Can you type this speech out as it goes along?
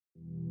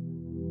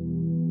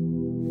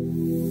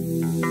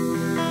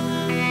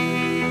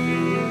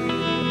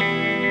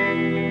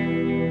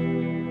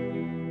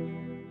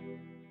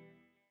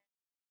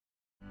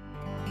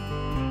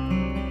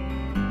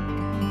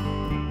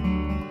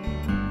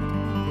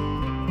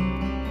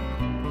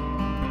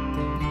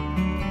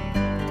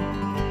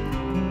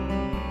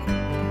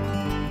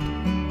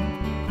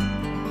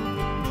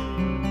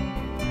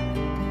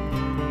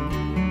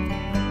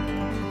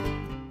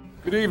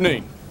Good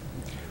evening.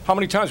 How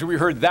many times have we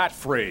heard that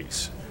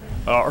phrase?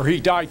 Or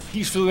he died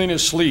peacefully in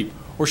his sleep,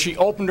 or she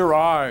opened her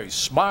eyes,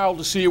 smiled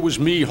to see it was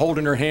me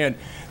holding her hand,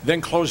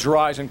 then closed her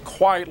eyes and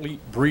quietly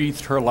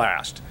breathed her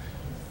last.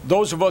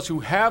 Those of us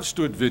who have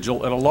stood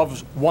vigil at a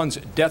loved one's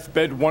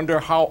deathbed wonder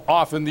how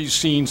often these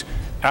scenes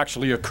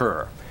actually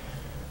occur.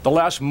 The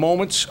last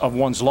moments of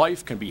one's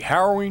life can be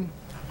harrowing,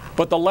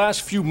 but the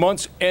last few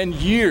months and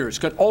years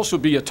can also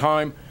be a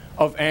time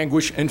of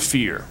anguish and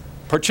fear,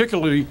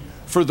 particularly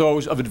for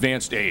those of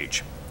advanced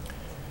age.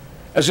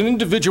 As an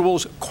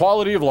individual's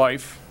quality of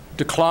life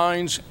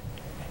declines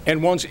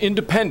and one's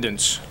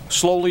independence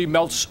slowly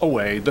melts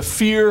away, the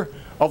fear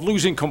of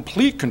losing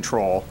complete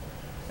control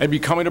and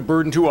becoming a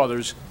burden to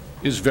others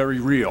is very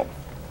real.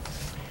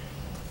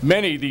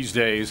 Many these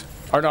days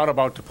are not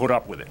about to put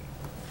up with it.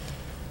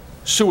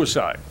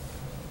 Suicide,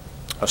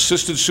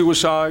 assisted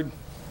suicide,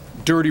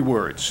 dirty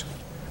words.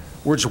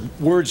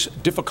 Words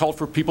difficult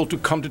for people to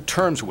come to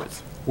terms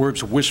with,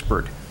 words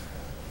whispered,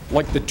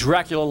 like the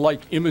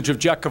Dracula-like image of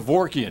Jack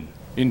Kevorkian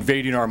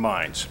invading our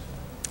minds.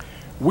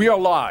 We are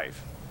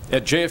live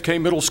at JFK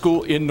Middle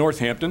School in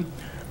Northampton.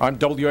 I'm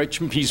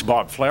WHMP's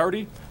Bob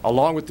Flaherty,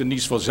 along with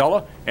Denise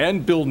Vozella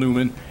and Bill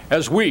Newman,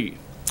 as we,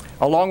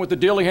 along with the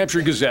Daily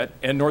Hampshire Gazette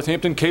and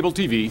Northampton Cable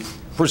TV,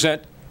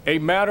 present A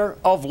Matter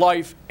of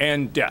Life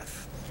and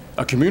Death,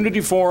 a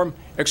community forum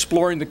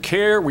exploring the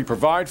care we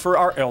provide for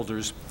our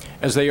elders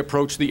as they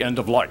approach the end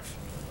of life.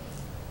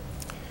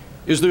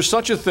 Is there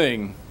such a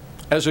thing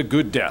as a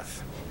good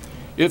death?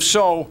 If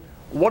so,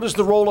 what is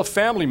the role of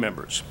family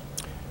members?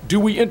 Do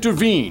we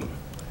intervene,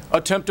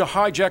 attempt to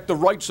hijack the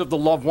rights of the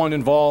loved one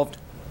involved?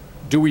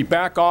 Do we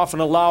back off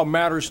and allow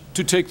matters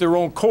to take their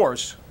own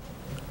course?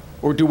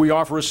 Or do we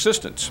offer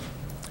assistance?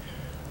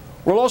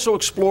 We'll also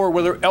explore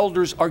whether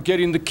elders are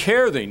getting the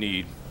care they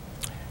need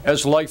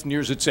as life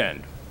nears its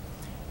end.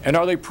 And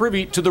are they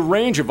privy to the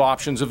range of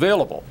options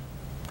available?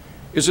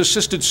 Is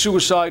assisted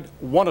suicide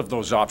one of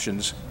those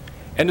options?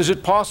 And is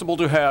it possible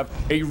to have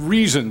a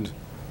reasoned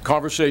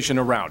conversation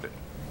around it?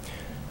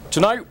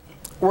 Tonight,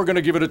 we're going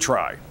to give it a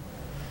try.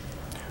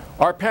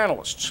 Our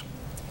panelists,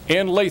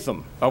 Ann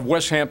Latham of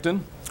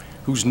Westhampton,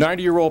 whose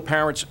 90-year-old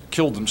parents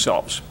killed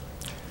themselves.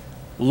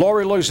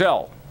 Laurie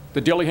Loisel,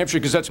 the Daily Hampshire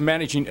Gazette's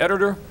managing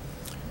editor,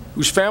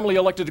 whose family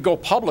elected to go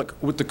public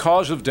with the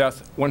cause of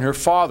death when her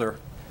father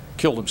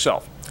killed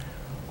himself.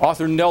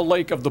 Author Nell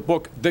of the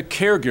book The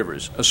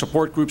Caregivers, a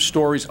support group's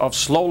stories of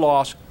slow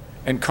loss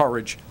and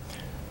courage.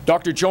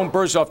 Dr. Joan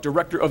Berzoff,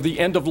 director of the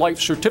End of Life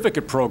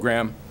Certificate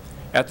Program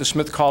at the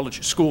Smith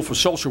College School for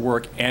Social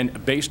Work and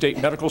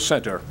Baystate Medical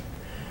Center.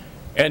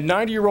 And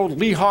 90-year-old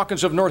Lee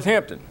Hawkins of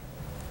Northampton,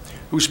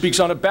 who speaks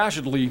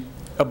unabashedly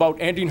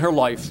about ending her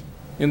life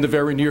in the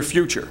very near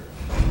future.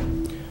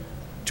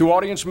 To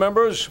audience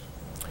members,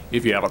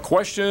 if you have a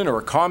question or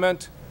a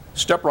comment,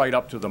 step right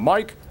up to the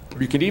mic.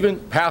 You can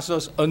even pass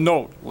us a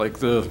note, like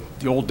the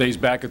old days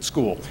back at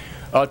school.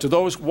 To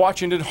those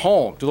watching at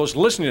home, to those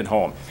listening at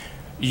home,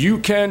 you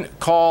can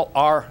call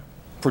our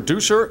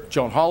producer,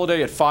 Joan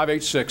Holliday, at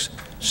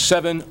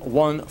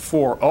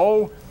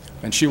 586-7140,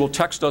 and she will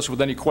text us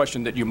with any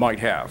question that you might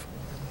have.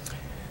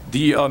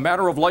 The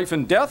Matter of Life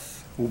and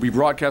Death will be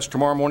broadcast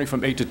tomorrow morning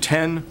from 8 to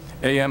 10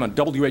 a.m. on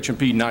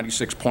WHMP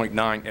 96.9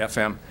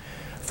 FM,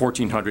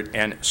 1400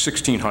 and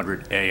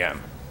 1600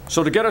 a.m.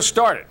 So to get us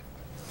started,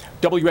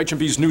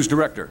 WHMP's news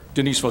director,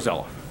 Denise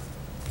Vozella.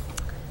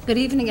 Good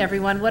evening,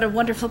 everyone. What a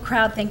wonderful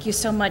crowd. Thank you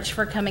so much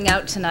for coming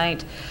out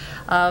tonight.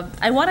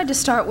 I wanted to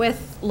start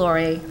with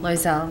Laurie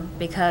Loisel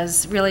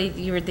because really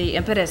you were the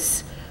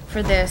impetus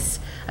for this,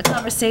 a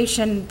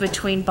conversation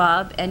between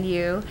Bob and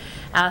you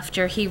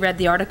after he read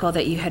the article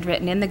that you had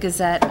written in the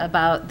Gazette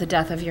about the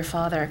death of your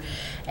father.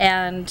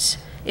 And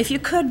if you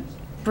could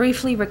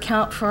briefly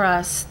recount for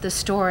us the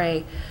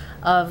story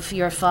of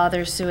your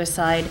father's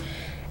suicide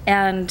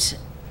and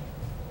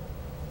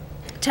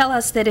tell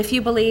us that if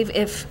you believe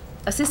if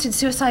assisted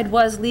suicide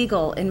was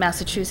legal in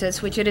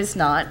Massachusetts, which it is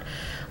not,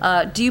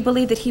 do you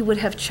believe that he would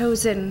have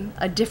chosen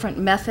a different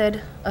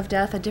method of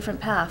death, a different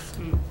path?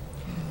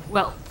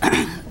 Well,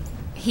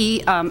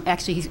 he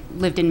actually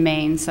lived in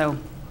Maine, so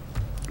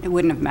it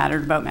wouldn't have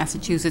mattered about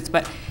Massachusetts,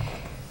 but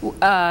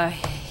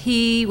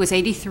he was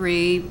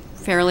 83,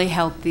 fairly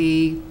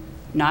healthy,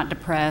 not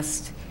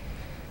depressed,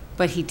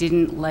 but he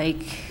didn't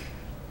like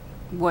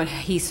what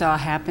he saw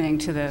happening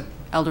to the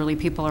elderly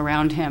people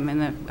around him in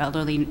the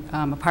elderly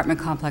apartment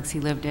complex he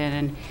lived in.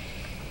 And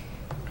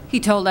he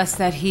told us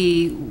that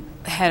he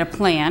had a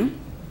plan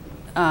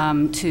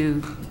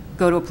to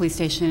go to a police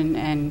station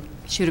and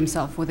shoot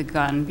himself with a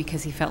gun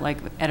because he felt like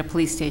at a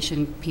police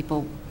station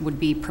people would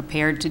be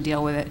prepared to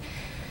deal with it.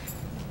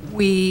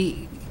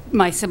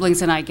 My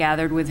siblings and I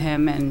gathered with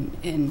him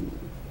and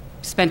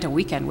spent a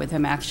weekend with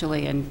him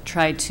actually and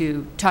tried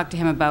to talk to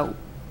him about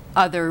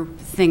other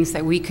things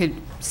that we could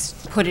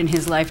put in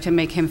his life to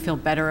make him feel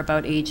better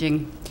about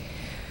aging.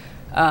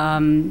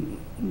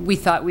 We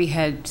thought we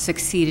had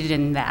succeeded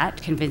in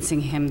that,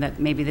 convincing him that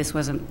maybe this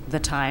wasn't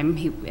the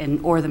time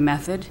or the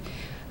method.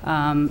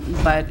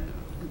 But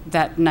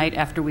that night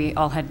after we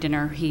all had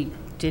dinner, he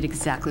did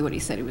exactly what he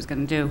said he was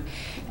going to do.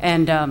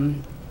 And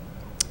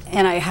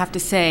I have to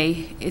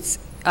say,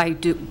 I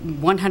do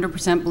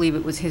 100% believe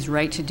it was his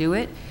right to do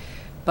it,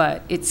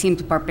 but it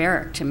seemed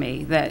barbaric to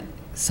me that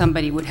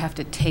somebody would have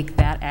to take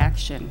that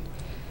action.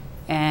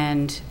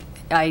 And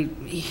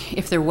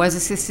if there was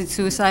assisted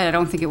suicide, I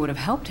don't think it would have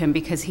helped him,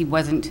 because you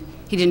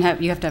have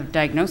to have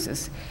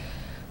diagnosis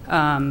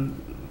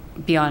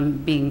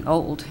beyond being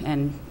old.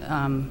 And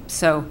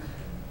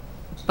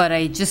but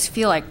I just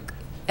feel like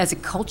as a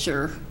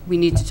culture, we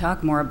need to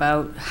talk more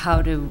about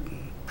how to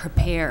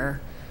prepare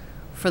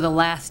for the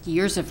last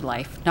years of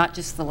life, not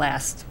just the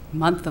last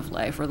month of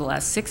life or the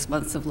last 6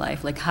 months of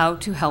life, like how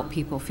to help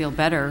people feel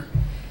better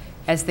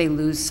as they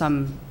lose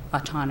some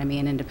autonomy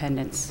and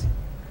independence.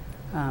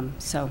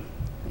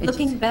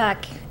 Looking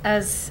back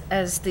as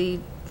the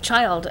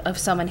child of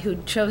someone who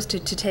chose to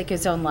take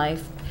his own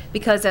life,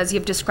 because as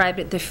you've described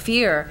it, the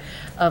fear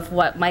of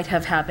what might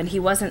have happened, he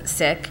wasn't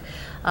sick.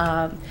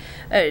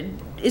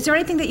 Is there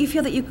anything that you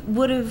feel that you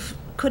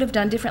could have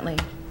done differently?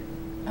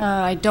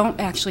 I don't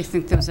actually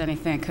think there was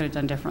anything I could have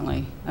done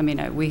differently. I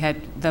mean, we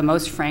had the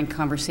most frank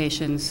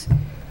conversations,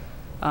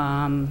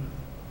 and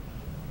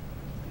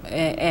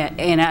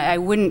I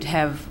wouldn't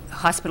have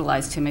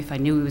hospitalized him if I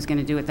knew he was going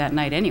to do it that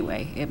night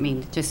anyway. I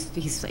mean,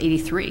 he's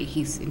 83.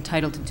 He's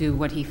entitled to do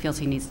what he feels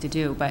he needs to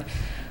do. But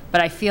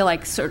I feel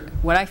like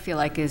what I feel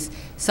like is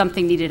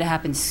something needed to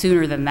happen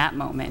sooner than that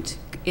moment.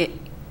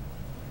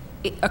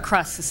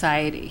 Across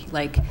society,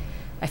 like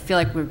I feel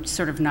like we're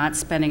sort of not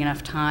spending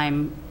enough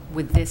time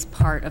with this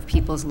part of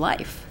people's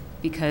life,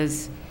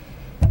 because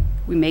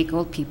we make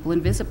old people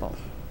invisible.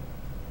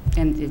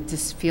 And it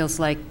just feels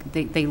like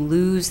they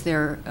lose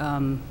their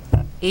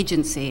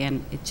agency,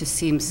 and it just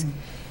seems,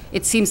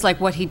 it seems like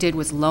what he did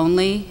was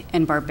lonely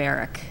and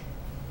barbaric,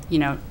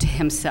 to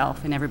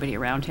himself and everybody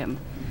around him.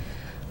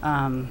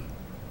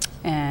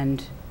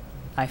 And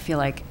I feel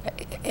like,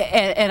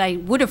 and I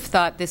would have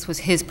thought this was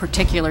his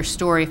particular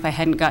story if I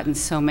hadn't gotten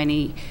so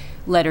many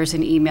letters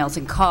and emails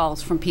and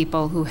calls from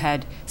people who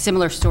had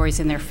similar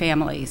stories in their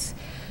families.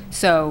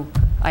 So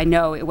I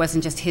know it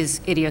wasn't just his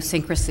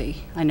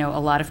idiosyncrasy. I know a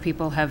lot of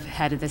people have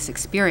had this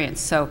experience.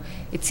 So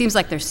it seems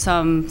like there's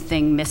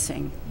something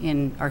missing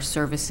in our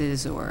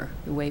services or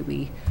the way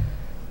we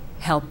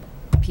help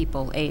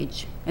people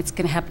age. It's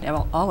going to happen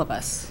to all of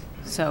us.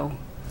 So,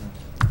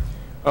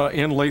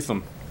 Ann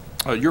Latham,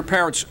 your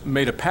parents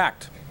made a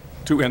pact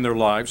to end their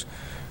lives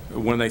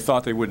when they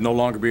thought they would no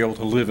longer be able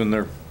to live in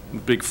their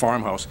big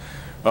farmhouse.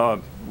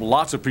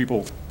 Lots of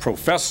people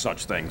profess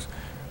such things.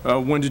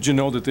 When did you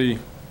know that they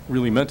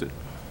really meant it?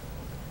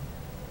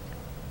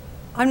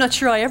 I'm not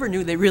sure I ever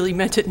knew they really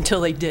meant it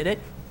until they did it.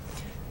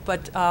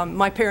 But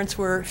my parents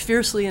were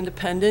fiercely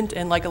independent,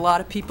 and like a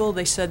lot of people,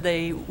 they said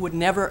they would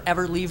never,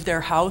 ever leave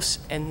their house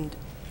and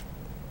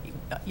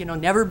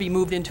never be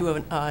moved into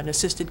an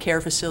assisted care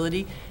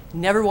facility,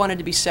 never wanted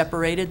to be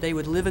separated. They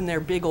would live in their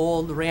big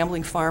old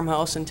rambling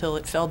farmhouse until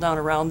it fell down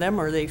around them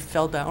or they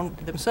fell down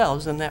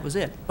themselves, and that was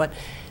it. But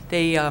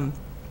they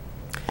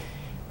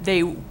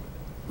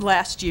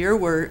last year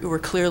were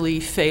clearly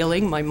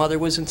failing. My mother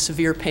was in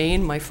severe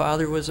pain. My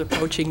father was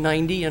approaching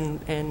 90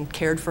 and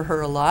cared for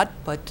her a lot,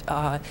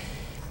 but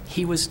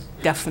he was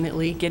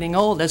definitely getting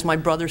old. As my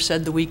brother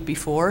said the week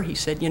before, he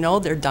said,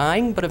 they're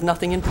dying, but of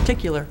nothing in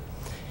particular.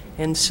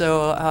 And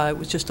so it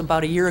was just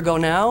about a year ago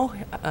now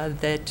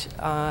that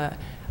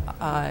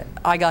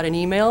I got an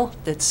email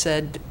that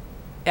said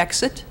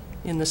exit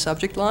in the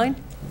subject line,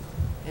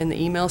 and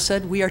the email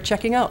said, "We are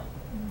checking out."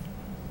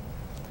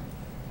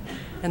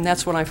 And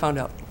that's when I found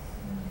out.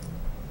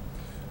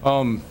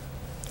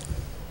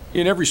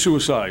 In every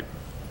suicide,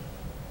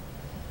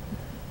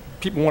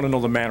 people want to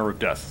know the manner of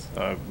death.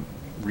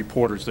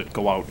 Reporters that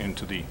go out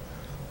into the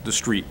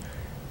street.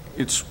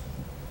 It's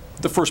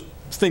the first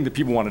thing that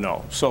people want to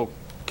know. So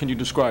can you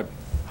describe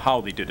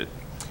how they did it?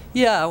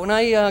 Yeah, when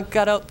I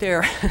got out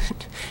there,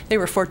 they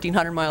were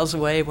 1,400 miles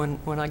away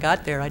when I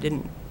got there. I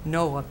didn't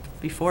know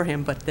before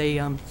him, but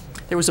there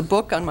was a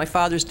book on my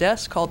father's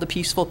desk called The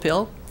Peaceful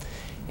Pill,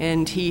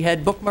 and he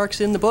had bookmarks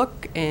in the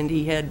book, and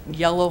he had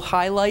yellow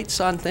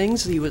highlights on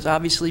things. He was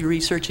obviously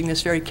researching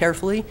this very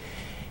carefully.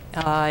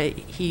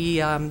 He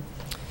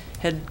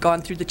had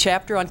gone through the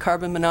chapter on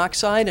carbon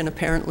monoxide, and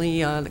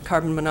apparently the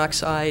carbon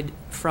monoxide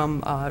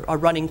from a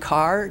running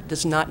car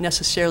does not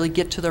necessarily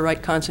get to the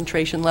right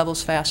concentration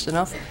levels fast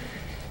enough.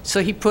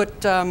 So he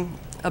put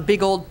a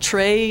big old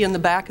tray in the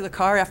back of the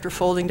car after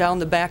folding down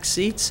the back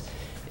seats,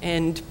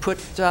 and put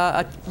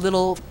a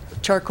little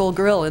charcoal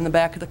grill in the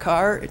back of the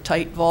car, a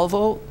tight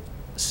Volvo,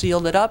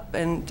 sealed it up,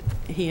 and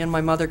he and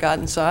my mother got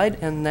inside,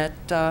 and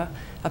that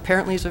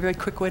apparently is a very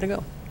quick way to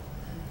go.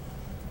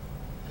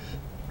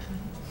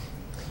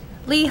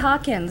 Lee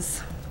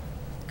Hawkins,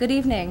 good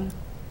evening.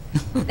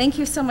 Thank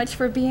you so much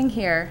for being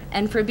here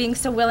and for being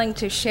so willing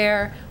to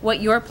share what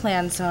your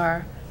plans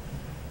are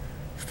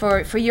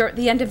for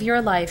the end of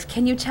your life.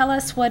 Can you tell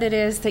us what it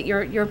is that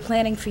you're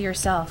planning for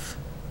yourself?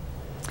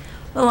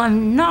 Well,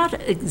 I'm not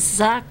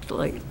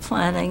exactly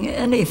planning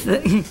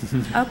anything.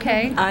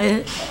 Okay.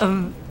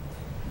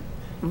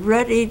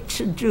 ready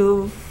to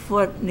do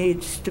what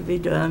needs to be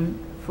done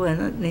when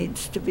it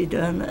needs to be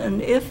done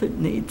and if it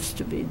needs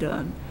to be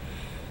done.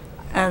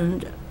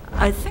 And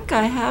I think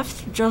I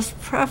have to just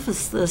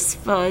preface this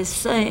by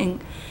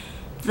saying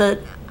that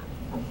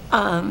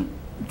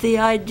the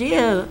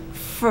idea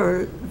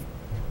for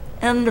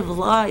end of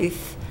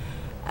life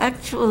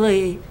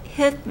actually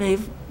hit me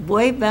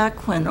way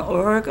back when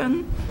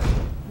Oregon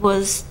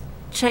was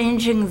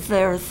changing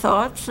their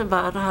thoughts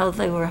about how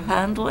they were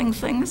handling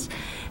things.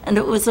 And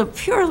it was a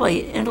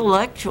purely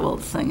intellectual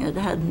thing. It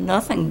had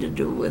nothing to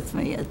do with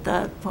me at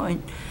that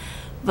point.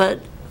 But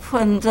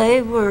when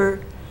they were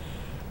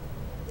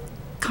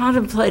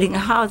contemplating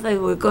how they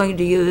were going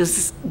to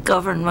use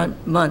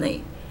government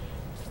money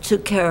to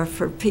care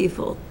for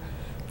people,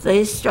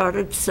 they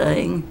started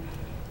saying,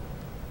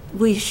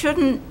 we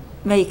shouldn't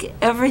make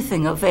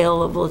everything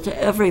available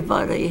to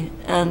everybody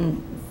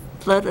and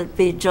let it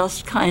be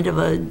just kind of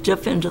a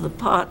dip into the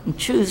pot and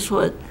choose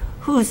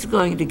who's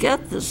going to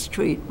get this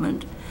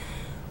treatment.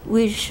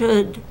 We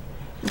should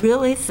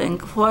really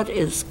think what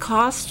is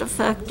cost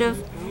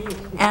effective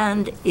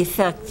and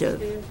effective.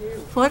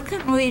 What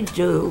can we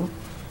do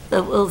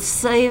that will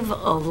save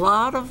a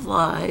lot of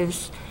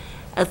lives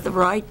at the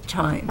right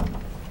time?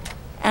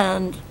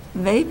 And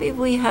maybe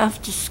we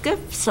have to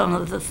skip some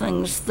of the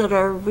things that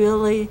are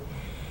really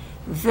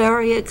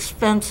very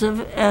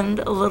expensive and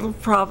a little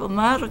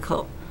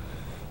problematical.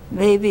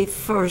 Maybe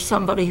for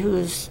somebody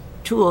who's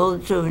too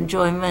old to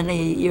enjoy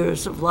many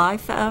years of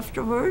life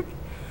afterward,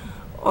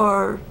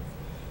 or,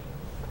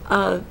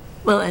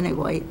 well,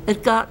 anyway,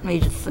 it got me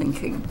to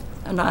thinking.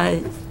 And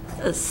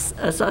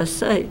as I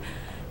say,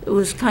 it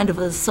was kind of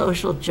a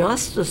social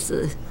justice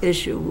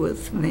issue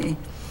with me.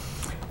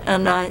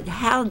 And I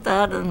had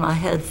that in my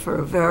head for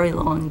a very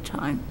long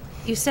time.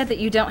 You said that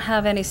you don't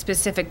have any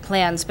specific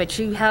plans, but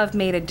you have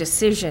made a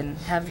decision.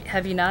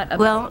 Have you not?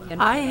 Well,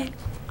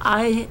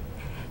 I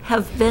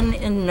have been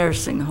in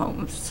nursing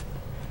homes,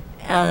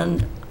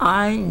 and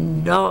I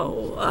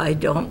know I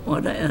don't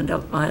want to end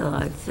up my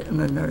life in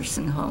a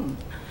nursing home.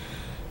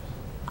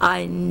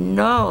 I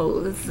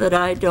know that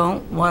I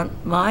don't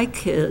want my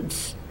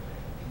kids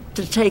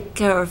to take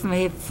care of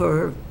me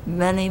for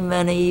many,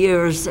 many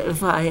years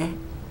if I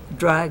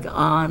drag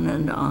on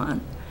and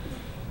on.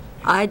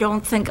 I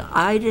don't think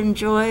I'd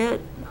enjoy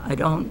it. I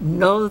don't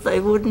know they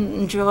wouldn't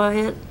enjoy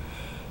it.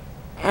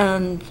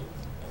 And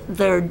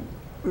they're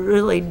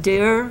really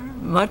dear,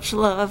 much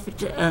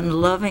loved, and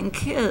loving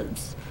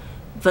kids.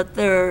 But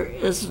there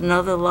is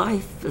another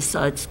life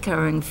besides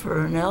caring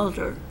for an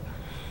elder,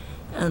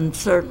 and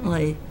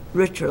certainly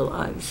richer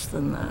lives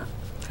than that.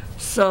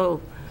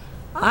 So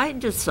I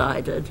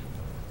decided,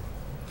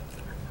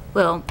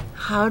 well,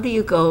 how do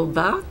you go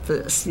about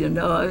this? You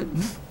know,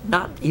 I'm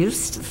not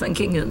used to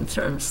thinking in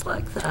terms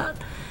like that.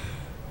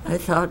 I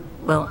thought,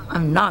 well,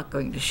 I'm not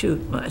going to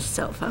shoot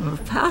myself. I'm a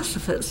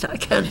pacifist. I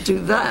can't do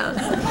that.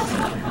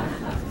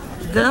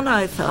 Then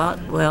I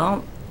thought,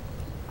 well,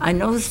 I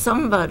know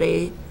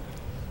somebody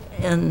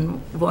in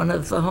one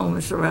of the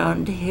homes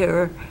around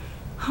here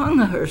hung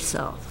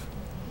herself.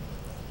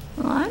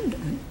 Well,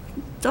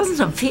 it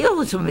doesn't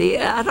appeal to me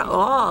at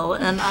all,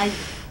 and I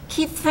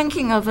keep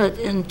thinking of it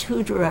in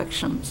two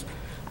directions.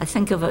 I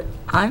think of it,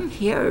 I'm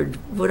here,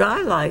 would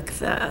I like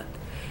that?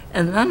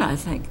 And then I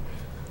think,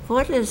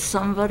 what is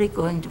somebody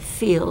going to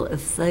feel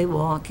if they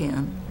walk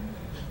in?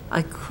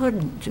 I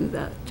couldn't do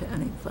that to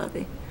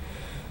anybody.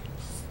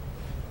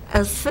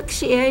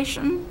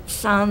 Asphyxiation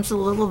sounds a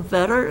little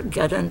better,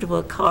 get into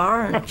a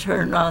car and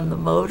turn on the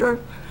motor.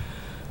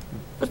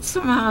 But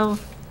somehow,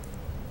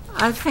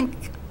 I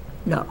think,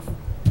 no.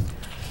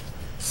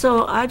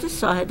 So I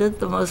decided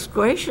the most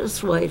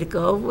gracious way to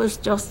go was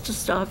just to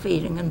stop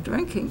eating and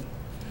drinking.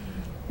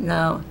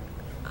 Now,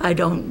 I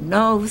don't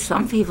know,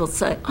 some people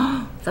say,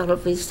 oh, that'll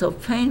be so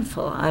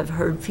painful. I've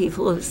heard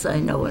people who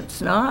say, no,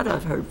 it's not.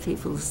 I've heard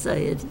people who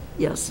say,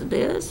 yes, it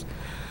is.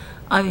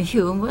 I'm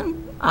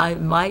human. I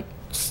might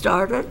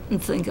start it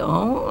and think,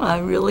 oh, I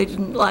really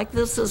didn't like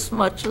this as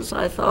much as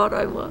I thought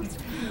I was.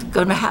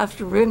 Going to have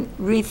to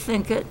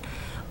rethink it.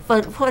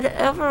 But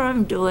whatever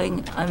I'm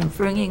doing, I'm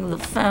bringing the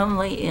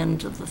family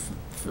into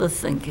the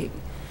thinking.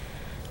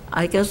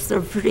 I guess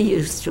they're pretty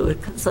used to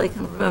it because they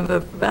can remember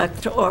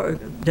back to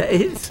Oregon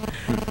days.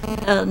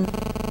 And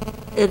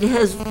it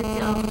has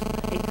become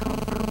a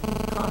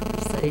comfortable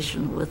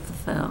conversation with the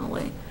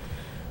family.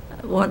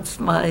 Once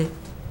my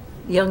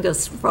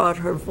youngest brought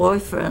her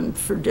boyfriend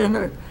for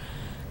dinner,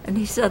 and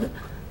he said,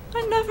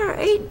 I never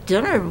ate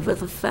dinner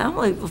with a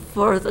family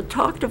before that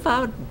talked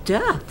about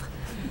death.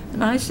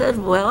 And I said,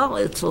 well,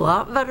 it's a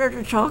lot better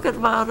to talk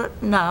about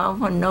it now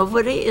when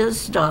nobody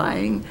is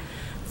dying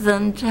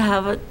than to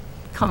have it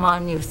come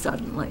on you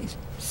suddenly.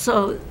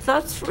 So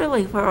that's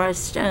really where I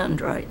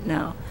stand right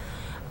now.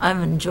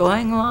 I'm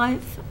enjoying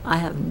life. I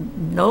have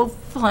no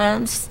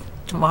plans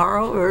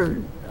tomorrow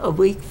or a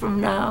week from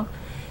now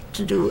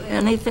to do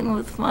anything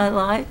with my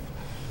life,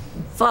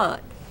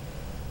 but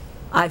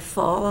I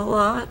fall a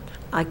lot.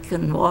 I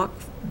can walk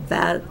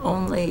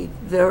only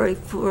very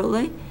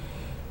poorly,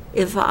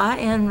 if I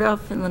end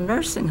up in the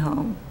nursing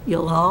home,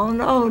 you'll all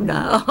know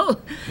now.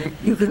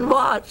 You can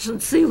watch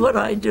and see what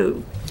I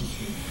do.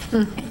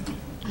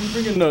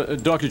 Bring in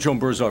Dr. Joan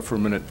Berzoff for a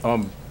minute.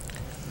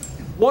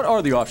 What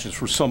are the options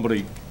for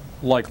somebody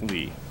like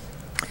Lee?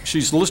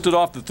 She's listed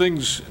off the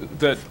things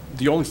that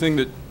the only thing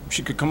that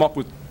she could come up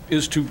with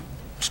is to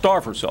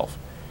starve herself.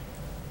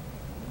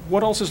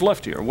 What else is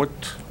left here? Well,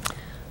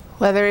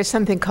 there is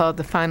something called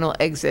the Final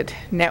Exit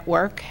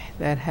Network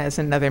that has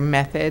another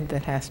method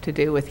that has to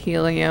do with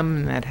helium,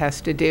 and that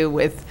has to do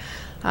with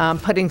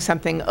putting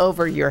something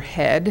over your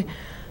head.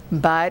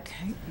 But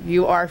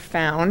you are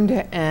found,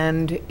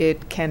 and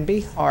it can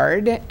be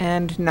hard,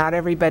 and not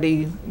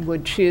everybody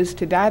would choose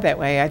to die that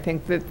way. I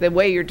think that the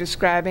way you're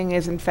describing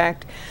is, in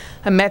fact,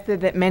 a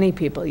method that many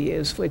people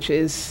use, which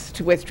is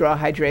to withdraw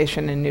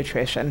hydration and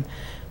nutrition,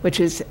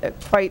 which is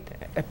quite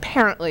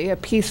apparently a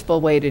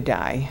peaceful way to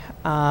die,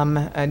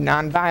 a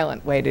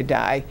nonviolent way to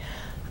die.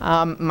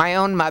 My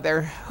own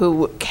mother,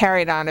 who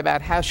carried on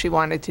about how she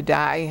wanted to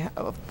die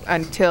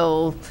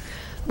until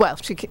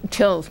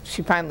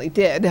she finally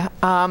did,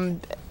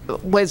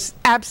 was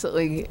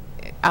absolutely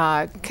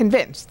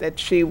convinced that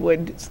she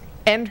would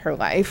end her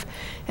life,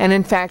 and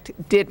in fact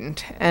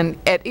didn't. And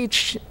at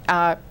each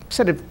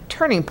sort of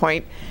turning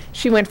point,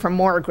 she went for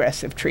more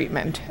aggressive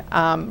treatment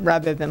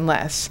rather than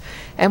less.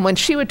 And when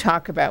she would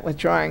talk about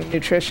withdrawing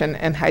nutrition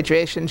and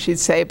hydration, she'd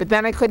say, but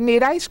then I couldn't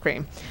eat ice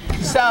cream.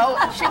 So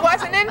she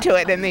wasn't into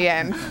it in the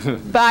end.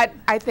 But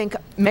I think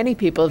many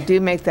people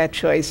do make that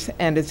choice,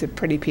 and it's a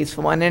pretty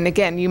peaceful one. And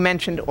again, you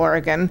mentioned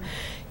Oregon.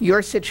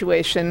 Your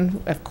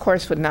situation, of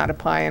course, would not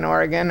apply in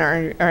Oregon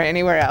or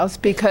anywhere else,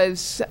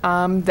 because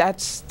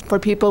that's for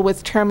people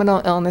with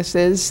terminal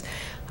illnesses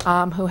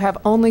who have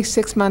only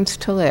 6 months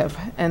to live.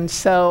 And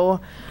so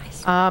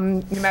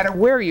no matter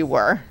where you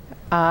were,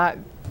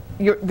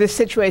 the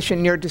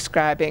situation you're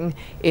describing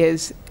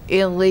is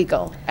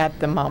illegal at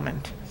the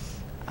moment.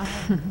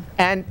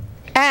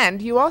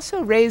 And you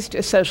also raised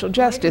a social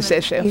justice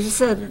issue. You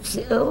said it's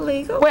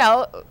illegal?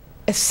 Well,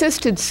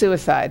 assisted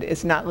suicide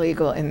is not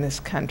legal in this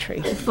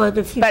country. But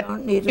if you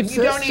don't need assistance. If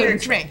you don't eat or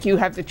drink, you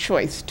have the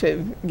choice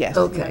to, yes,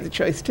 okay. You have the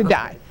choice to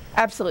die.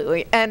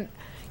 Absolutely. And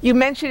you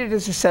mentioned it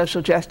as a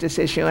social justice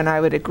issue, and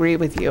I would agree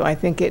with you. I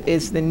think it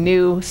is the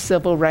new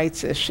civil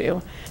rights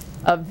issue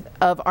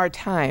of our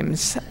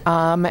times,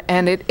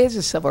 and it is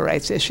a civil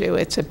rights issue.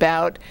 It's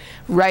about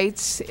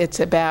rights, it's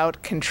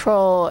about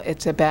control,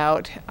 it's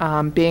about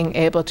being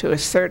able to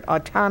assert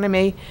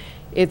autonomy,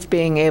 it's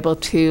being able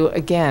to,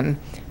 again,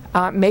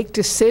 make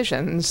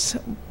decisions,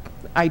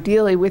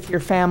 ideally with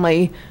your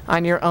family,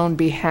 on your own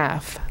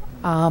behalf.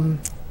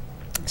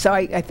 So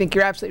I think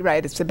you're absolutely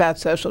right. It's about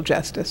social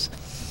justice.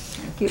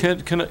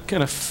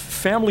 Can a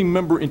family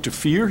member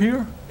interfere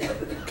here?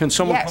 Can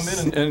someone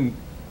Yes. come in and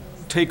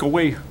take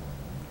away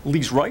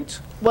Lee's rights?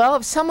 Well,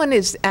 if someone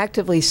is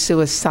actively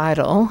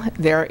suicidal,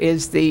 there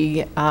is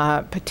the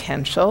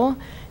potential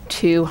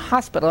to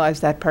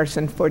hospitalize that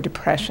person for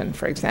depression,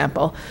 for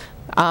example.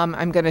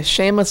 I'm going to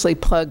shamelessly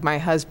plug my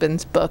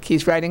husband's book.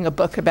 He's writing a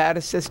book about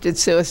assisted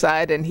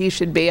suicide, and he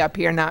should be up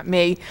here, not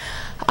me.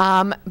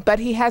 But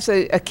he has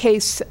a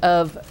case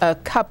of a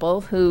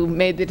couple who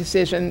made the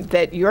decision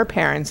that your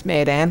parents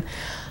made, Anne.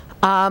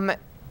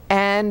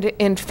 And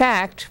in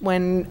fact,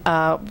 when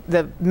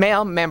the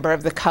male member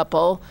of the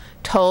couple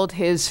told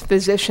his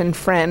physician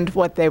friend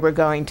what they were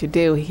going to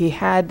do, he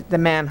had the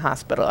man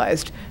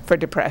hospitalized for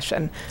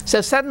depression. So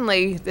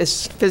suddenly,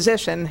 this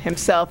physician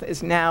himself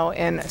is now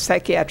in a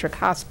psychiatric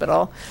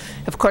hospital.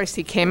 Of course,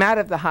 he came out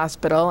of the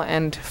hospital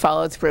and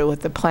followed through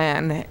with the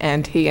plan,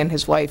 and he and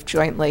his wife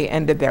jointly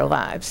ended their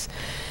lives.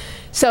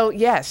 So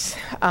yes,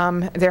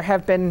 there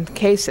have been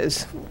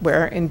cases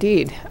where,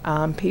 indeed,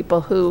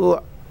 people who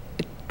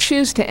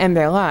choose to end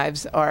their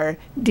lives are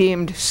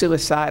deemed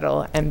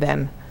suicidal and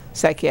then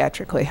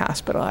psychiatrically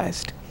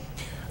hospitalized.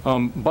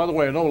 By the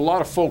way, I know a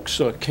lot of folks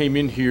came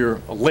in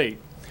here late.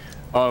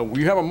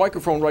 We have a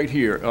microphone right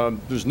here.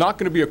 There's not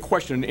going to be a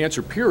question and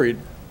answer period.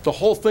 The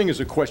whole thing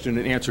is a question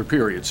and answer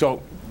period.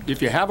 So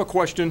if you have a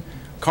question,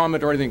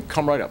 comment, or anything,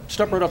 come right up.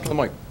 Step right up to the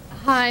mic.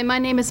 Hi, my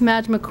name is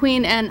Madge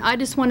McQueen, and I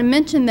just want to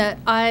mention that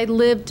I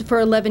lived for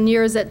 11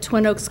 years at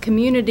Twin Oaks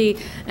Community,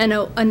 and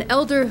an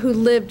elder who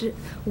lived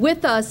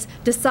with us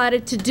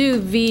decided to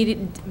do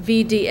VSED,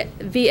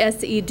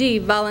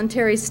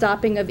 voluntary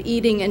stopping of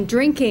eating and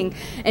drinking,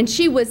 and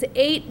she was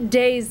 8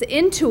 days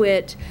into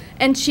it,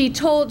 and she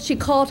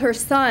called her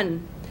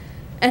son.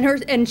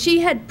 And she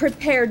had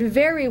prepared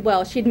very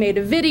well. She'd made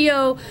a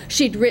video,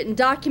 she'd written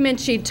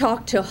documents, she'd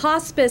talked to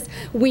hospice.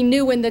 We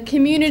knew in the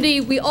community,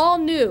 we all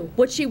knew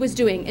what she was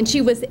doing. And she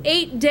was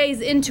 8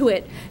 days into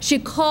it. She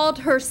called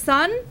her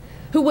son,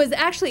 who was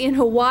actually in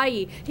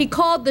Hawaii. He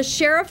called the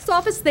sheriff's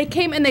office. They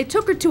came and they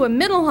took her to a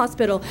mental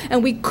hospital,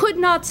 and we could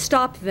not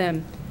stop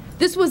them.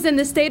 This was in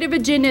the state of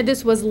Virginia.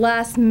 This was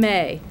last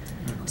May.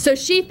 So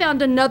she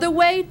found another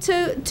way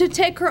to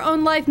take her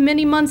own life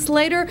many months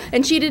later,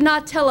 and she did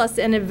not tell us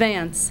in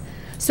advance.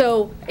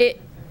 So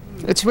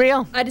it's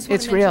real. I just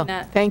want it's to mention real.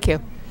 that. Thank you.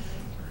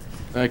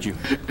 Thank you.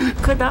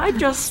 Could I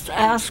just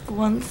ask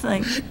one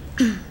thing?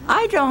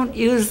 I don't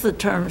use the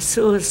term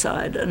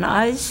suicide, and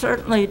I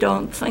certainly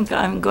don't think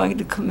I'm going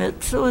to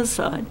commit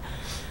suicide.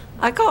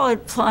 I call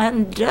it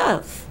planned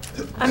death.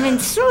 I mean,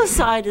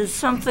 suicide is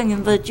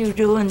something that you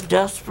do in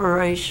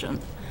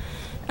desperation,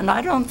 and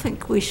I don't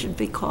think we should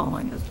be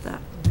calling it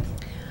that.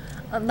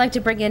 I'd like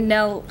to bring in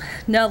Nell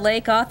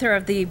Lake, author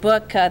of the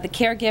book, The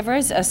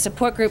Caregivers, a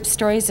support group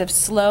stories of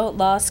slow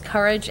loss,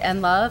 courage,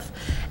 and love.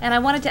 And I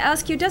wanted to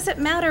ask you, does it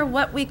matter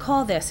what we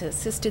call this,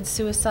 assisted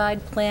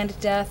suicide, planned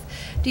death?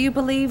 Do you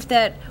believe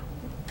that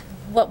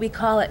what we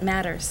call it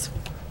matters?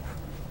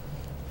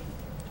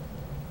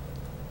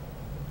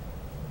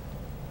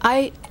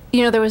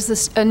 There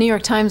was a New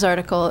York Times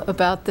article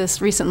about this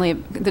recently,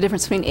 the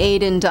difference between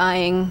aid and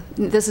dying.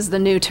 This is the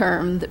new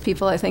term that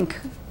people, I think,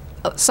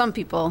 some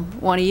people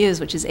want to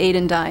use, which is aid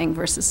in dying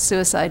versus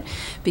suicide,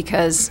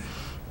 because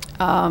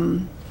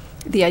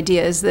the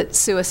idea is that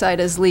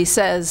suicide, as Lee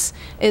says,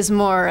 is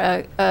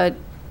more a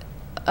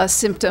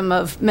symptom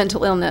of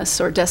mental illness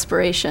or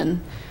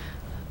desperation.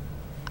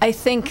 I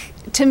think,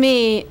 to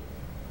me,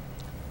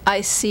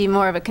 I see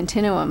more of a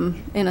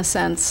continuum in a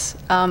sense,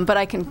 but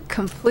I can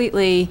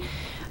completely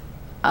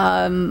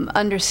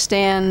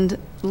understand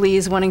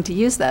Lee's wanting to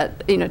use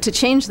that, to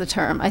change the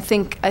term. I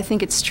think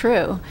it's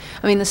true.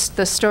 I mean, the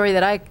story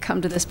that I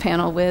come to this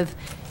panel with,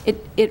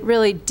 it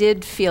really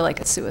did feel like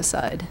a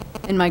suicide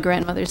in my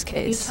grandmother's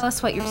case. Can you tell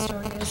us what your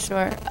story is?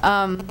 Sure.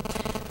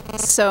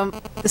 So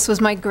this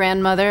was my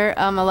grandmother.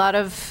 A lot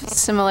of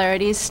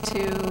similarities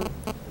to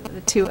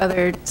the two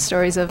other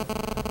stories of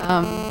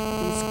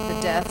the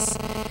deaths.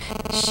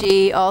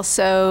 She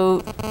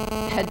also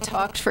had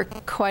talked for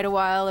quite a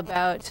while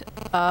about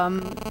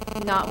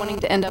not wanting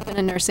to end up in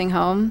a nursing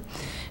home,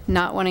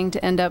 not wanting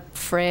to end up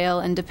frail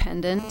and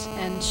dependent,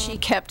 and she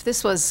kept,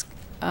 this was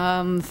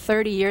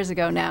 30 years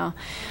ago now,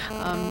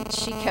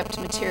 she kept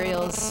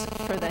materials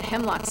for the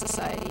Hemlock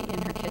Society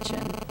in her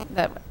kitchen.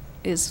 That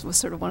was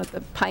sort of one of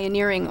the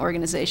pioneering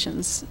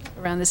organizations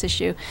around this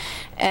issue.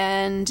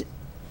 And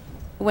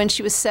when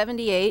she was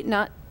 78,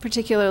 not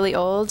particularly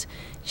old,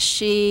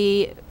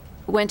 she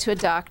went to a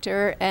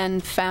doctor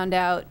and found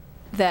out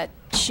that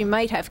she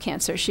might have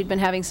cancer. She'd been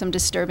having some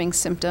disturbing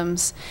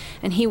symptoms,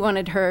 and he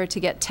wanted her to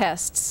get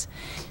tests.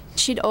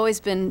 She'd always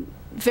been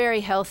very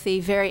healthy,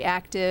 very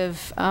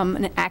active,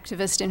 an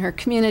activist in her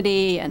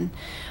community, and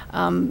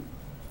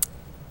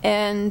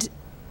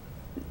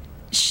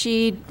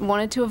she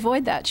wanted to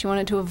avoid that. She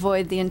wanted to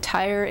avoid the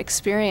entire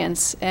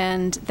experience,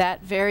 and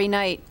that very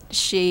night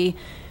she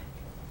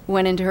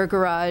went into her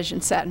garage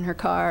and sat in her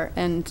car,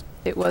 and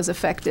it was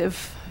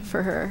effective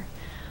for her.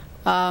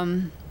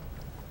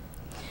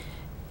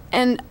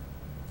 And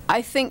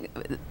I think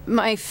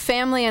my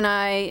family and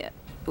I,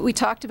 we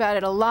talked about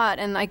it a lot,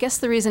 and I guess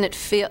the reason it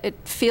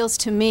feels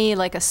to me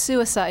like a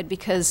suicide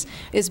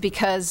is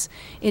because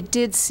it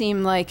did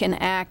seem like an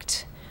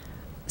act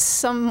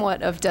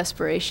somewhat of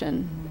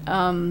desperation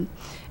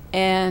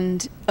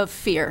and of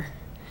fear.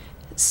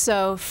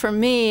 So for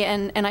me,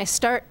 and I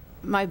start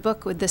my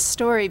book with this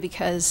story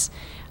because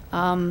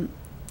I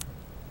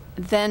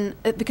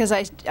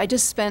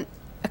just spent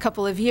a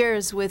couple of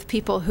years with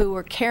people who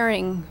were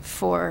caring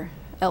for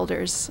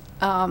elders.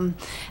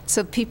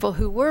 So people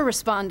who were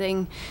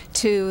responding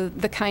to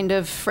the kind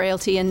of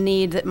frailty and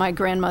need that my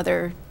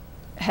grandmother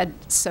had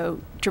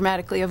so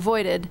dramatically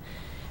avoided.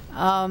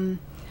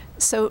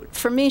 So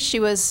for me, she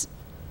was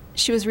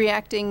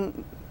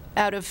reacting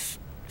out of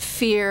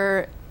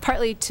fear,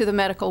 partly to the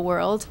medical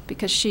world,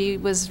 because she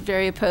was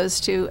very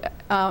opposed to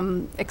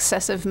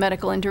excessive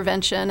medical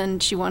intervention,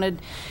 and she wanted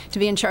to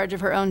be in charge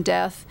of her own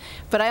death.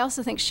 But I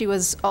also think she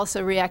was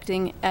also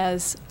reacting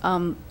as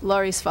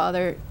Laurie's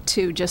father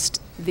to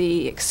just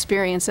the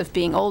experience of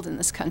being old in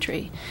this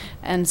country.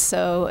 And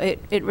so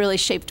it really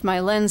shaped my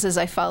lens as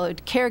I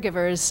followed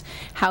Caregivers.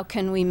 How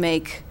can we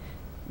make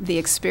the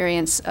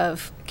experience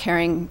of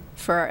caring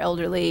for our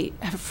elderly,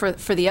 for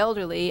the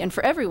elderly and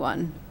for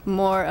everyone,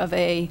 more of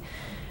a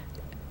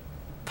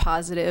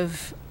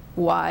positive,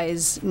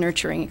 wise,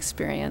 nurturing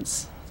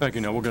experience? Thank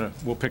you, Nell.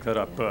 We'll pick that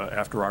up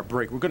after our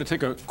break. We're going to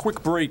take a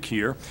quick break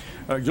here.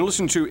 You're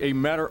listening to A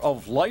Matter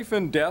of Life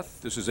and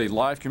Death. This is a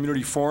live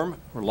community forum.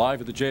 We're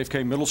live at the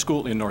JFK Middle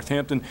School in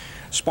Northampton,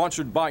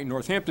 sponsored by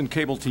Northampton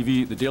Cable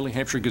TV, the Daily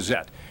Hampshire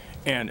Gazette,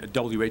 and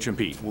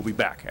WHMP. We'll be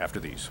back after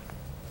these.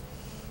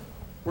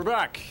 We're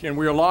back, and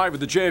we are live at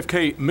the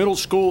JFK Middle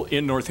School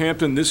in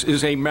Northampton. This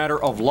is A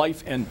Matter of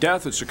Life and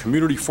Death. It's a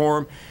community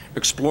forum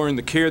exploring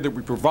the care that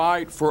we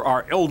provide for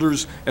our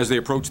elders as they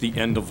approach the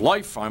end of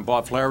life. I'm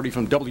Bob Flaherty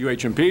from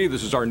WHMP.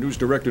 This is our news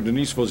director,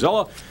 Denise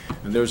Vozella,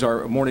 and there's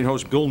our morning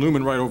host, Bill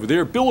Newman, right over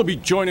there. Bill will be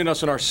joining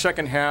us in our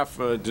second half.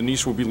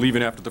 Denise will be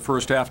leaving after the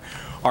first half.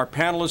 Our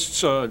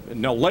panelists,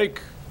 Nell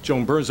Lake,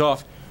 Joan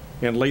Berzoff,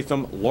 and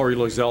Latham, Laurie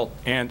Loisel,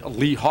 and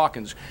Lee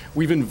Hawkins.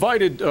 We've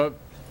invited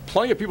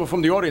plenty of people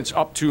from the audience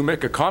up to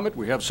make a comment.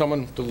 We have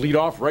someone to lead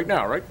off right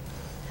now, right?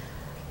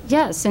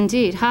 Yes,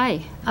 indeed.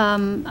 Hi.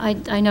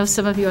 I know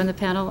some of you on the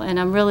panel, and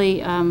I'm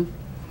really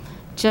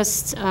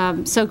just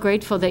so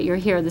grateful that you're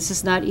here. This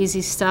is not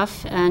easy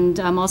stuff, and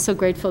I'm also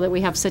grateful that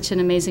we have such an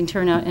amazing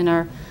turnout in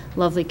our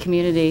lovely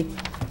community.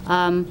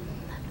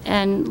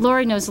 And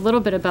Laurie knows a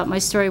little bit about my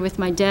story with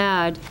my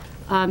dad,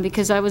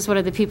 because I was one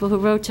of the people who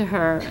wrote to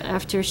her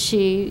after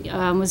she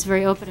was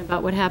very open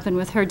about what happened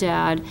with her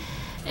dad.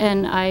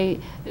 And I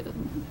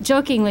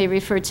jokingly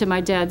referred to my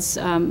dad's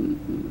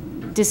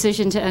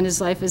decision to end his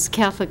life as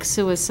Catholic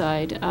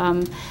suicide,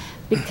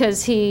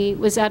 because he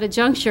was at a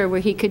juncture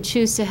where he could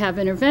choose to have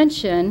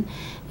intervention,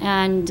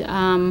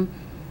 and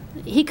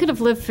he could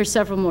have lived for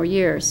several more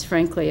years,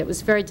 frankly. It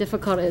was very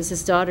difficult as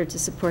his daughter to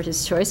support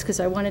his choice because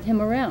I wanted him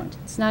around.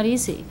 It's not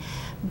easy.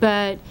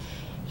 But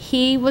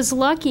he was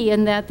lucky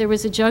in that there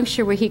was a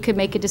juncture where he could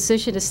make a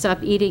decision to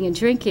stop eating and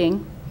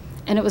drinking,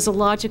 and it was a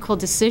logical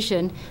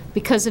decision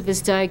because of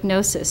his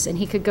diagnosis, and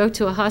he could go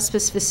to a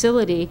hospice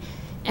facility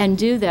and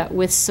do that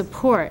with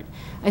support.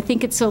 I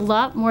think it's a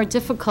lot more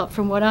difficult,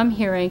 from what I'm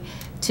hearing,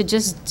 to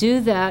just do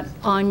that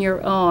on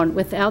your own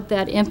without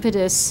that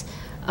impetus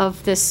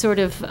of this sort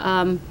of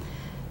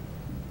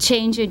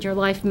change in your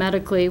life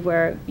medically,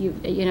 where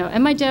you know,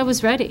 and my dad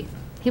was ready.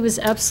 He was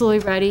absolutely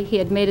ready. He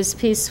had made his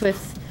peace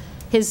with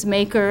his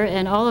maker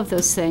and all of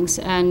those things,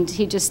 and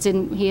he just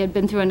didn't, he had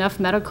been through enough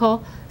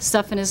medical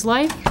stuff in his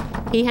life.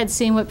 He had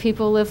seen what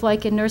people live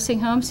like in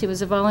nursing homes. He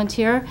was a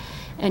volunteer,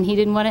 and he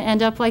didn't want to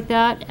end up like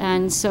that,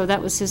 and so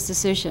that was his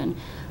decision.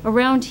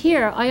 Around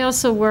here, I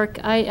also work,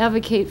 I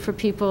advocate for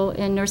people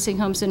in nursing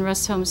homes and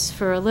rest homes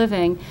for a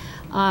living,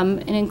 and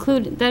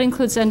that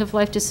includes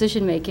end-of-life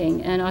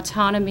decision-making and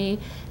autonomy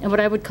and what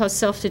I would call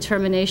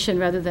self-determination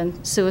rather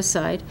than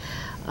suicide.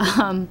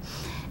 There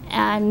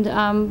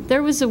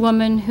was a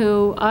woman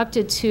who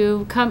opted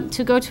to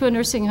go to a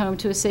nursing home,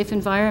 to a safe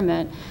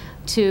environment,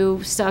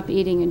 to stop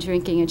eating and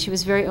drinking, and she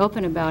was very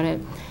open about it.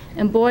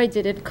 And boy,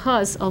 did it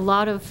cause a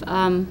lot of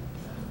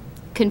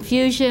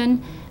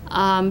confusion,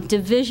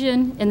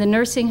 division in the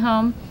nursing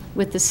home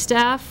with the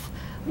staff,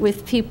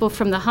 with people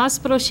from the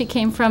hospital she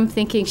came from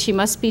thinking she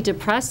must be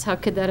depressed. How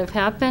could that have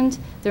happened?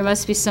 There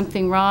must be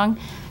something wrong.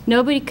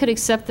 Nobody could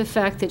accept the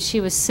fact that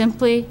she was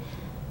simply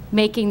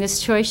making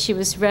this choice. She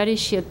was ready.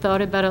 She had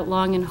thought about it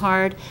long and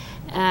hard.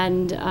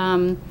 And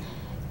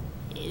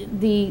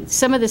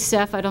some of the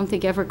staff, I don't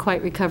think, ever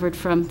quite recovered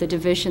from the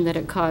division that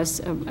it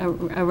caused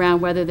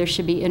around whether there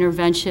should be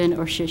intervention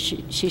or she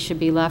should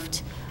be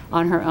left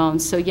on her own.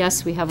 So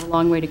yes, we have a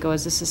long way to go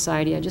as a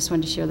society. I just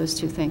wanted to share those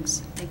two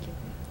things. Thank you.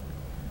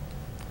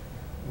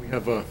 We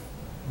have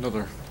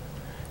another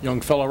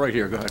young fellow right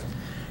here. Go ahead.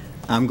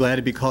 I'm glad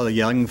to be called a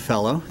young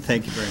fellow.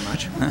 Thank you very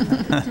much.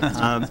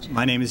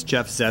 My name is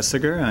Jeff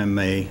Zessiger. I'm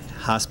a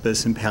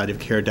hospice and palliative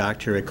care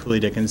doctor at Cooley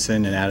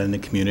Dickinson and out in the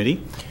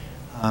community.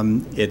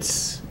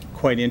 It's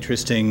quite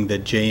interesting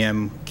that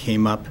JM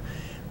came up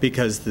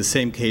because the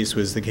same case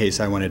was the case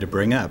I wanted to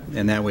bring up,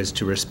 and that was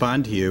to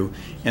respond to you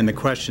and the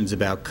questions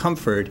about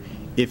comfort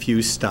if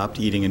you stopped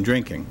eating and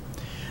drinking.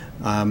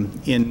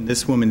 In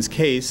this woman's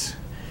case,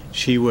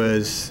 she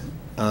was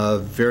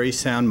of very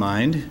sound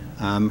mind.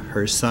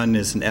 Her son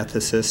is an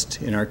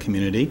ethicist in our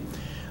community,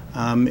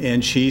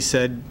 and she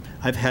said,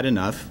 I've had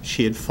enough.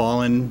 She had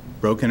fallen,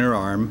 broken her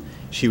arm.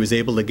 She was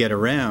able to get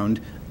around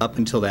up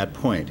until that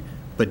point,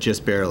 but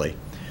just barely.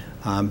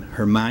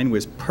 Her mind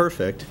was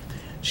perfect.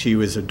 She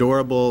was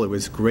adorable. It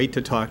was great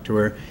to talk to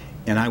her,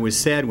 and I was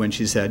sad when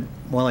she said,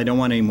 well, I don't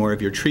want any more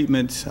of your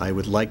treatment. I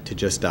would like to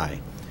just die.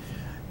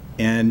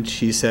 And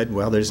she said,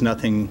 well, there's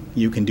nothing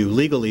you can do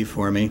legally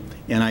for me,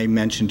 and I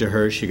mentioned to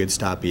her she could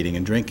stop eating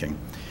and drinking.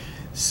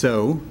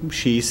 So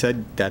she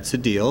said, that's a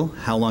deal.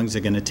 How long is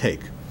it going to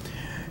take?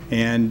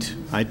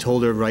 And I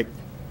told her,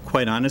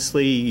 quite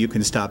honestly, you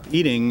can stop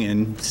eating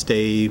and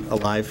stay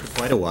alive for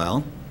quite a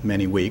while,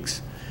 many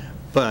weeks.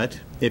 But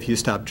if you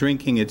stop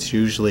drinking, it's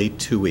usually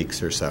 2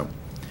 weeks or so.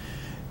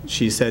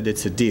 She said,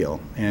 it's a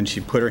deal. And she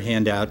put her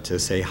hand out to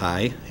say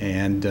hi,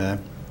 and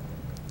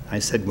I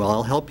said, well,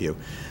 I'll help you.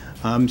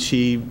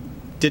 She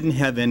didn't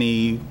have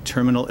any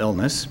terminal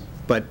illness,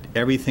 but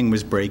everything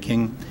was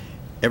breaking.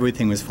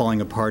 Everything was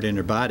falling apart in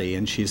her body,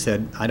 and she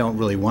said, I don't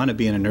really want to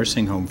be in a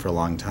nursing home for a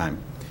long time.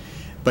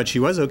 But she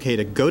was okay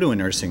to go to a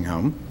nursing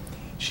home.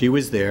 She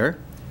was there,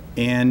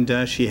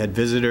 and she had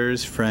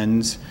visitors,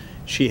 friends.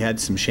 She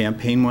had some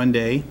champagne one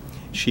day.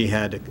 She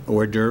had an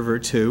hors d'oeuvre or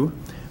two.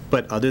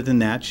 But other than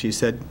that, she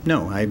said,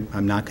 no,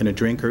 I'm not going to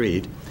drink or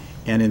eat.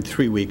 And in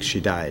 3 weeks, she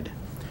died.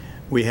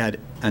 We had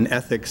an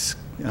ethics,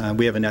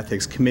 we have an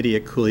ethics committee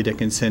at Cooley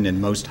Dickinson,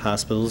 and most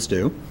hospitals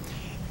do.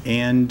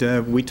 And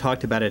we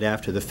talked about it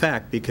after the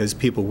fact because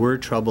people were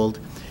troubled.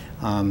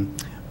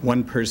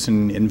 One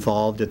person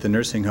involved at the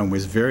nursing home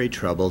was very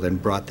troubled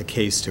and brought the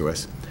case to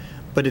us.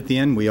 But at the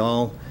end, we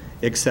all,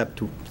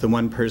 except the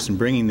one person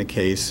bringing the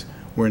case,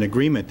 were in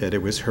agreement that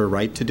it was her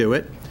right to do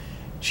it.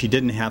 She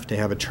didn't have to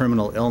have a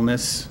terminal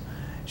illness.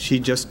 She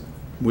just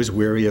was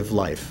weary of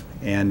life,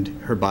 and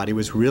her body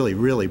was really,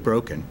 really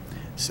broken.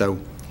 So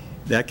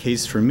that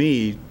case for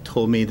me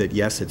told me that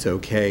yes, it's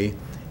okay,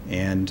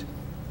 and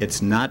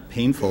it's not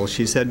painful.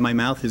 She said, my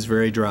mouth is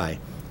very dry.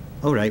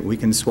 All right, we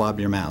can swab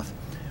your mouth.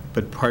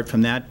 But apart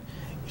from that,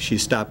 She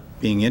stopped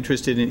being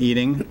interested in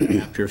eating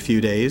after a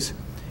few days,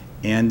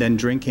 and then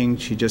drinking,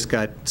 she just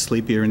got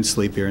sleepier and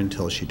sleepier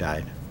until she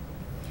died.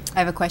 I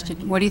have a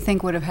question. What do you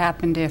think would have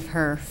happened if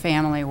her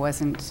family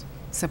wasn't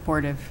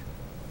supportive?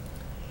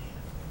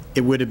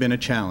 It would have been a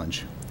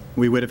challenge.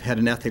 We would have had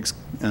an ethics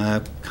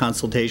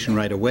consultation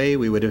right away.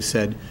 We would have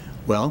said,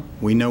 well,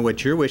 we know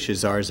what your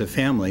wishes are as a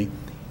family.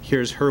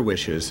 Here's her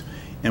wishes.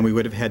 And we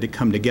would have had to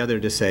come together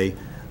to say,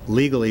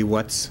 legally,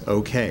 what's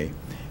okay?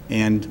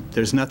 And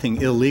there's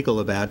nothing illegal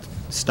about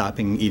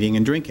stopping eating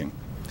and drinking.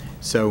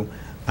 So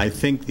I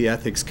think the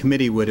ethics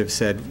committee would have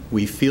said,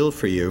 we feel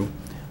for you,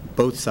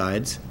 both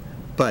sides,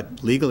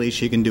 but legally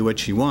she can do what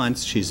she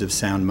wants. She's of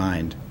sound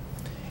mind.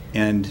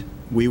 And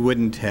we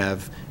wouldn't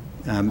have,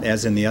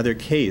 as in the other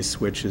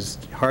case, which is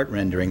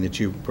heart-rending that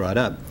you brought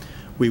up,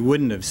 we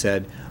wouldn't have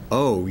said,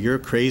 oh, you're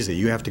crazy,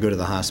 you have to go to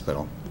the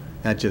hospital.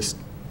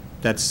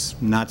 That's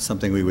not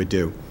something we would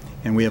do.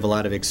 And we have a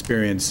lot of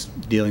experience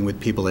dealing with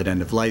people at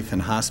end of life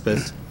and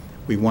hospice.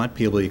 We want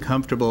people to be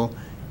comfortable.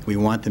 We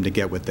want them to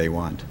get what they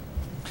want.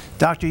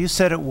 Doctor, you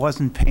said it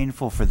wasn't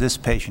painful for this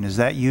patient. Is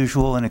that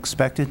usual and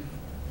expected?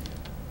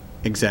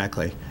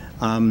 Exactly.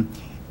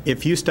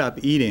 If you stop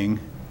eating,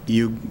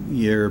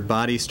 your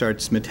body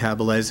starts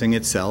metabolizing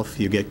itself.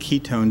 You get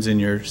ketones in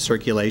your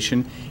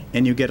circulation,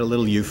 and you get a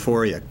little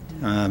euphoria.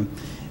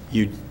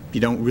 You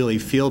don't really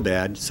feel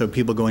bad. So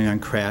people going on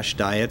crash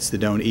diets that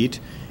don't eat,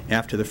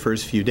 after the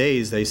first few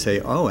days, they say,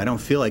 oh, I don't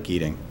feel like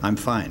eating. I'm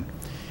fine.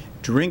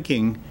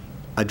 Drinking,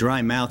 a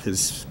dry mouth,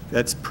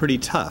 that's pretty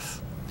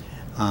tough.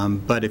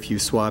 But if you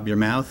swab your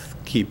mouth,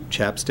 keep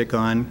chapstick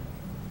on,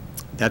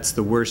 that's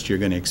the worst you're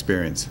going to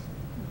experience.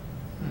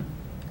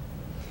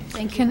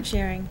 Thank you for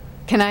sharing.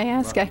 Can I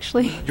ask,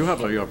 actually? You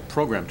have a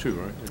program too,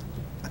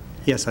 right?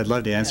 Yes, I'd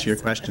love to answer your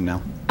question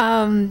now.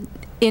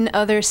 In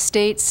other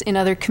states, in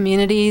other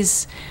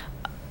communities,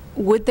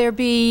 would there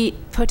be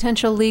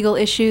potential legal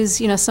issues?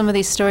 You know, some of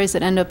these stories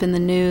that end up in the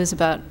news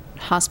about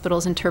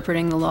hospitals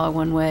interpreting the law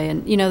one way,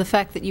 and, you know, the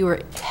fact that you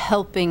were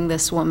helping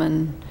this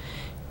woman,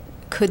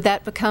 could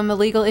that become a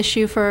legal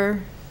issue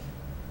for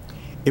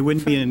It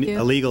wouldn't be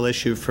a legal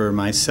issue for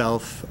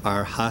myself,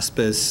 our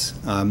hospice,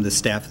 the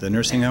staff of the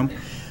nursing home.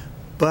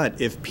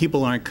 But if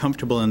people aren't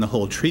comfortable in the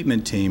whole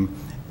treatment team,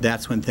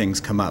 that's when things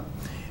come up.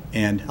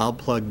 And I'll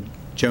plug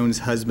Joan's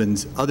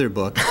husband's other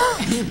book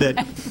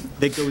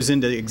that goes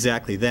into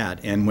exactly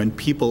that. And when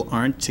people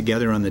aren't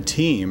together on the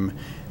team,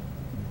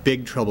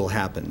 big trouble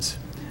happens.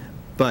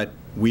 But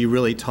we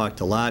really talked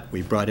a lot.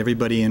 We brought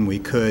everybody in we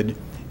could,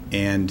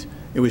 and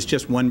it was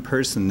just one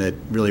person that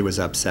really was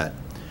upset.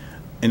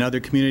 In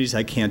other communities,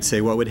 I can't say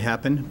what would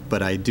happen,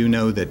 but I do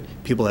know that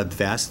people have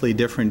vastly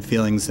different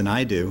feelings than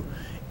I do,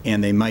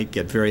 and they might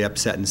get very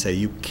upset and say,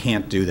 you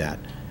can't do that.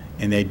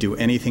 And they do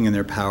anything in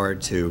their power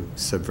to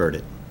subvert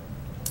it.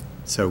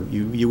 So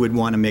you would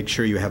want to make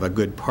sure you have a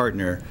good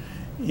partner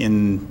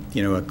in,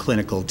 you know, a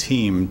clinical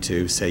team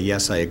to say,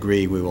 yes, I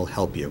agree, we will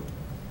help you.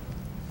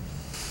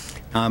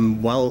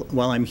 While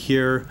I'm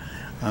here,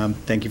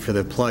 thank you for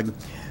the plug,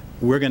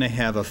 we're going to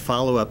have a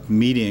follow-up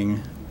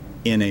meeting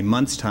in a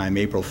month's time,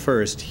 April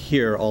 1st,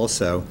 here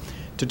also,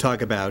 to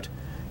talk about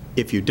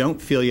if you don't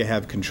feel you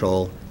have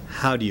control,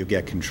 how do you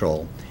get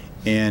control?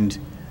 And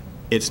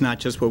it's not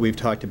just what we've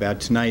talked about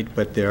tonight,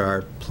 but there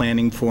are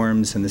planning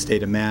forms in the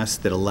state of Mass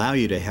that allow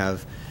you to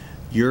have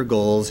your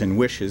goals and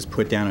wishes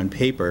put down on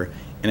paper,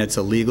 and it's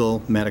a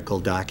legal medical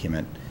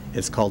document.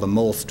 It's called a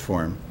MOLST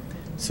form.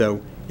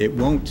 So it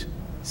won't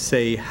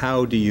say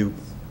how do you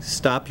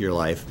stop your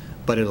life,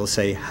 but it'll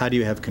say how do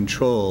you have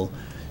control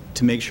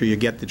to make sure you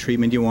get the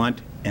treatment you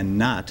want and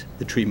not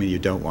the treatment you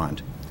don't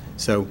want.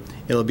 So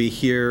it'll be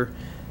here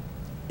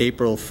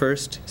April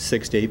 1st,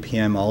 6 to 8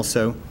 p.m.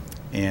 also,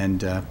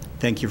 and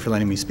thank you for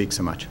letting me speak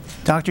so much.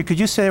 Doctor, could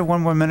you say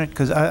one more minute?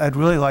 Because I'd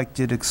really like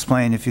you to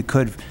explain, if you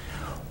could,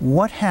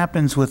 what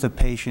happens with a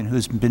patient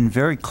who's been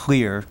very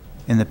clear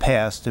in the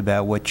past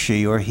about what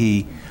she or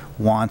he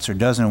wants or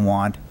doesn't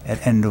want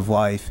at end of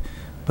life,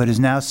 but is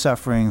now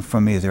suffering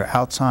from either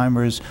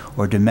Alzheimer's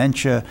or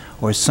dementia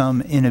or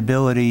some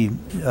inability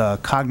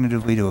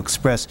cognitively to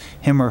express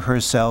him or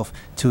herself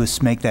to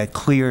make that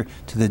clear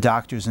to the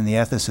doctors and the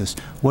ethicists?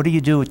 What do you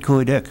do at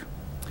Cooley Dick?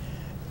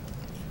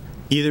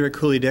 Either at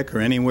Cooley Dick or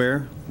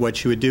anywhere,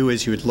 what you would do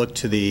is you would look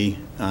to the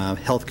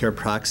healthcare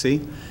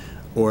proxy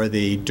or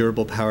the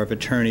durable power of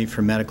attorney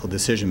for medical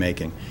decision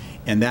making.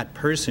 And that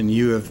person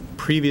you have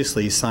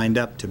previously signed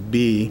up to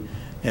be,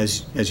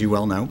 as you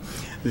well know,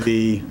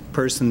 the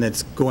person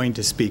that's going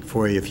to speak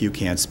for you if you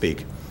can't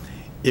speak.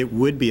 It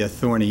would be a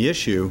thorny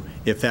issue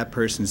if that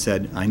person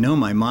said, I know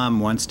my mom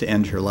wants to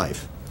end her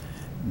life.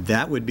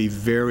 That would be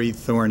very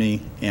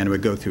thorny, and it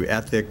would go through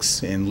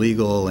ethics and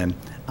legal, and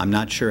I'm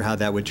not sure how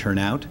that would turn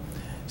out.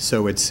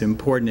 So it's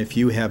important, if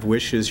you have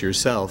wishes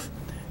yourself,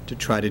 to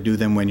try to do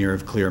them when you're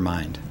of clear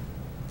mind.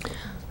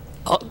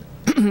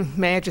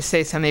 May I just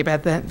say something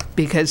about that?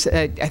 Because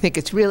I think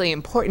it's really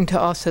important to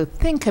also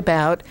think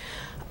about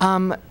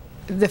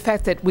the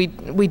fact that we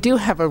do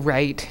have a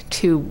right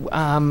to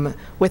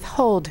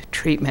withhold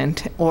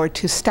treatment or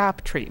to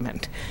stop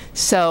treatment.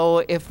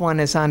 So if one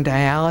is on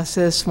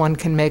dialysis, one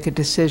can make a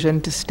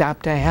decision to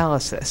stop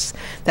dialysis.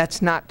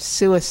 That's not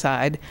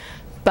suicide.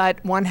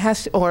 But one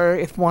has to, or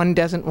if one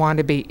doesn't want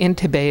to be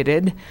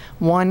intubated,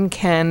 one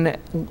can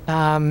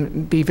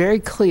be very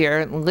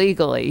clear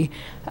legally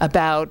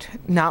about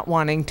not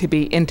wanting to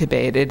be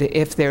intubated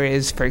if there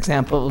is, for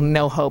example,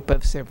 no hope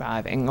of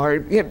surviving.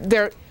 Or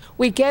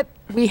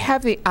we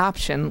have the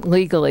option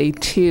legally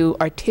to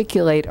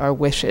articulate our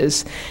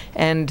wishes.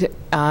 And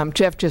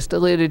Jeff just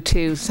alluded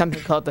to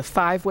something called the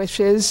 5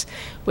 wishes,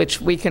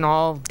 which we can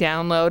all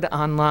download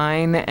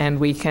online, and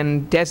we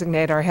can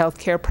designate our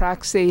healthcare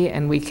proxy,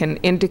 and we can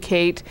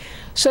indicate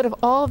sort of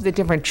all of the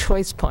different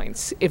choice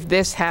points. If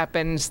this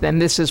happens, then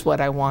this is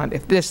what I want.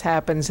 If this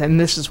happens, then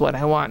this is what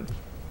I want.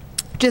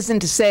 Which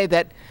isn't to say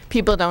that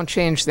people don't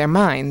change their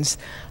minds,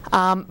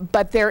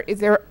 but there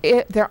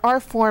are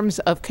forms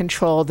of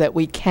control that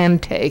we can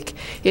take.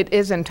 It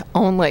isn't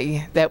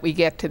only that we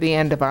get to the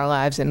end of our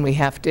lives and we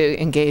have to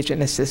engage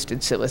in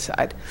assisted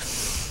suicide.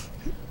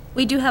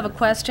 We do have a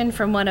question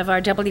from one of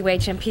our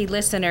WHMP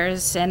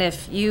listeners, and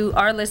if you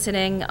are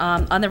listening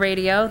on the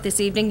radio this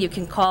evening, you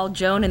can call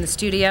Joan in the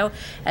studio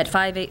at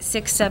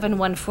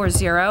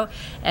 586-7140,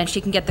 and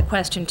she can get the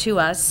question to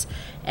us.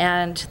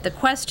 And the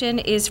question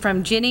is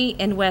from Ginny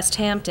in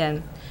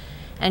Westhampton,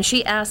 and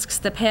she asks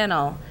the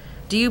panel,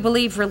 do you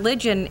believe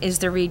religion is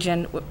the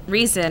reason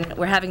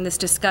we're having this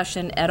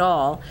discussion at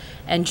all?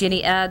 And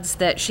Ginny adds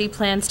that she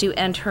plans to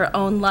end her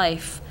own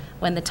life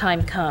when the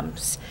time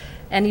comes.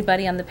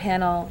 Anybody on the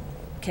panel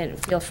can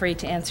feel free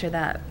to answer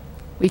that.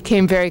 We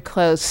came very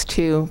close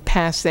to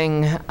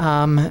passing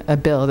a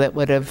bill that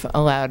would have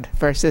allowed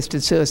for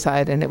assisted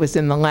suicide, and it was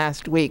in the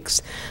last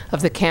weeks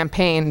of the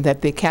campaign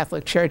that the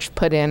Catholic Church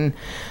put in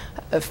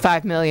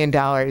 $5 million,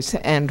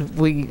 and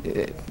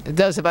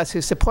those of us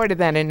who supported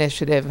that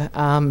initiative,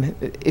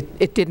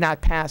 it did not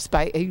pass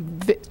by a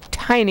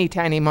tiny,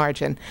 tiny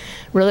margin.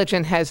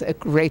 Religion has a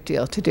great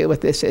deal to do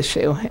with this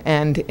issue,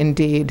 and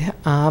indeed,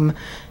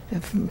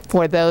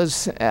 for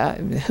those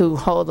who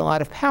hold a lot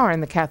of power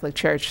in the Catholic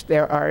Church,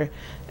 there are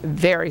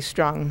very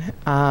strong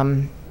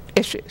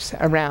issues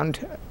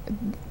around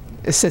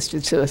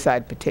assisted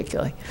suicide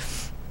particularly.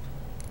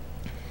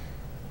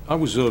 I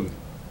was, I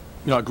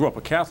grew up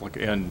a Catholic,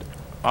 and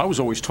I was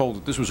always told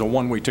that this was a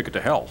one-way ticket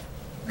to hell.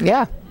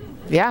 Yeah,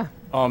 yeah.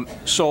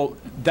 So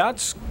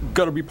that's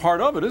got to be part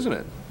of it, isn't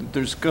it?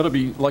 There's got to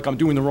be, like, I'm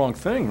doing the wrong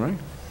thing, right?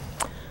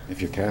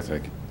 If you're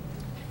Catholic.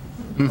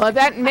 Well,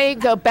 that may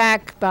go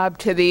back, Bob,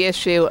 to the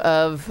issue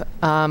of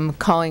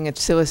calling it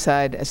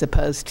suicide as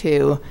opposed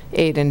to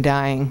aid in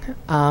dying,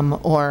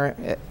 or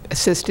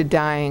assisted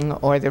dying,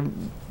 or the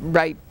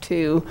right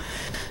to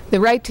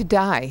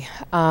die,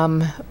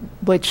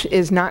 which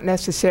is not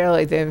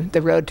necessarily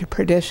the road to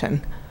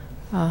perdition.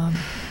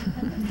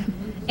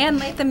 And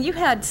Latham, you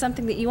had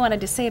something that you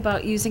wanted to say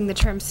about using the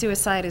term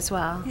suicide as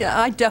well. Yeah,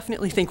 I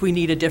definitely think we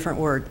need a different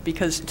word,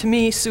 because to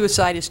me,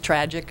 suicide is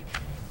tragic.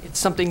 It's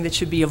something that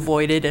should be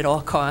avoided at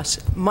all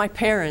costs. My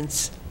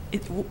parents,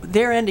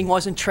 their ending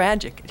wasn't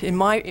tragic. In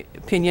my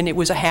opinion, it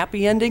was a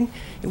happy ending.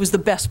 It was the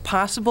best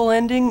possible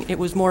ending. It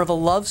was more of a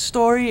love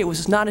story. It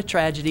was not a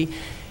tragedy.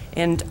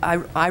 And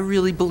I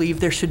really believe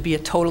there should be a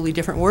totally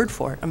different word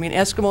for it. I mean,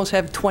 Eskimos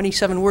have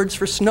 27 words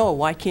for snow.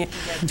 Why can't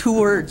we have 2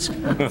 words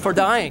for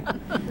dying?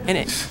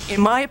 And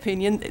in my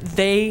opinion,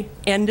 they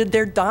ended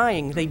their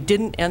dying. They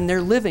didn't end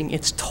their living.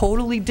 It's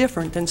totally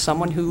different than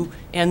someone who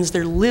ends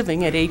their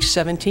living at age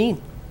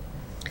 17.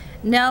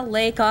 Nell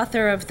Lake,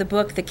 author of the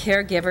book The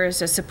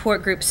Caregivers, a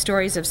support group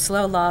stories of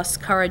slow loss,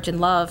 courage, and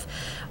love.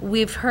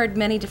 We've heard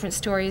many different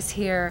stories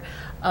here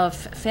of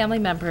family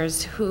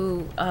members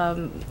who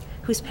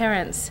whose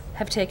parents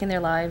have taken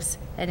their lives,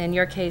 and in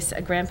your case,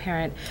 a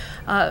grandparent.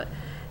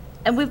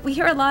 And we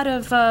hear a lot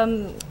of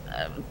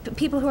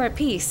people who are at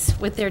peace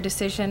with their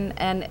decision,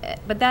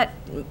 but that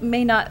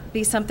may not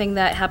be something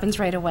that happens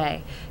right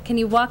away. Can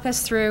you walk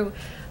us through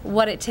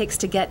what it takes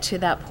to get to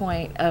that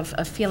point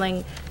of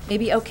feeling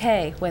maybe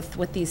okay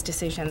with these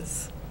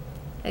decisions?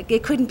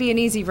 It couldn't be an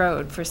easy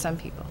road for some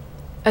people.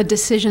 A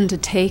decision to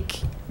take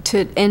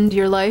to end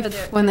your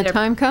life when the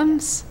time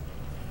comes?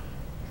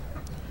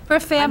 For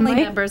family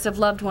members of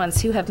loved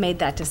ones who have made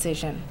that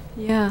decision.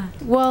 Yeah,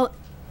 well,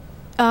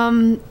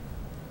 the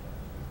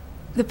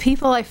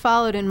people I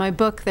followed in my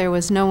book, there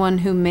was no one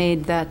who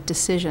made that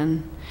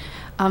decision.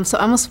 So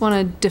I almost want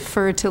to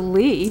defer to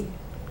Lee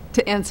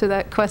to answer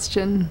that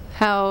question,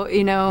 how,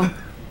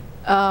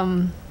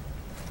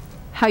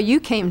 how you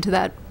came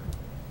to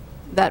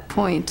that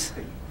point.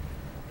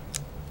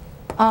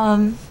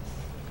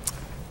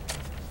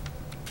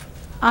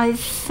 I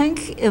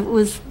think it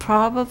was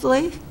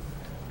probably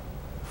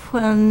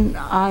when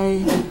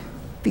I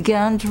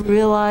began to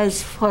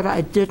realize what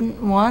I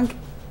didn't want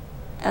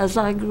as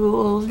I grew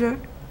older,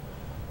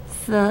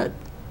 that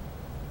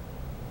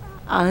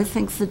I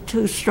think the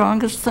 2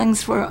 strongest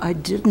things were I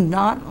did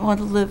not want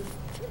to live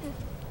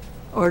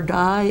or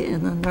die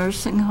in a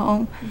nursing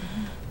home.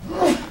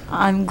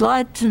 I'm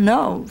glad to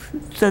know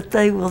that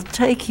they will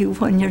take you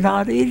when you're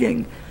not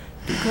eating,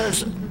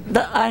 because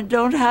I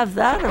don't have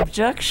that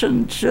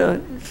objection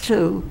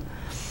to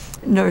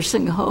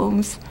nursing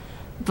homes,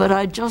 but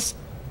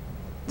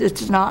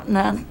it's not an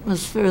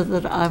atmosphere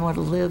that I want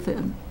to live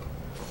in.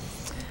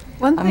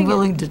 I'm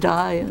willing to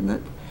die in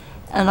it.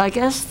 And I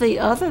guess the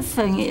other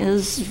thing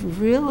is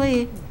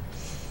really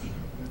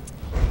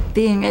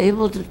being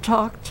able to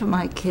talk to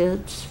my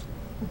kids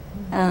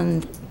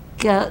and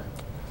get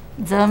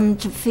them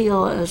to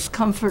feel as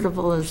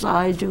comfortable as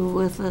I do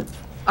with it.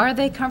 Are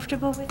they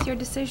comfortable with your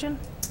decision?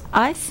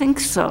 I think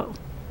so.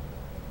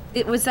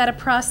 Was that a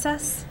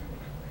process?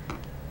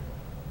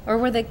 Or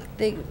were they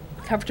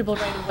comfortable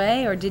right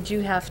away, or did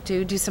you have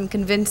to do some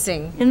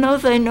convincing? You know,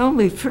 they know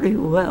me pretty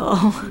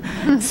well.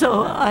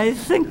 So I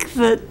think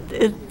that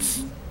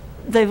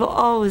they've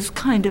always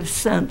kind of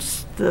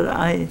sensed that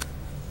I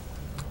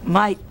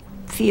might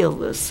feel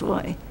this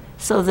way.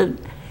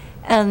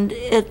 And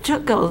it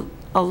took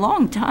a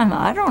long time.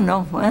 I don't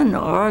know when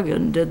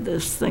Oregon did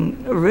this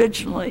thing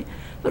originally,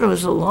 but it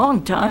was a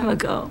long time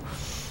ago.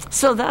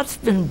 So that's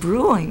been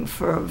brewing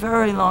for a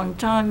very long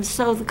time.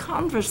 So the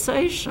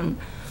conversation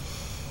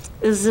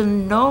is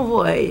in no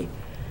way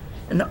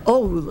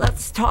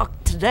let's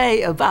talk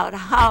today about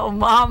how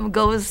Mom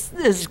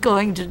is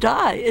going to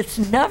die. It's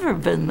never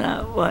been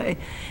that way.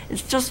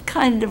 It just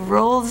kind of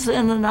rolls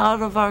in and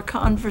out of our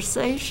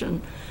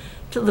conversation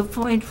to the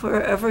point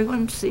where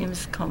everyone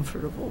seems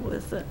comfortable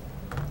with it.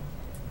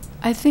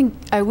 I think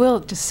I will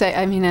just say,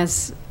 I mean,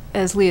 as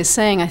Leah's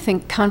saying, I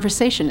think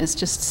conversation is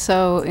just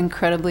so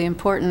incredibly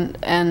important,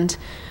 and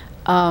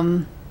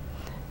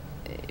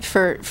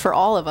for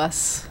all of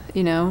us,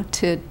 you know,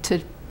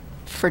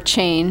 for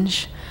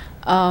change.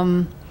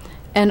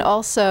 And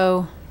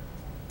also,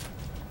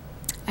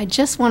 I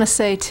just want to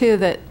say too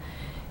that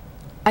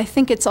I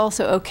think it's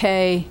also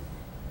okay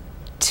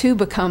to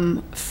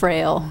become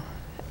frail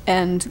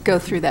and go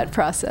through that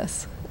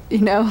process, you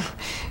know,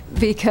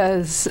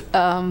 because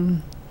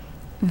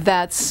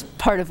that's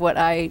part of what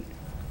I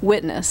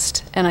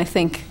witnessed. And I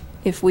think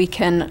if we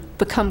can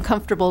become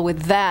comfortable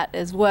with that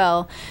as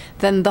well,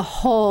 then the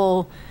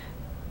whole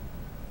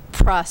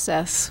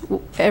process,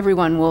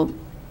 everyone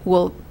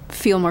will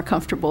feel more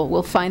comfortable,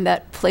 will find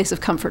that place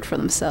of comfort for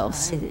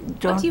themselves. I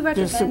don't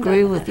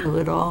disagree with you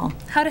at all.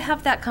 How to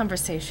have that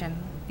conversation?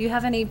 Do you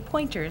have any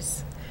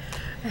pointers?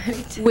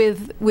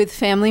 With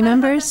family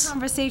members?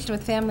 Conversation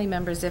with family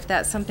members, if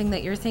that's something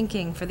that you're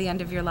thinking for the end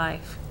of your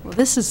life. Well,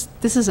 this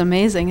is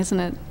amazing, isn't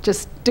it?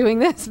 Just doing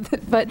this,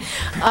 but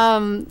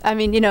I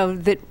mean, you know,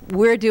 that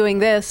we're doing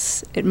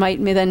this, it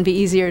might then be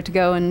easier to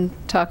go and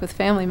talk with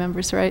family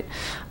members, right?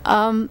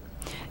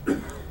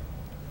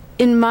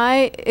 In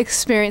my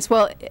experience,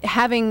 well,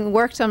 having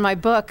worked on my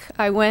book,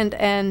 I went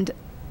and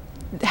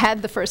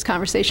had the first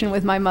conversation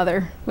with my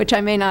mother, which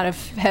I may not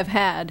have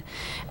had,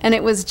 and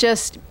it was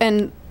just,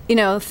 and you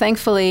know,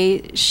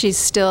 thankfully she's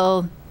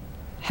still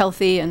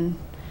healthy and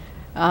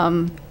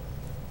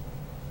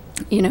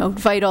you know,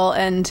 vital,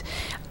 and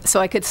so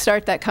I could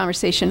start that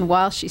conversation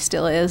while she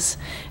still is.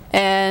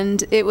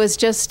 And it was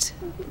just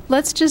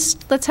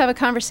let's have a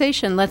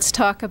conversation. Let's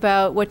talk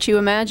about what you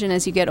imagine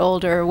as you get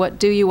older. What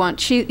do you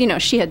want? She, you know,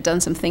 she had done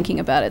some thinking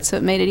about it, so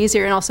it made it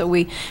easier. And also,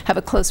 we have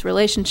a close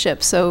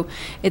relationship, so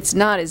it's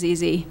not as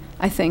easy,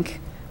 I think,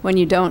 when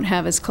you don't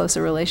have as close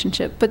a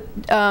relationship. But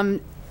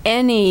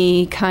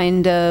any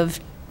kind of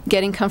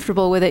getting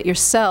comfortable with it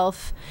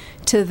yourself,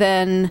 to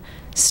then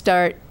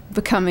start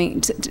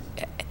becoming,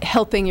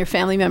 helping your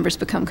family members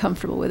become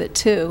comfortable with it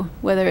too,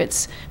 whether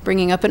it's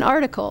bringing up an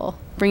article,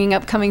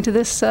 coming to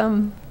this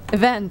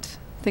event,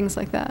 things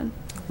like that.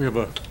 We have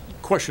a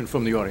question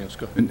from the audience.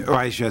 Go ahead.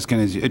 I was just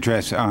going to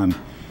address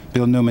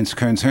Bill Newman's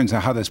concerns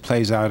on how this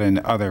plays out in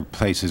other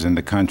places in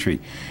the country.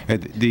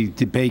 The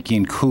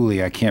Baking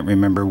Cooley, I can't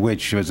remember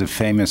which, was a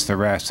famous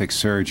thoracic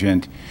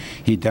surgeon.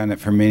 He'd done it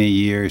for many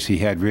years. He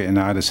had written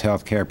out his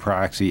healthcare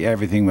proxy.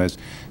 Everything was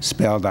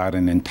spelled out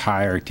in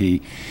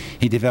entirety.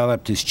 He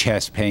developed his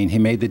chest pain. He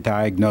made the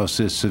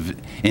diagnosis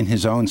in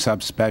his own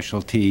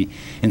subspecialty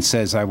and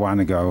says, I want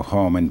to go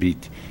home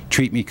and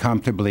treat me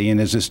comfortably. And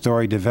as the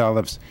story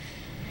develops,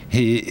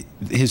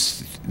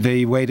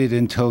 they waited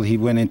until he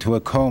went into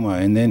a coma,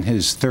 and then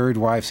his third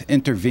wife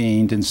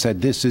intervened and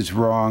said, this is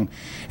wrong,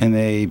 and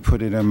they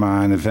put him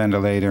on a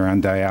ventilator,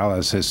 on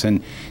dialysis,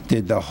 and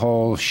did the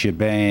whole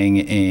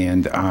shebang,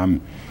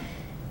 and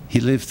he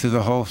lived through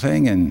the whole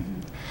thing.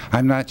 And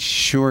I'm not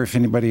sure if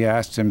anybody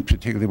asked him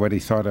particularly what he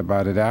thought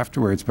about it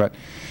afterwards, but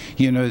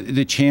you know,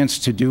 the chance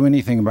to do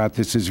anything about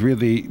this is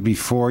really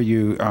before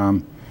you,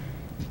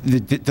 the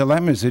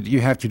dilemma is that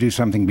you have to do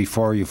something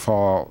before you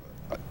fall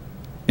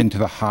into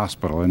the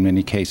hospital in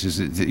many cases.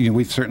 You know,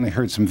 we've certainly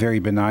heard some very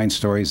benign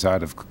stories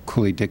out of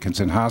Cooley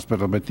Dickinson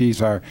Hospital, but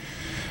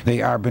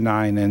they are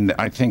benign, and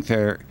I think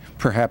they're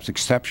perhaps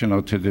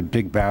exceptional to the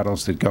big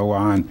battles that go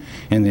on,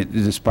 and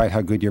despite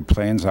how good your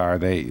plans are,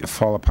 they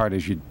fall apart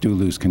as you do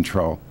lose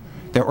control.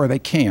 Or they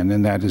can,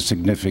 and that is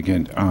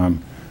significant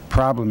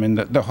problem. And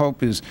the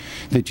hope is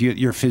that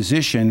your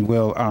physician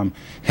will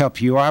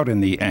help you out in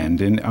the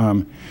end. And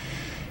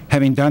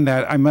having done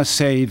that, I must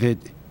say that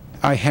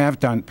I have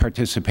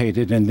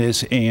participated in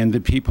this, and the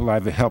people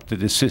I've helped to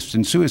assist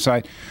in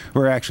suicide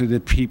were actually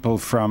the people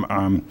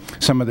from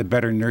some of the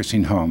better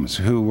nursing homes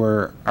who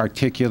were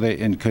articulate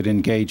and could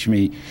engage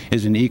me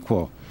as an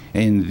equal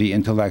in the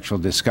intellectual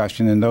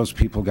discussion, and those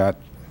people got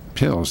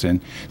pills.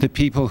 And the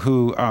people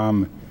who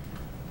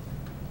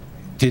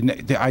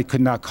I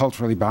could not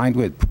culturally bind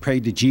with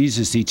prayed to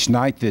Jesus each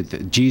night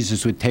that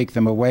Jesus would take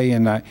them away,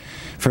 and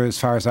for as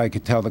far as I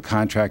could tell, the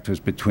contract was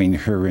between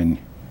her and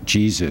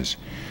Jesus.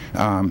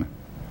 And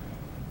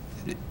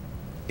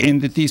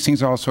that these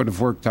things all sort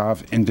of worked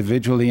off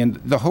individually, and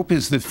the hope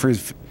is that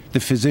the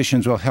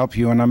physicians will help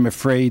you, and I'm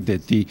afraid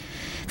that the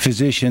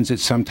physicians at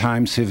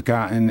sometimes have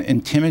gotten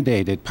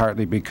intimidated,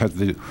 partly because of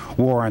the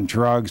war on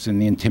drugs and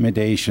the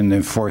intimidation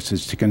that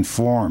forces to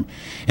conform,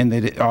 and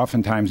that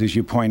oftentimes, as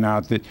you point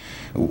out, that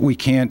we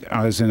can't,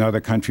 as in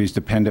other countries,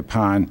 depend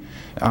upon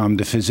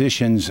the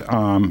physicians,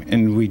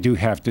 and we do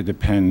have to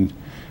depend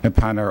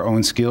upon our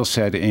own skill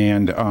set,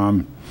 and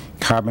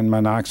carbon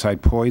monoxide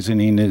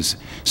poisoning is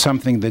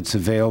something that's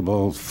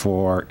available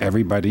for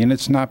everybody, and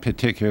it's not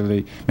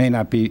particularly, may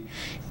not be,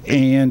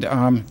 and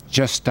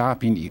just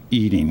stopping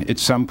eating. At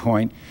some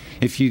point,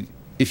 if you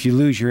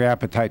lose your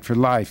appetite for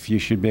life, you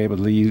should be able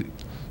to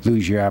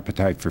lose your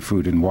appetite for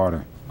food and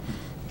water.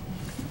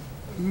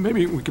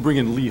 Maybe we could bring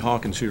in Lee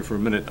Hawkins here for a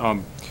minute.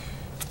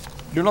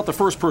 You're not the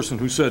first person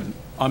who said,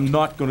 I'm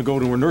not going to go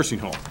to a nursing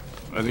home.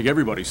 I think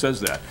everybody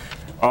says that.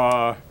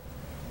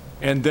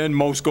 And then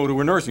most go to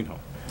a nursing home.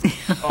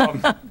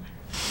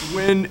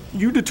 When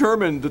you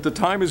determine that the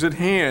time is at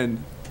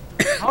hand,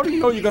 how do you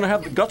know you're going to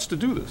have the guts to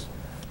do this?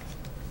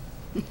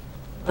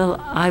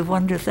 Well, I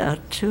wonder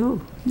that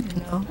too,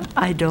 you know.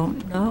 I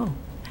don't know.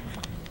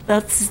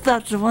 That's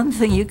the one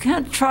thing. You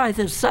can't try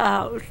this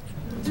out.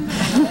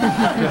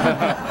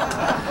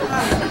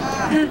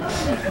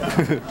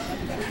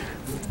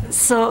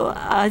 So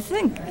I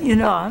think, you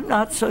know, I'm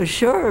not so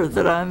sure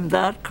that I'm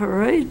that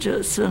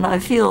courageous, and I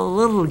feel a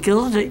little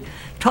guilty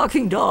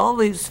talking to all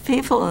these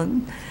people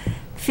and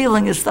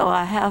feeling as though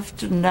I have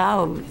to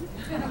now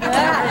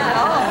carry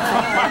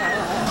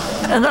on.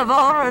 And I've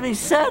already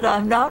said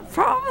I'm not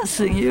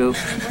promising you.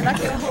 We're not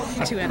going to hold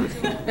you to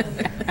anything.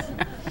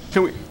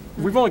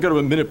 We've only got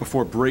a minute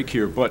before break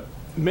here, but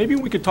maybe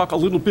we could talk a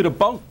little bit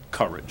about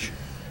courage.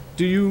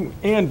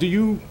 Anne, do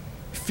you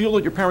feel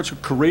that your parents are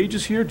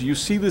courageous here? Do you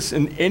see this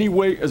in any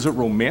way as a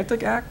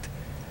romantic act?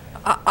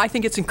 I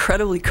think it's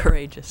incredibly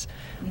courageous.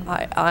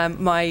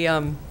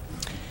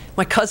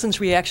 My cousin's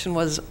reaction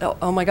was,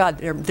 oh my God,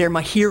 they're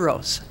my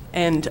heroes.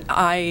 And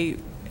I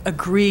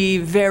agree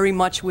very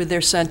much with their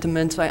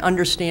sentiments. I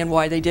understand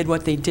why they did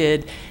what they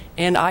did.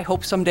 And I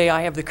hope someday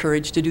I have the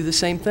courage to do the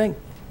same thing.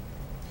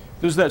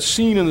 There's that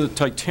scene in the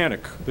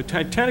Titanic. The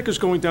Titanic is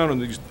going down,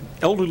 and these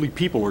elderly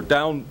people are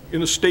down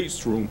in the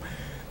stateroom.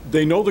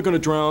 They know they're going to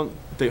drown.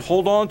 They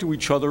hold on to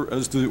each other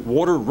as the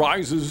water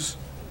rises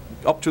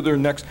up to their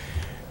necks.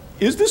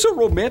 Is this a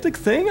romantic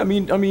thing? I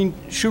mean,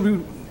 should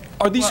we?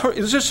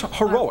 Is this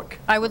heroic?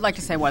 I would like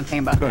to say one thing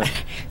about that.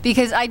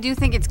 Because I do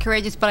think it's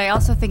courageous, but I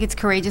also think it's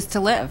courageous to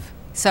live.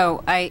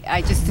 So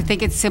I just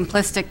think it's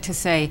simplistic to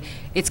say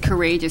it's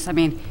courageous. I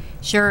mean,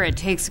 sure, it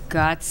takes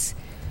guts.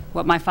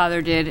 What my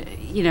father did,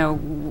 you know,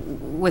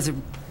 was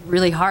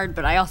really hard,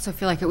 but I also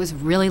feel like it was a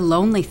really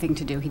lonely thing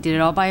to do. He did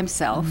it all by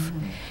himself.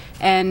 Mm-hmm.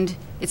 And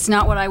it's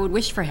not what I would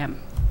wish for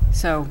him.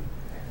 So.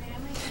 May I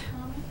make a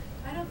comment?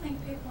 I don't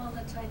think people on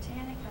the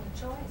Titanic have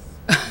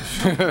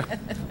a choice.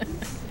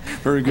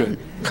 Very good.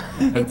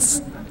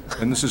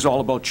 And this is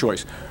all about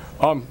choice.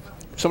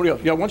 Somebody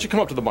else, yeah, why don't you come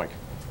up to the mic?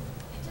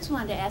 I just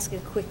wanted to ask a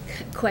quick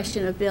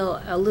question of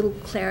Bill, a little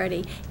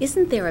clarity.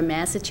 Isn't there a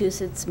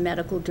Massachusetts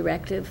medical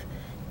directive,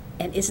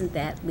 and isn't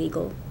that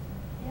legal?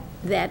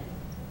 Yeah.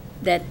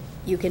 That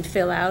you can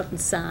fill out and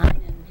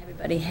sign and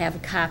everybody have a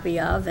copy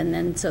of, and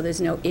then so there's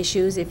no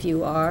issues if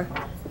you are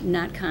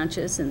not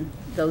conscious and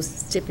those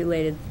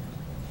stipulated.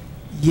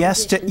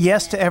 Yes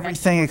to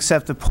everything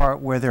except the part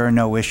where there are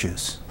no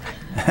issues.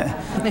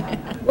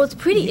 Well, it's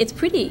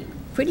pretty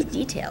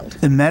detailed.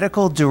 The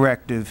medical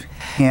directive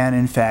can,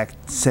 in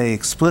fact, say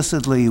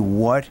explicitly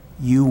what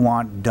you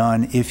want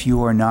done if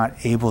you are not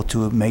able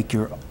to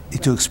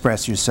to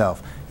express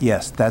yourself.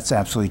 Yes, that's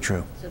absolutely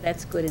true. So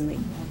that's good and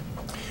legal.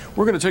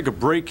 We're going to take a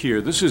break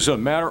here. This is a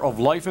matter of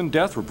life and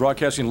death. We're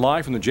broadcasting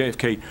live from the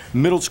JFK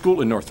Middle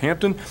School in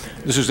Northampton.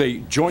 This is a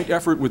joint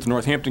effort with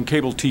Northampton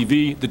Cable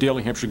TV, the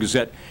Daily Hampshire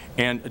Gazette,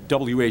 and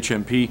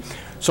WHMP.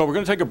 So we're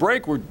going to take a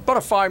break. We're about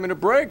a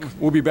 5-minute break.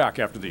 We'll be back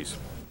after these.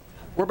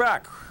 We're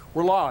back.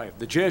 We're live,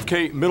 the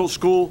JFK Middle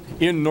School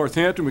in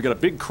Northampton. We've got a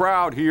big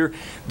crowd here.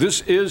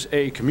 This is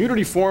a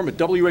community forum, a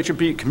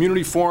WHMP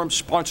community forum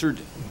sponsored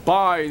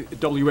by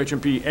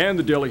WHMP and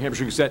the Daily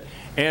Hampshire Gazette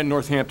and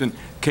Northampton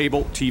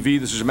Cable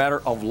TV. This is a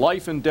matter of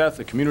life and death,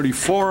 a community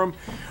forum.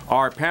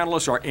 Our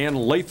panelists are Ann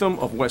Latham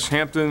of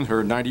Westhampton.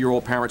 Her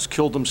 90-year-old parents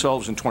killed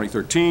themselves in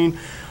 2013.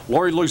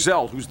 Laurie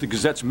Loisel, who's the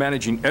Gazette's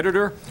managing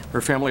editor. Her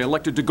family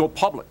elected to go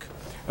public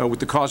with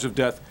the cause of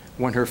death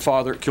when her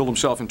father killed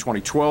himself in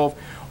 2012.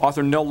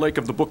 Author Nell Lake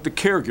of the book The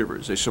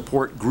Caregivers. They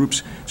support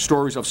groups'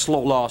 stories of slow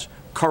loss,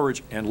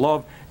 courage, and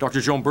love.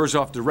 Dr. Joan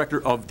Berzoff,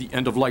 director of the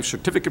End of Life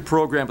Certificate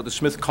Program at the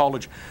Smith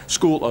College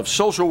School of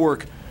Social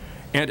Work,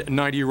 and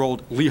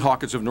 90-year-old Lee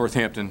Hawkins of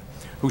Northampton,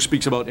 who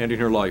speaks about ending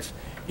her life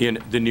in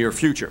the near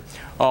future.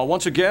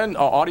 Once again,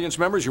 audience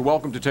members, you're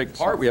welcome to take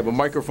part. We have a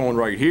microphone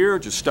right here.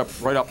 Just step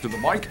right up to the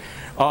mic.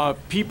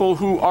 People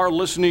who are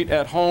listening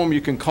at home,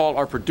 you can call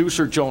our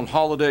producer, Joan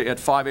Holliday, at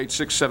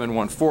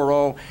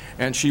 586-7140,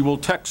 and she will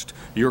text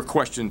your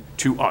question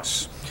to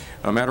us.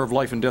 A Matter of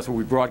Life and Death will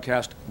be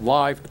broadcast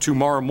live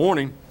tomorrow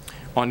morning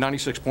on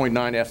 96.9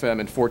 FM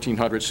and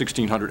 1400,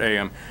 1600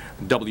 AM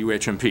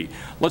WHMP.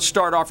 Let's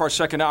start off our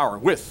second hour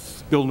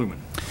with Bill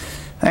Newman.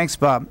 Thanks,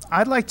 Bob.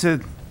 I'd like to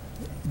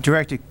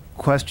direct a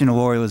question to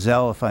Laurie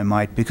Loisel, if I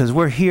might, because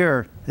we're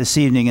here this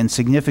evening in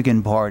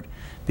significant part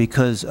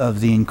because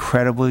of the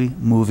incredibly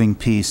moving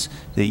piece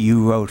that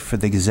you wrote for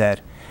the Gazette,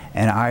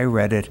 and I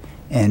read it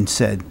and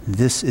said,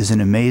 this is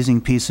an amazing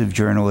piece of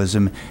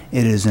journalism,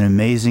 it is an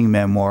amazing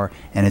memoir,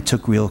 and it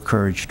took real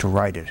courage to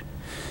write it.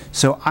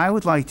 So I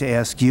would like to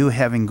ask you,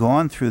 having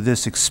gone through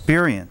this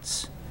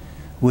experience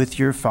with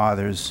your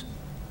father's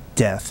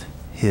death,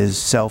 his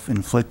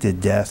self-inflicted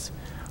death,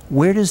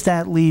 where does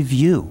that leave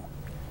you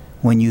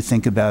when you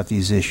think about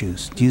these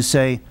issues? Do you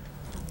say,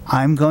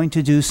 I'm going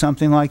to do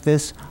something like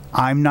this?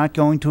 I'm not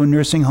going to a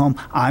nursing home.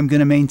 I'm going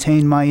to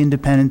maintain my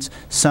independence.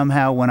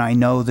 Somehow, when I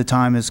know the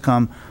time has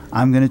come,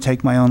 I'm going to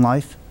take my own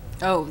life?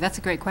 Oh, that's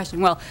a great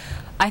question. Well,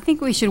 I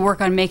think we should work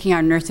on making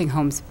our nursing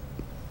homes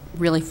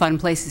really fun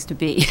places to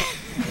be.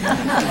 But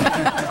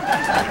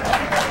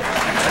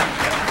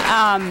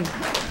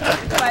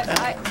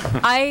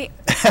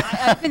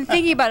I've been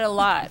thinking about it a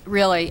lot,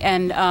 really,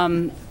 and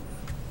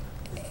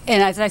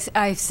as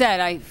I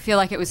said, I feel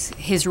like it was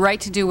his right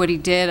to do what he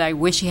did. I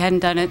wish he hadn't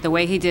done it the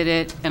way he did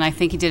it, and I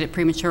think he did it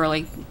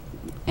prematurely,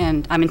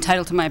 and I'm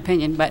entitled to my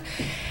opinion. But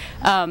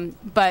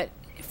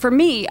for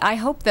me, I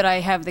hope that I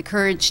have the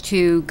courage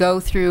to go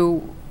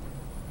through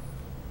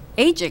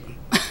aging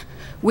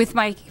with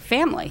my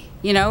family,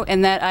 you know,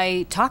 and that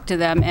I talk to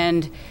them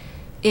and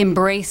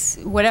embrace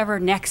whatever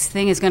next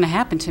thing is going to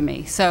happen to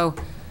me. So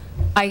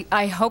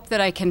I hope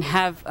that I can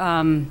have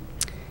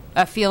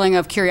a feeling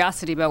of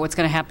curiosity about what's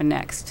going to happen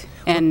next.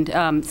 And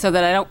so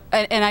that I don't,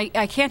 and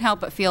I can't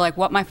help but feel like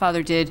what my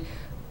father did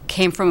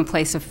came from a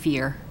place of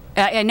fear.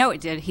 I know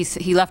it did.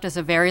 He left us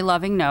a very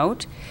loving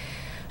note,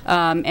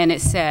 and it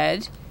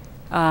said,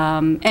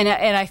 and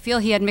I feel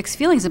he had mixed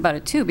feelings about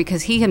it too,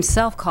 because he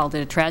himself called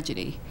it a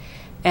tragedy.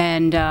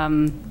 And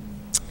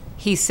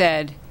he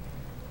said,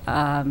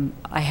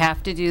 I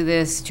have to do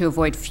this to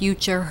avoid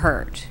future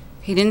hurt.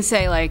 He didn't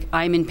say, like,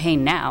 I'm in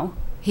pain now.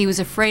 He was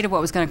afraid of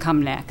what was going to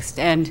come next.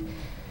 And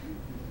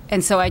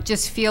so I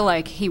just feel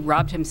like he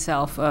robbed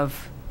himself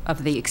of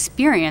the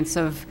experience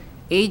of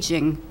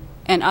aging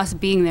and us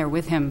being there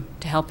with him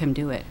to help him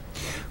do it.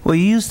 Well,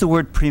 you used the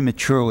word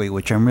prematurely,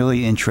 which I'm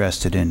really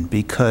interested in,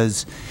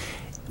 because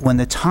when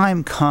the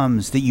time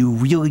comes that you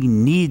really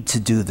need to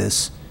do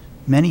this,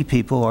 many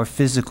people are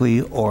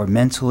physically or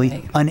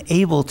mentally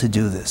unable to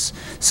do this.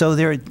 So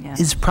there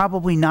is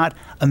probably not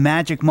a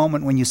magic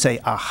moment when you say,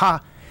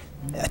 aha,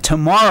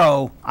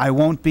 tomorrow I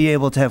won't be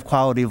able to have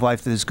quality of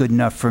life that is good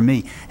enough for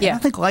me. I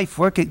don't think life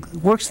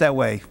works that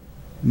way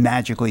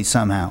magically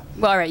somehow.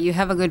 Well, all right, you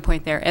have a good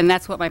point there, and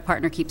that's what my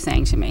partner keeps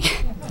saying to me.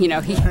 You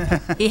know, he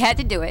had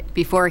to do it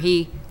before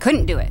he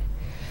couldn't do it.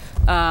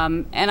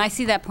 And I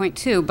see that point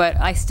too, but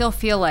I still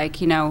feel like,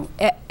 you know,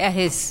 at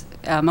his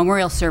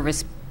memorial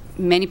service,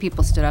 many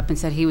people stood up and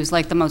said he was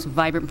like the most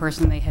vibrant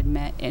person they had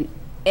met,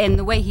 and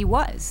the way he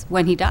was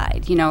when he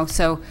died, you know.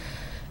 So,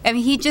 I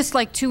mean, he just,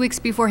 like 2 weeks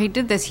before he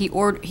did this, he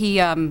ordered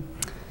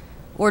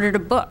a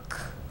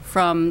book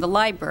from the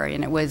library,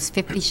 and it was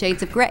 50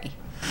 Shades of Grey.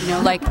 You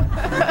know, like,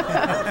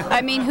 I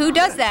mean, who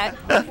does that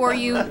before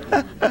you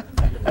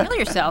kill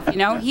yourself, you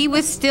know? He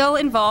was still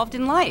involved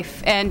in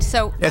life, and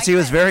so... Yes, he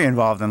was very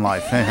involved in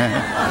life.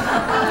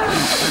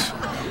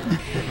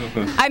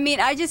 I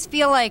mean, I just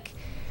feel like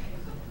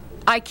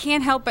I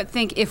can't help but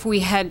think if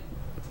we had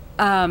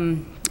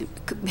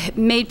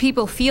made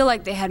people feel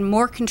like they had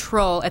more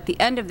control at the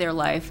end of their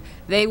life,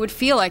 they would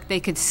feel like they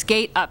could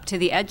skate up to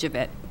the edge of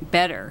it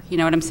better. You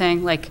know what I'm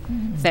saying? Like,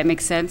 if that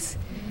makes sense.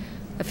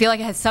 I feel like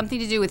it has something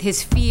to do with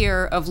his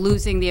fear of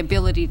losing the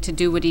ability to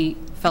do what he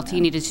felt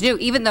he needed to do,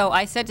 even though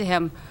I said to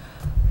him,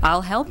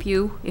 I'll help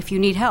you if you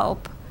need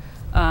help.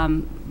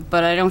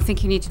 But I don't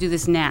think you need to do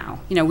this now.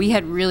 You know, we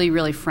had really,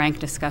 really frank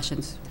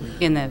discussions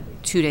in the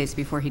 2 days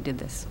before he did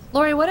this.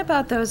 Laurie, what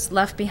about those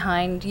left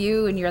behind,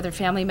 you and your other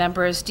family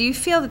members? Do you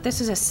feel that this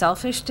is a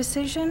selfish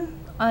decision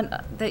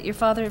that your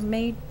father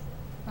made?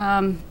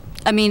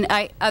 I mean,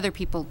 other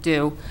people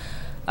do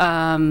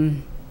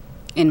in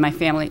my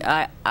family.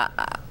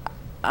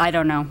 I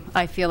don't know.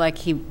 I feel like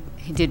he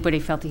did what he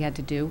felt he had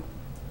to do.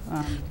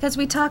 Because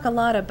we talk a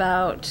lot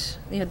about,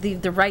 you know,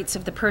 the rights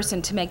of the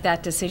person to make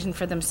that decision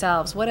for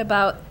themselves. What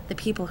about the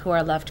people who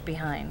are left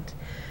behind?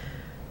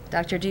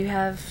 Doctor, do you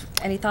have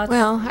any thoughts?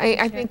 Well,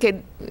 I think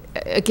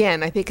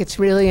I think it's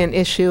really an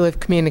issue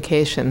of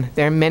communication.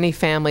 There are many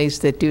families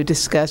that do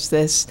discuss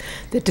this,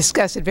 that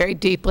discuss it very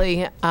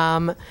deeply.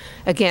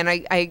 Again,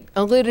 I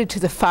alluded to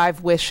the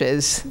 5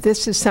 wishes.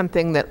 This is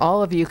something that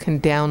all of you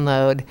can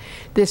download.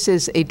 This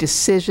is a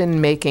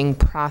decision-making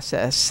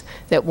process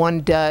that one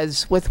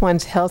does with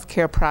one's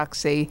healthcare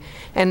proxy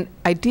and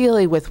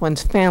ideally with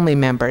one's family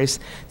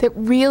members that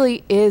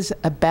really is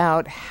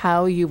about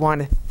how you want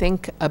to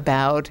think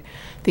about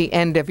the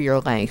end of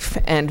your life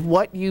and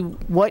what you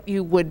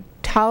would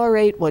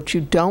tolerate, what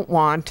you don't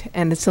want,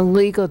 and it's a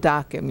legal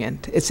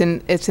document. It's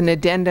an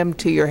addendum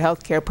to your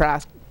healthcare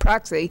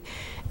proxy,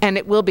 and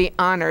it will be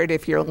honored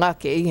if you're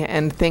lucky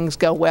and things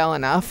go well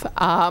enough.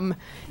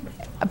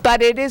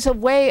 But it is a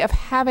way of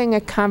having a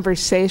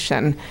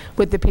conversation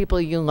with the people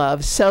you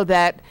love, so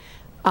that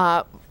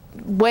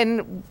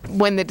when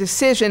the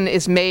decision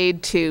is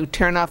made to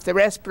turn off the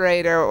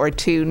respirator or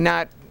to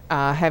not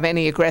have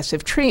any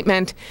aggressive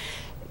treatment,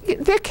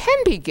 there can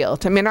be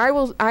guilt. I mean, I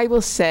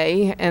will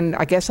say, and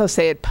I guess I'll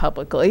say it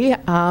publicly,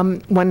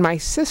 when my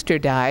sister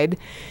died,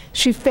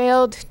 she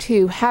failed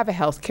to have a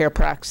health care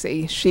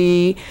proxy.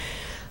 She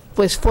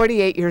was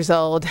 48 years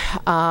old,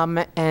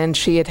 and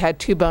she had had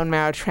 2 bone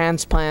marrow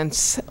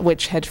transplants,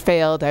 which had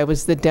failed. I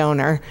was the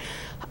donor.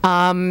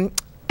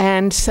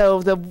 And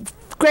so the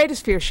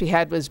greatest fear she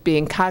had was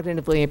being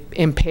cognitively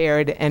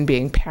impaired and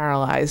being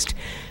paralyzed.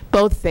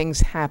 Both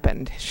things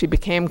happened. She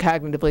became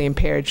cognitively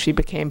impaired. She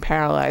became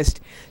paralyzed.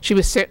 She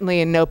was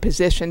certainly in no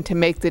position to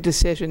make the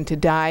decision to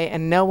die,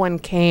 and no one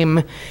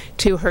came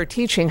to her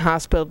teaching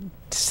hospital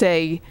to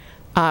say,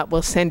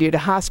 we'll send you to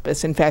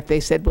hospice. In fact, they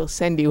said, we'll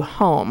send you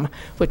home,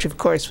 which of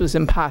course was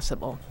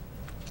impossible.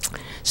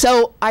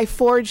 So I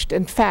forged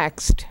and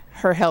faxed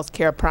her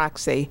healthcare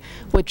proxy,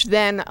 which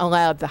then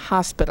allowed the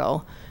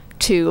hospital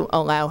to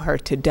allow her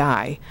to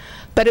die.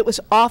 But it was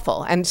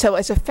awful. And so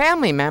as a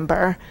family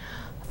member,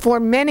 for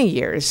many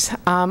years,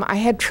 I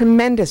had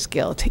tremendous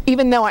guilt.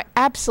 Even though I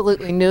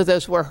absolutely knew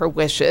those were her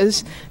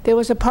wishes, there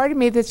was a part of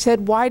me that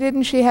said, why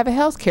didn't she have a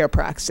healthcare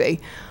proxy?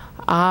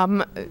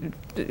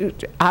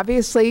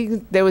 Obviously,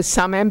 there was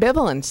some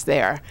ambivalence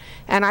there.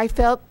 And I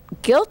felt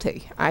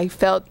guilty. I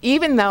felt,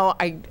 even though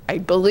I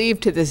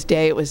believe to this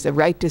day it was the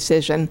right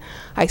decision,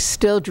 I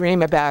still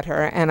dream about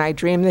her, and I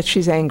dream that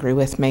she's angry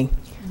with me.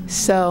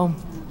 So...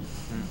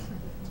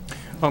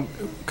 Can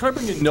I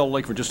bring in Nell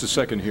Lake for just a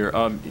second here?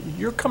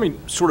 You're coming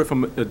sort of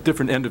from a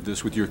different end of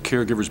this with your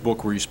Caregivers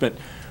book, where you spent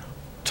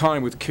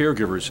time with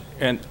caregivers.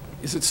 And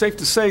is it safe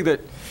to say that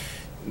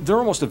they're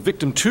almost a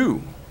victim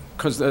too?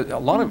 Because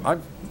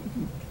I've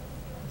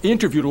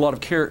interviewed a lot of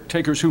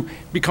caretakers who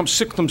become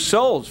sick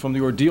themselves from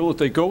the ordeal that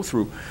they go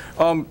through.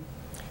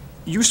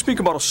 You speak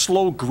about a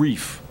slow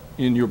grief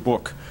in your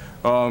book.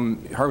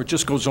 How it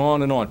just goes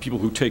on and on, people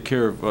who take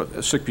care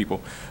of sick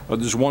people.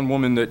 There's one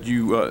woman that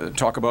you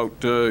talk about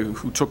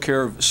who took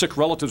care of sick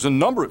relatives, a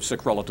number of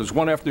sick relatives,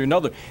 one after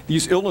another.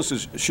 These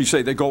illnesses, she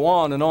say, they go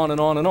on and on and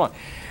on and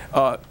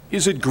on.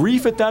 Is it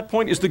grief at that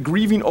point? Is the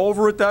grieving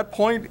over at that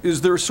point? Is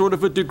there sort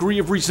of a degree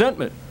of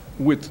resentment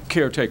with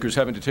caretakers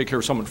having to take care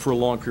of someone for a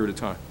long period of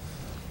time?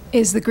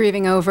 Is the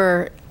grieving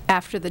over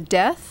after the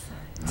death?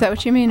 Is that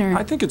what you mean? Or?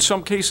 I think in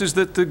some cases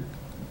that the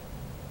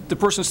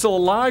person's still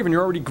alive and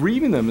you're already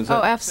grieving them. Is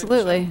that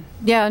absolutely.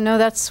 Yeah, no,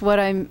 that's what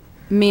I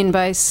mean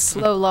by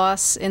slow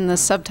loss in the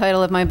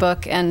subtitle of my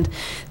book, and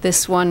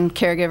this one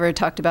caregiver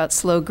talked about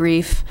slow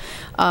grief.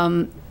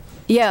 Well,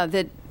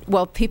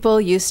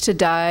 people used to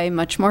die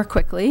much more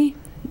quickly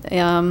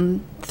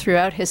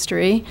throughout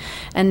history,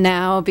 and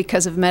now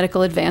because of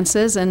medical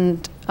advances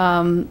and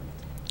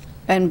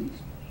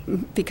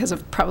because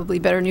of probably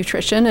better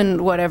nutrition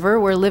and whatever,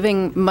 we're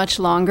living much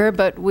longer,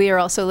 but we are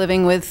also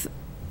living with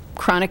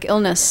chronic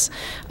illness,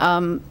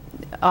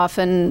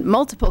 often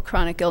multiple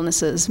chronic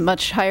illnesses,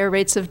 much higher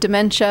rates of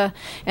dementia,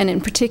 and in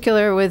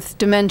particular with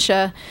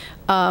dementia,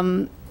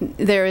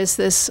 there is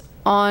this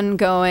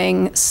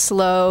ongoing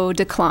slow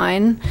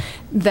decline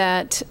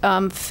that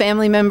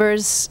family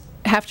members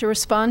have to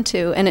respond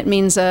to, and it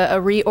means a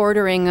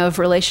reordering of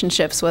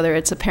relationships, whether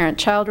it's a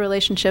parent-child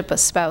relationship, a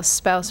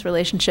spouse-spouse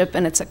relationship,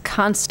 and it's a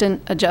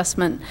constant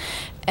adjustment.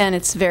 And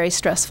it's very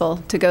stressful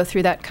to go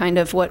through that kind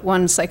of what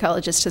one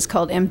psychologist has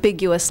called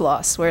ambiguous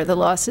loss, where the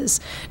loss is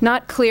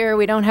not clear,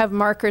 we don't have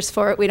markers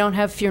for it, we don't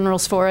have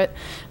funerals for it,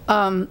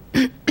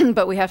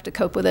 but we have to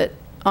cope with it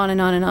on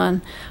and on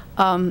and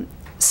on.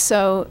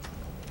 So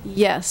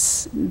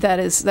yes,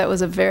 that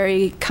was a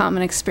very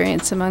common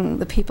experience among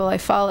the people I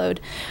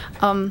followed.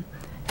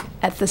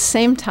 At the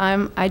same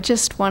time, I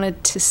just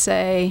wanted to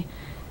say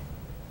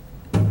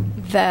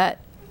that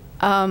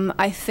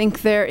I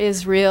think there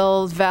is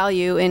real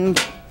value in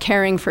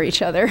caring for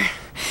each other.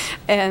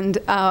 And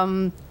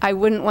I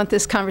wouldn't want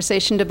this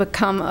conversation to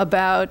become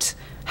about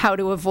how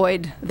to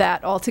avoid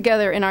that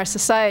altogether in our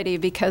society,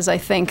 because I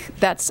think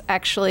that's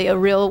actually a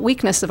real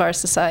weakness of our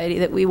society,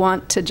 that we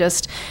want to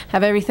just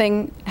have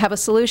everything have a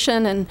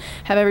solution and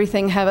have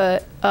everything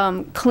have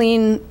a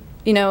clean,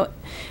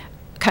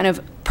 kind of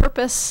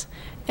purpose.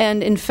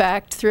 And in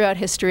fact, throughout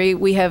history,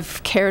 we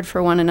have cared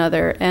for one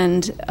another.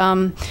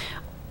 And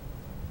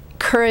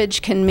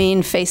courage can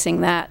mean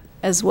facing that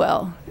as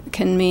well. It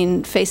can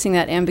mean facing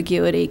that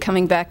ambiguity,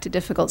 coming back to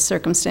difficult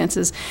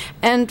circumstances,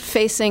 and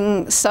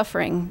facing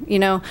suffering.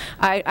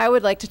 I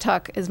would like to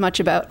talk as much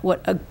about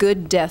what a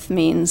good death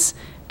means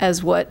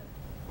as what,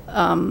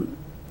 an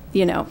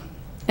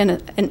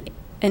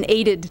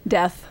aided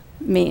death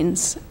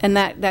means. And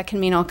that can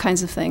mean all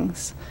kinds of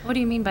things. What do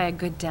you mean by a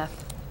good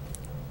death?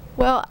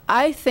 Well,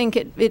 I think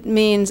it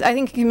means, I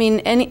think it can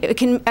mean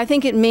I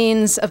think it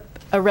means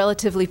a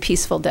relatively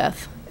peaceful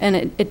death.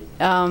 And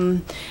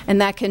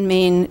and that can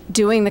mean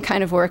doing the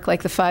kind of work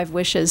like the 5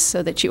 wishes,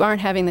 so that you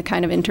aren't having the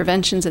kind of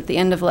interventions at the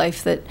end of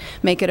life that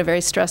make it a very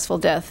stressful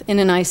death in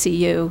an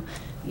ICU,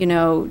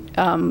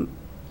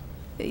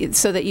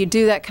 so that you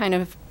do that kind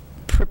of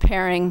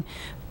preparing,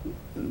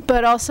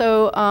 but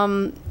also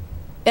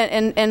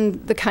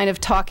and the kind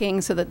of talking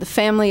so that the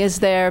family is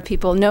there,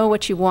 people know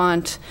what you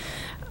want.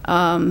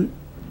 And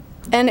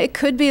it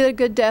could be that a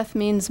good death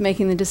means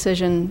making the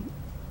decision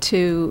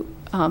to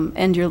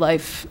end your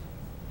life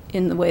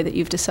in the way that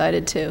you've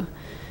decided to.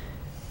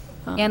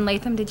 Ann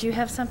Latham, did you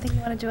have something you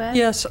wanted to add?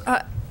 Yes,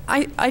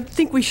 I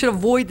think we should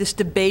avoid this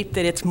debate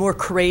that it's more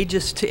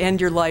courageous to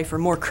end your life or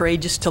more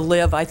courageous to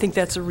live. I think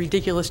that's a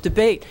ridiculous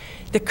debate.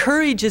 The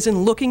courage is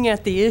in looking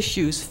at the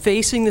issues,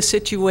 facing the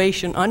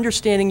situation,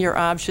 understanding your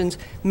options,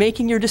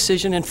 making your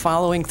decision, and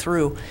following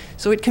through.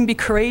 So it can be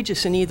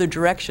courageous in either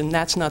direction.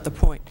 That's not the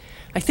point.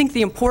 I think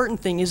the important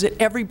thing is that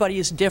everybody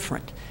is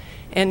different.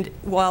 And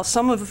while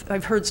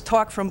I've heard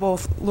talk from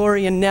both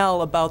Laurie and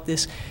Nell about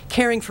this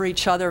caring for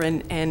each other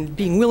and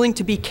being willing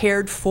to be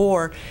cared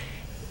for,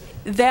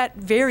 that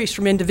varies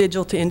from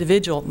individual to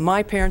individual.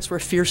 My parents were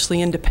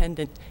fiercely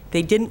independent.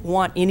 They didn't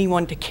want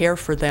anyone to care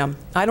for them.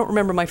 I don't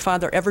remember my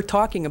father ever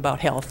talking about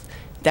health.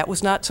 That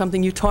was not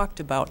something you talked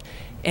about.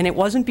 And it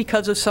wasn't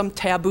because of some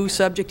taboo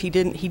subject.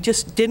 He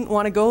just didn't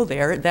want to go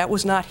there. That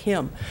was not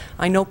him.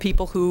 I know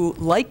people who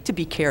like to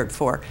be cared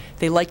for.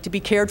 They like to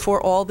be cared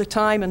for all the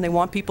time, and they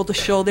want people to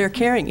show their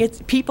caring.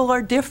 People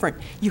are different.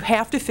 You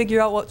have to figure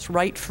out what's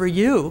right for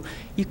you.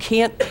 You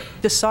can't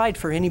decide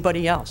for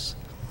anybody else.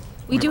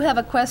 We do have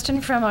a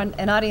question from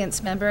an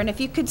audience member, and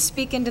if you could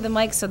speak into the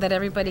mic so that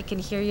everybody can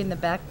hear you in the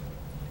back.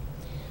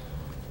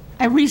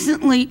 I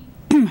recently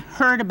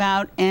heard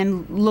about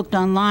and looked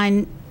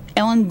online.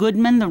 Ellen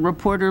Goodman, the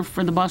reporter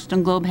for the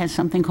Boston Globe, has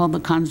something called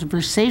the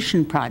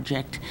Conversation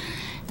Project.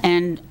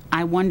 And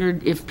I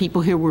wondered if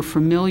people here were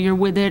familiar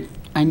with it.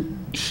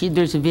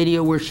 There's a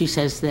video where she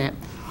says that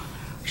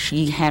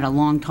she had a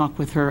long talk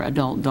with her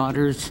adult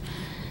daughters,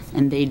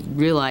 and they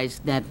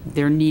realized that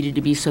there needed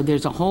to be, so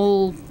there's a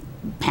whole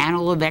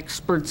panel of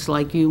experts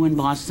like you in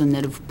Boston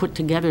that have put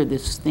together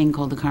this thing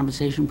called the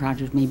Conversation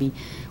Project. Maybe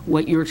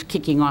what you're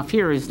kicking off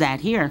here is that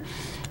here.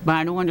 But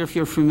I don't wonder if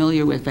you're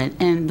familiar with it.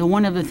 And the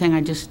one other thing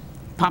I just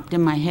popped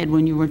in my head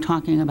when you were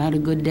talking about a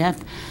good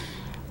death,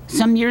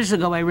 some years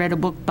ago I read a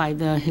book by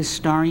the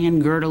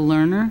historian Gerda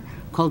Lerner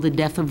called The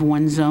Death of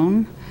One's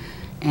Own.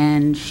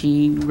 And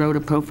she wrote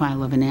a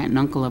profile of an aunt and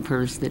uncle of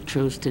hers that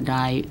chose to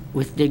die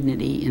with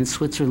dignity in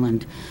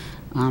Switzerland.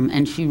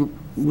 And she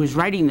was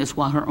writing this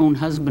while her own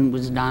husband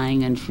was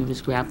dying, and she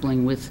was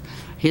grappling with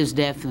his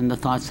death and the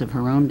thoughts of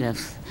her own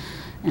death.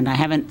 And I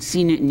haven't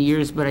seen it in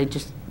years, but I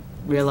just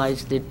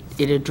realized that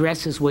it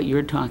addresses what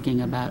you're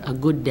talking about, a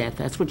good death.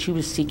 That's what she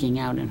was seeking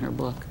out in her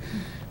book.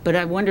 But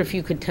I wonder if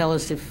you could tell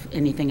us if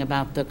anything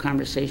about the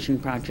Conversation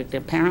Project.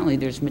 Apparently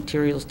there's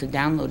materials to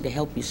download to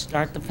help you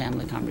start the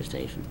family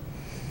conversation.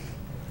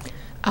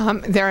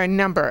 There are a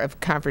number of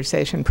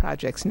conversation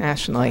projects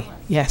nationally.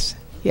 Yes,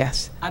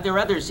 yes. Are there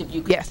others, if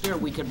you could share,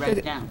 we could write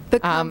it down?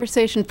 The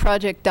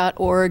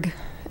conversationproject.org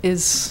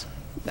is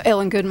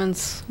Ellen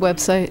Goodman's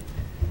website.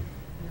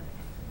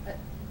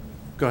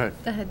 Go ahead.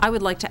 Go ahead. I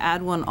would like to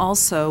add one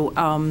also,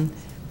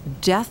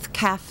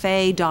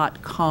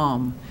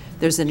 deathcafe.com.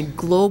 There's a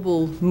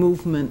global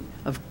movement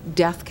of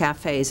death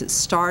cafes. It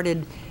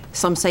started,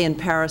 some say in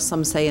Paris,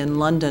 some say in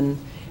London,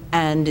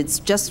 and it's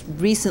just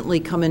recently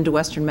come into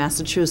Western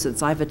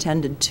Massachusetts. I've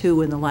attended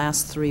 2 in the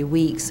last 3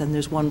 weeks, and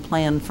there's one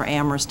planned for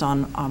Amherst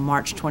on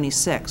March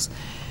 26th.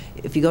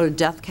 If you go to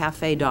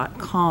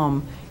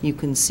deathcafe.com, you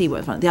can see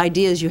what the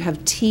idea is. You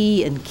have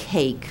tea and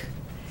cake,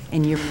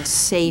 and you're in a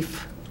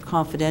safe,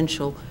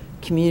 confidential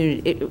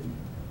community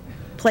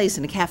place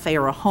in a cafe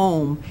or a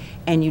home,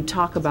 and you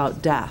talk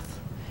about death.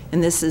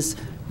 And this is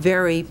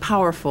very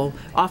powerful.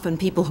 Often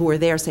people who are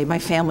there say, my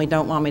family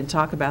don't want me to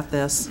talk about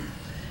this.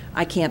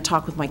 I can't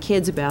talk with my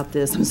kids about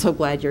this. I'm so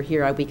glad you're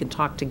here. We can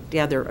talk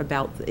together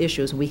about the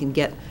issues, and we can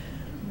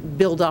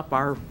build up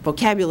our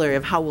vocabulary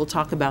of how we'll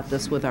talk about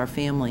this with our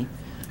family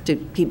to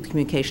keep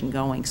communication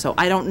going. So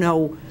I don't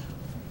know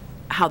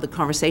how the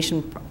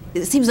conversation,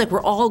 it seems like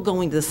we're all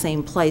going to the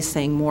same place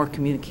saying more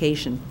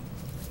communication.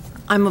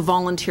 I'm a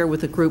volunteer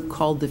with a group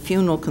called the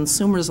Funeral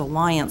Consumers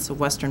Alliance of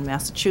Western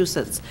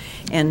Massachusetts,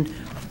 and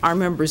our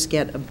members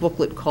get a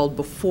booklet called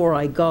Before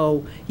I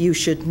Go, You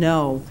Should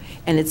Know,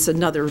 and it's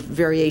another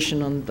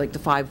variation on like the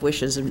 5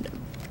 wishes and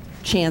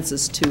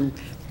chances to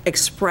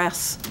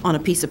express on a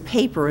piece of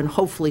paper and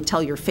hopefully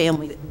tell your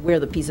family where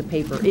the piece of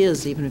paper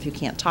is, even if you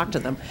can't talk to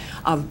them,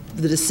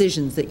 of the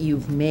decisions that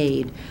you've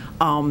made.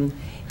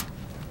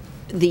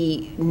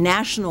 The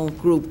national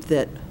group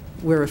that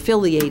we're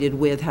affiliated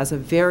with has a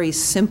very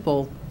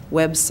simple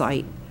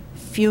website,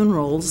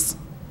 funerals.org,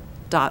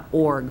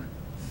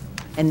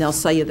 and they'll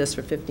sell you this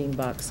for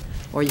 $15,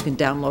 or you can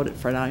download it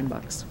for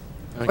 $9.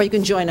 Or you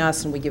can join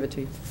us and we give it to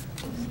you.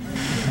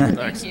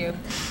 Thank you.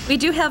 We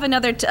do have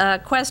another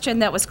question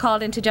that was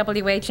called into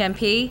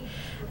WHMP.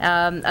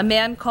 A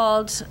man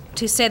called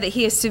to say that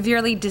he is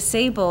severely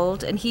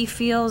disabled, and he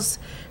feels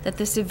that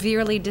the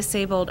severely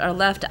disabled are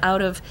left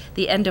out of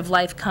the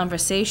end-of-life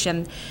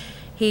conversation.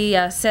 He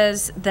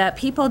says that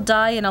people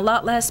die in a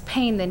lot less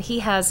pain than he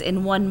has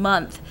in 1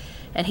 month,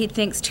 and he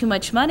thinks too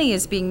much money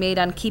is being made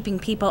on keeping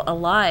people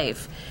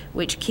alive,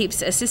 which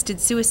keeps assisted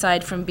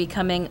suicide from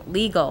becoming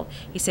legal.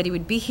 He said he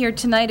would be here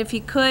tonight if he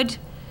could,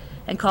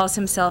 and calls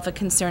himself a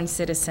concerned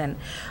citizen.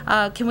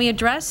 Can we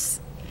address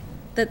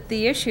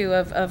the issue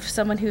of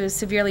someone who is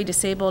severely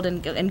disabled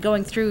and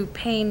going through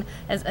pain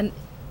as an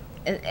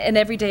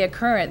everyday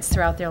occurrence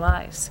throughout their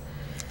lives?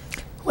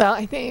 Well,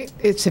 I think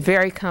it's a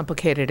very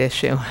complicated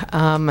issue.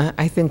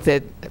 I think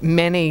that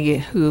many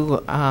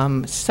who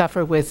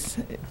suffer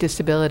with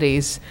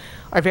disabilities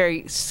are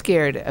very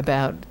scared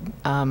about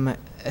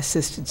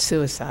assisted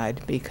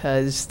suicide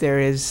because there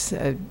is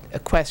a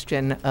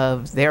question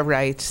of their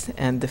rights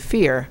and the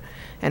fear,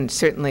 and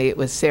certainly it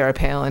was Sarah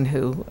Palin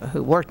who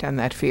worked on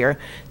that fear,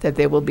 that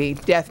there will be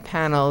death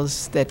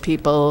panels, that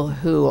people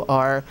who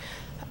are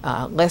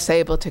less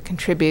able to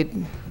contribute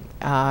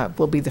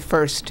will be the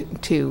first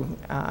to,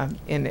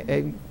 in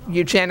a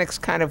eugenics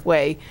kind of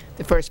way,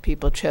 the first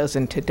people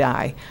chosen to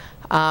die.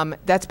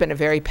 That's been a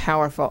very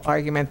powerful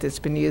argument that's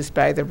been used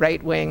by the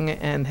right wing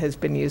and has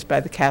been used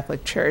by the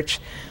Catholic Church.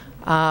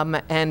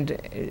 And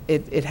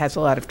it has a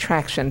lot of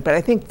traction. But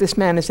I think this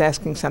man is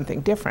asking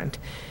something different.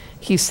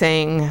 He's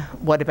saying,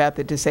 what about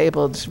the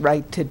disabled's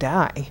right to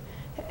die?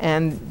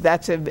 And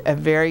that's a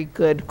very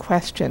good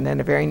question and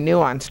a very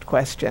nuanced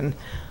question.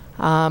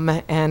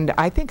 And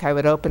I think I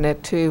would open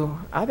it to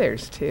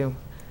others to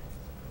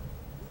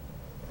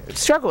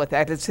struggle with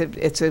that.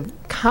 It's a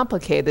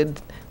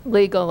complicated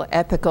legal,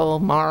 ethical,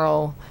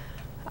 moral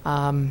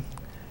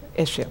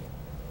issue.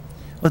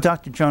 Well,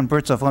 Dr. Joan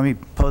Berzoff, let me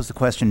pose the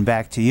question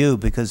back to you,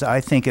 because I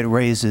think it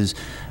raises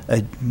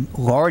a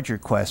larger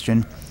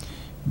question,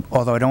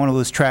 although I don't want to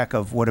lose track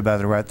of what about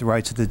the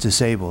rights of the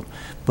disabled.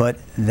 But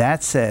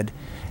that said,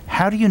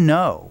 how do you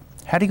know,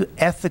 how do you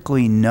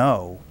ethically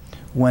know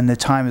when the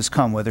time has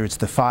come, whether it's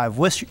the 5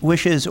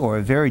 wishes or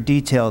a very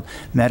detailed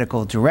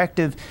medical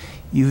directive?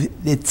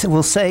 It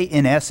will say,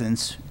 in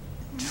essence,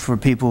 for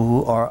people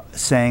who are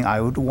saying, I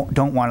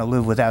don't want to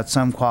live without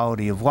some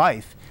quality of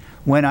life,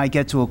 when I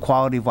get to a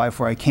quality of life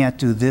where I can't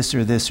do this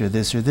or this or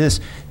this or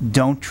this,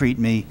 don't treat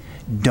me,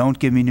 don't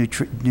give me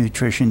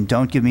nutrition,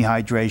 don't give me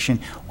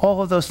hydration.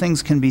 All of those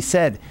things can be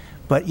said.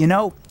 But you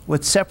know,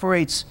 what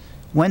separates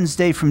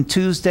Wednesday from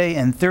Tuesday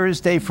and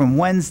Thursday from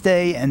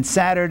Wednesday and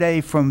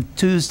Saturday from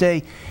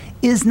Tuesday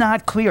is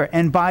not clear.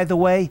 And by the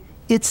way,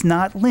 it's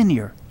not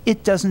linear.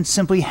 It doesn't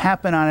simply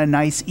happen on a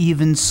nice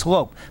even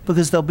slope,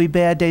 because there'll be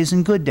bad days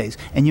and good days.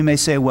 And you may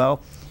say, well,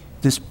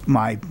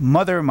 my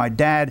mother, my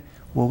dad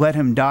will let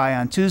him die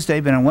on Tuesday,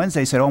 but on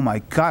Wednesday said, oh my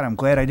God, I'm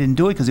glad I didn't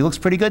do it because he looks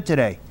pretty good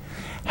today.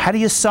 How do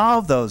you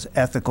solve those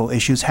ethical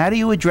issues? How do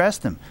you address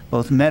them,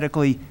 both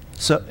medically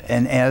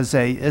and as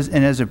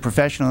a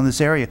professional in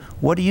this area?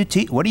 What do you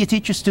teach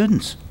your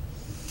students?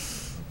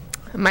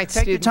 My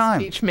students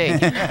teach me.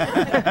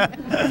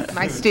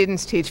 My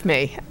students teach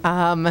me,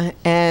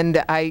 and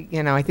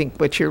I think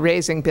what you're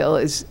raising, Bill,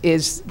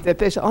 is that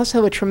there's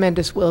also a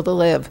tremendous will to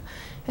live,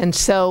 and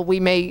so we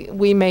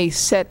may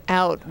set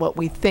out what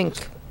we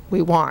think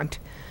we want,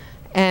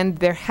 and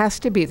there has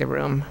to be the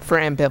room for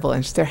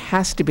ambivalence. There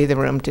has to be the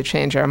room to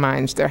change our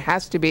minds. There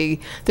has to be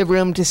the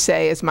room to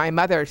say, as my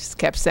mother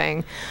kept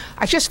saying,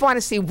 I just want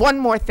to see one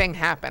more thing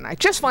happen. I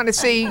just want to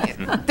see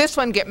this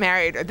one get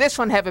married or this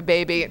one have a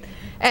baby.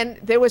 And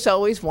there was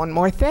always one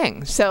more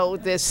thing. So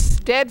this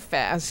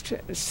steadfast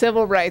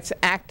civil rights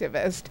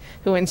activist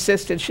who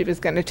insisted she was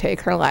going to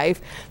take her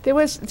life,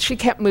 she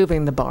kept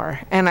moving the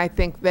bar. And I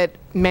think that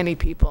many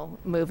people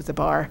move the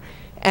bar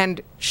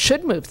and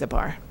should move the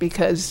bar,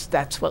 because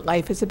that's what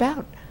life is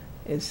about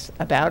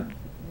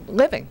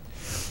living.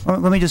 Well,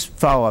 let me just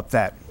follow up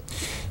that.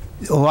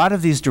 a lot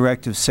of these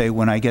directives say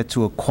when I get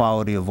to a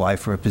quality of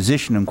life or a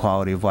position in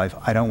quality of life,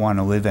 I don't want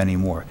to live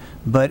anymore.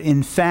 But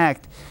in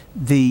fact,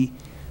 the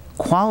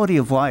quality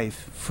of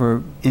life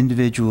for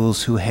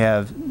individuals who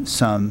have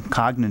some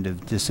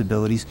cognitive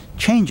disabilities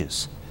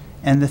changes.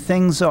 And the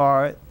things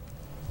are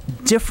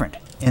different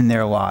in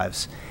their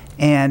lives.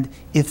 And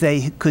if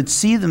they could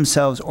see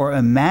themselves or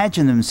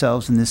imagine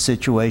themselves in this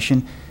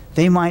situation,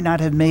 they might not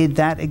have made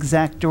that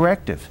exact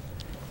directive.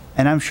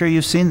 And I'm sure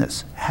you've seen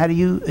this. How do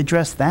you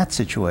address that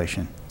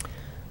situation?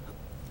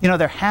 You know,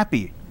 they're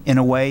happy in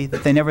a way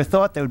that they never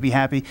thought they would be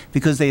happy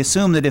because they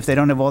assume that if they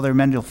don't have all their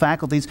mental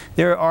faculties,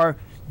 they are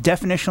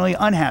definitionally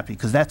unhappy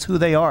because that's who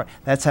they are.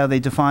 That's how they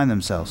define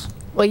themselves.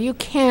 Well, you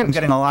can't. I'm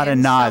getting a lot of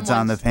nods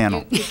on the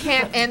panel. You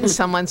can't end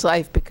someone's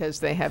life because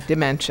they have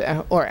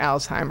dementia or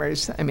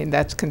Alzheimer's. I mean,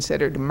 that's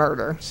considered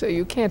murder, so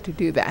you can't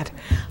do that.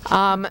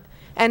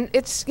 And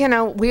it's, you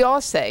know, we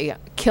all say,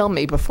 kill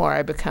me before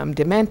I become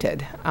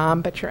demented.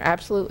 But you're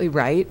absolutely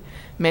right.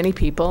 Many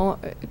people,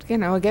 you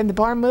know, again, the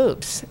bar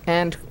moves.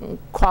 And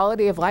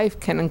quality of life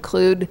can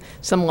include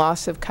some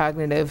loss of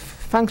cognitive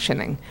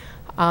functioning.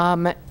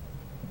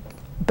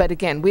 But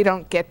again, we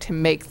don't get to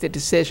make the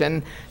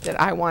decision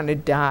that I want to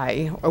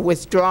die or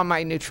withdraw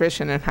my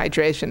nutrition and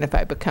hydration if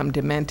I become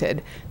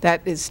demented.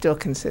 That is still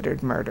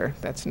considered murder.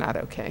 That's not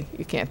okay.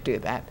 You can't do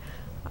that.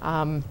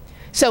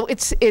 So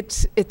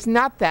it's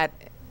not that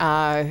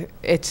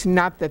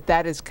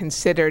that is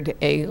considered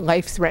a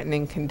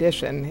life-threatening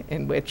condition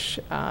in which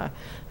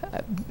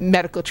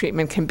medical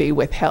treatment can be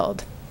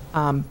withheld.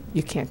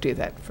 You can't do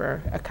that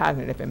for a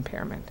cognitive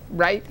impairment,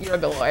 right? You're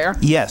the lawyer.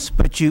 Yes,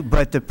 but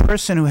the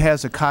person who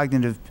has a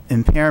cognitive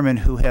impairment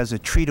who has a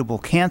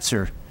treatable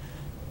cancer,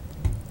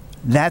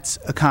 that's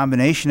a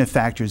combination of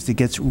factors that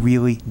gets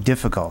really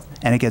difficult.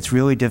 And it gets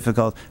really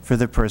difficult for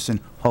the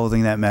person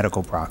holding that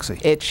medical proxy.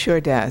 It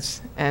sure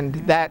does. And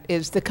that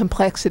is the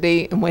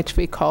complexity in which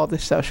we call the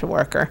social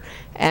worker.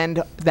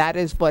 And that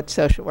is what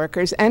social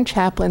workers and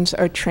chaplains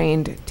are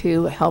trained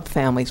to help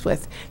families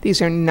with.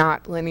 These are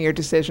not linear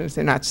decisions.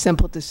 They're not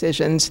simple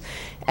decisions.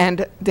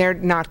 And they're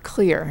not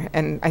clear.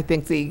 And I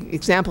think the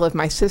example of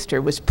my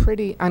sister was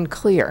pretty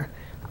unclear.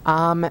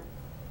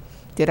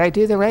 Did I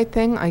do the right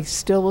thing? I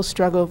still will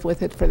struggle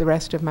with it for the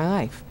rest of my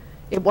life.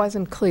 It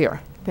wasn't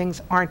clear.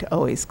 Things aren't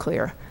always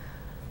clear.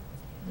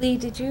 Lee,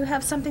 did you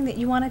have something that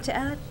you wanted to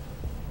add?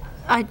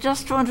 I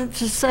just wanted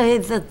to say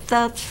that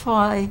that's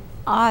why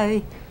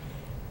I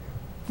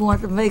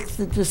want to make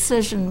the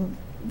decision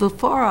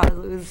before I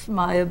lose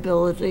my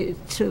ability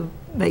to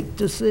make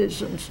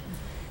decisions.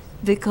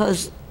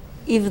 Because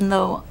even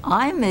though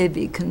I may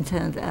be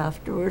content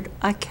afterward,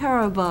 I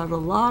care about a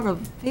lot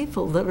of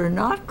people that are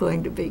not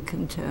going to be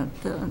content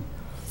then.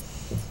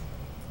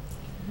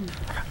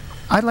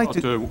 I'd like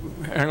to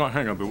hang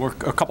on. But we're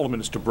a couple of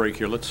minutes to break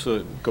here. Let's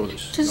go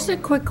this. Just a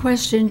quick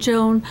question,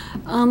 Joan.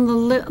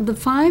 The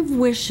 5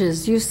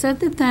 wishes. You said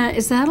that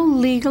is that a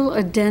legal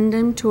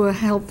addendum to a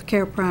health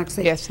care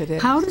proxy? Yes, it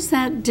is. How does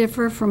that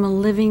differ from a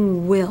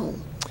living will?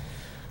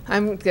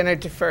 I'm going to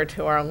defer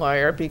to our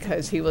lawyer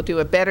because he will do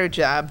a better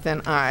job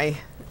than I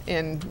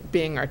in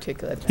being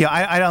articulate. Yeah,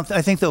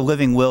 I think the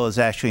living will is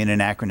actually an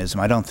anachronism.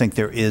 I don't think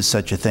there is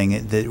such a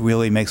thing that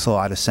really makes a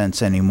lot of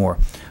sense anymore.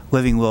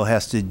 Living will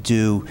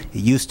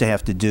used to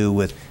have to do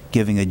with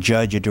giving a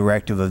judge a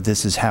directive of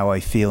this is how I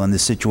feel in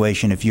this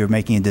situation. If you're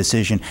making a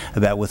decision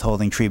about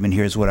withholding treatment,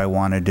 here's what I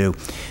want to do.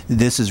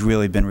 This has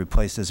really been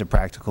replaced as a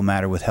practical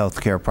matter with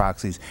healthcare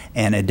proxies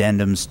and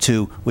addendums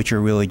too, which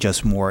are really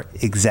just more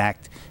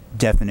exact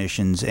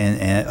definitions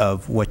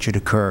of what should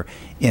occur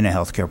in a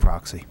healthcare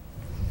proxy.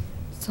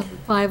 So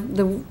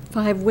the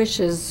 5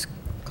 wishes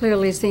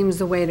clearly seems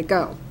the way to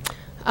go.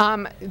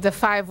 The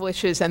 5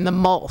 wishes and the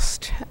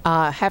most,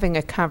 having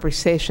a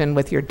conversation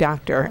with your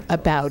doctor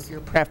about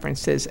your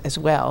preferences as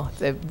well.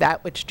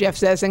 That which Jeff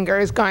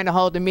Zessinger is going to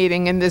hold a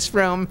meeting in this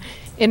room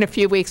in a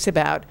few weeks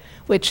about,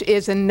 which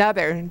is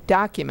another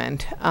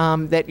document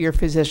that your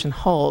physician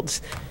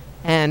holds.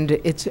 And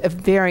it's a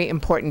very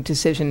important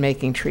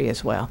decision-making tree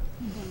as well.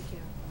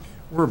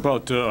 We're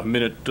about a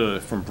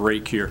minute from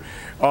break here.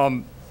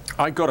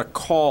 I got a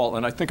call,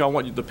 and I think I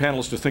want the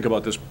panelists to think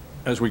about this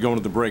as we go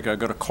into the break. I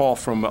got a call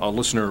from a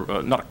listener,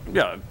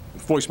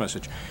 voice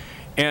message,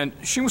 and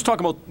she was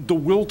talking about the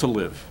will to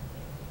live,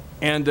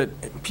 and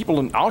that people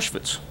in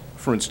Auschwitz,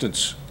 for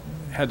instance,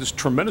 had this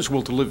tremendous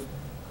will to live,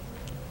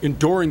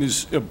 enduring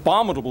these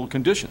abominable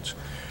conditions.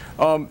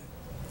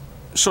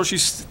 So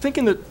she's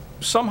thinking that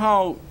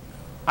somehow,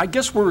 I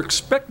guess we're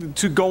expected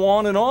to go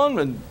on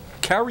and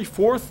carry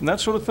forth and that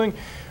sort of thing.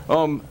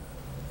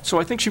 So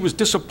I think she was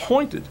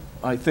disappointed,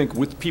 I think,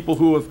 with people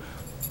who have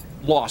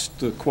lost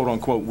the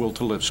quote-unquote will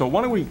to live. So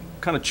why don't we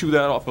kind of chew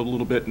that off a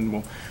little bit,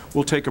 and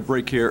we'll take a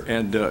break here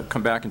and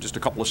come back in just a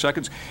couple of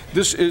seconds.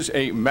 This is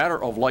a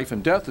matter of life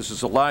and death. This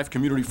is a live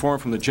community forum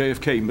from the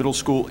JFK Middle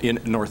School in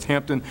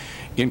Northampton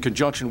in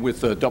conjunction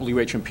with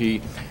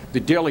WHMP, the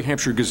Daily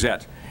Hampshire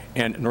Gazette,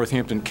 and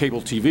Northampton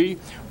Cable TV.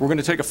 We're going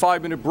to take a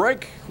 5-minute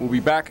break. We'll be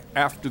back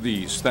after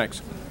these.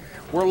 Thanks.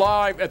 We're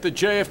live at the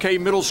JFK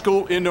Middle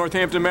School in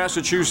Northampton,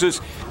 Massachusetts.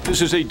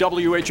 This is a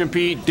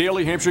WHMP,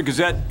 Daily Hampshire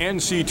Gazette,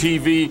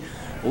 NCTV,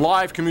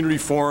 live community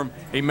forum,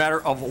 a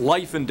matter of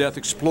life and death,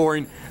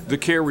 exploring the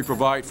care we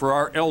provide for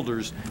our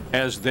elders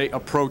as they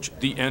approach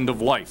the end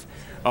of life.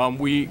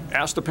 We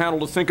asked the panel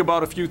to think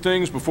about a few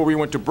things before we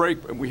went to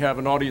break. We have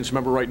an audience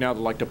member right now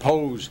that'd like to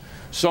pose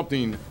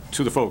something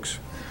to the folks.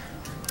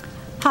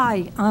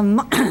 Hi,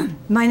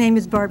 my name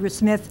is Barbara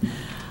Smith.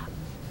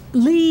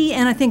 Lee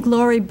and I think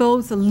Laurie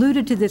both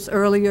alluded to this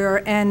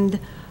earlier, and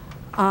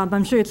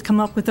I'm sure it's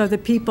come up with other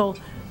people,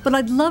 but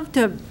I'd love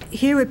to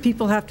hear what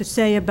people have to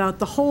say about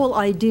the whole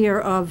idea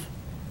of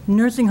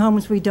nursing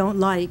homes we don't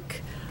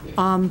like,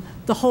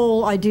 the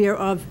whole idea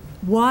of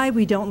why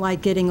we don't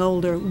like getting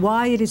older,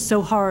 why it is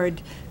so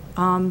hard.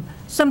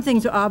 Some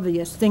things are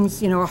obvious,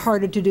 things are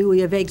harder to do, we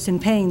have aches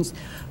and pains,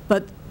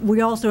 but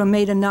we also are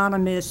made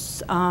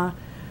anonymous.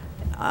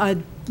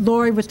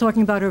 Laurie was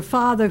talking about her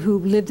father who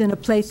lived in a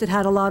place that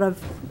had a lot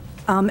of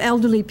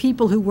elderly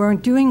people who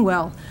weren't doing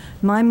well.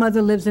 My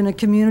mother lives in a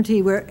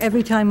community where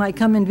every time I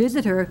come and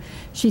visit her,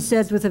 she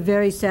says with a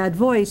very sad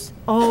voice,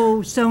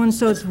 oh,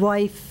 so-and-so's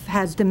wife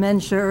has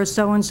dementia, or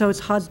so-and-so's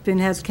husband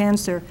has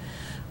cancer.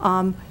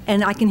 And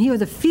I can hear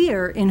the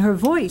fear in her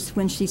voice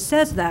when she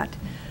says that.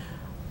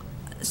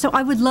 So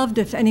I would love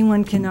if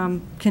anyone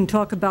can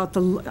talk about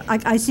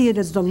I see it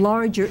as the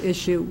larger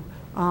issue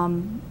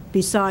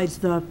besides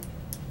the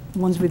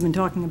ones we've been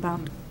talking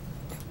about.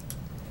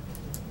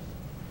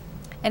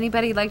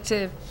 Anybody like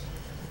to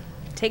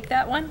take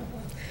that one?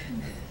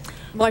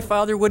 My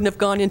father wouldn't have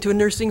gone into a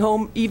nursing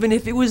home even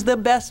if it was the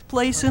best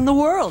place in the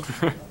world.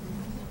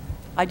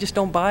 I just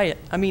don't buy it.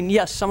 I mean,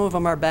 yes, some of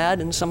them are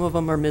bad and some of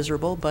them are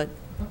miserable, but...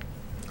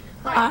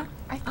 I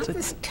think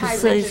this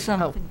say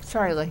something. Oh,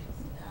 sorry, Lee.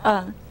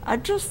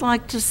 I'd just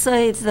like to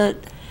say that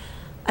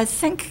I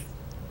think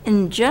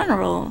in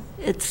general,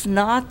 it's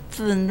not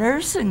the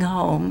nursing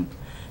home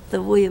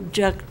that we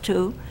object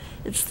to.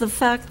 It's the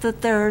fact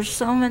that there are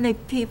so many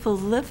people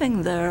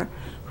living there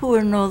who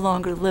are no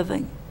longer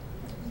living.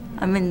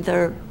 I mean,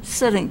 they're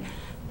sitting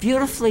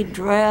beautifully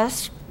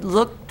dressed,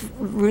 looked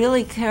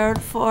really cared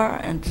for,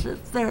 and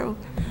they're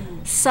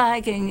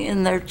sagging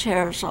in their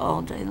chairs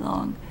all day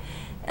long.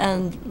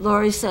 And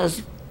Laurie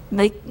says,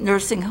 make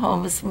nursing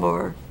homes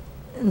more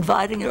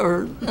inviting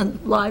or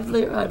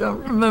livelier. I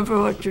don't remember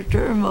what your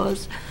term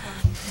was.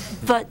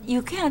 But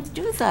you can't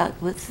do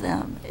that with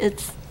them.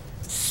 It's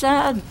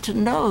sad to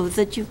know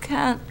that you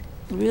can't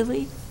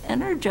really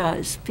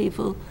energize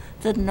people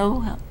that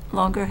no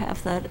longer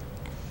have that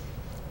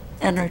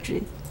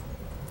energy.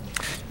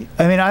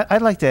 I mean,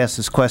 I'd like to ask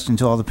this question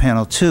to all the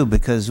panel too,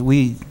 because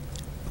we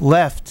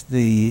left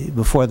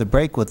before the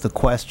break with the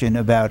question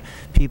about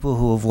people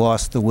who have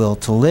lost the will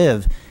to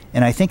live.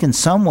 And I think in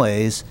some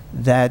ways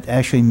that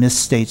actually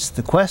misstates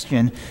the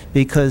question,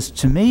 because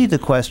to me the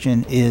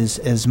question is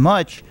as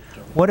much,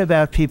 what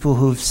about people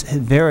who've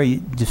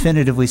very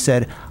definitively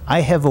said,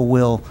 I have a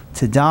will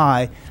to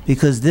die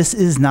because this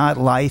is not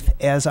life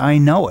as I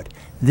know it.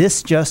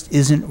 This just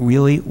isn't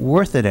really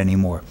worth it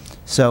anymore.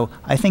 So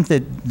I think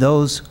that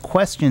those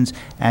questions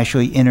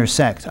actually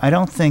intersect. I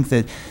don't think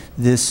that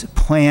this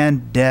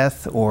planned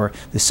death or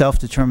the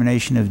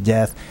self-determination of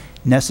death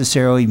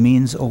necessarily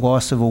means a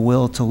loss of a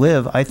will to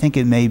live. I think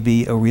it may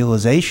be a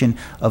realization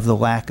of the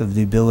lack of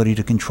the ability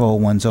to control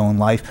one's own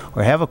life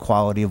or have a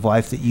quality of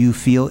life that you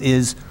feel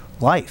is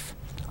life.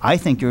 I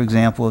think your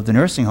example of the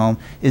nursing home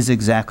is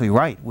exactly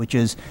right, which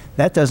is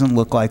that doesn't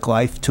look like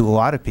life to a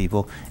lot of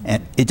people,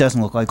 and it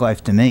doesn't look like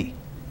life to me.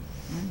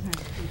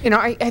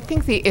 I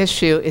think the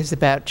issue is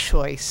about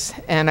choice,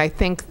 and I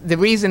think the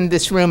reason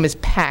this room is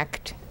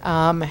packed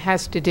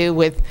has to do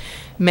with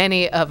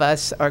many of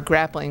us are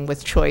grappling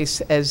with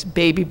choice as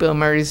baby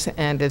boomers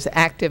and as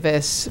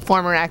activists,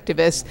 former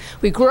activists.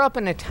 We grew up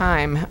in a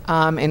time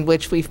in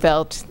which we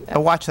felt...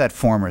 watch that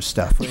former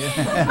stuff.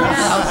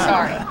 Oh,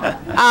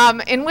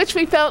 sorry. In which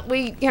we felt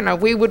we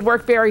would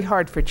work very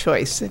hard for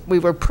choice. We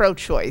were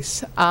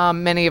pro-choice.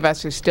 Many of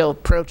us are still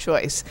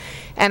pro-choice.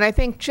 And I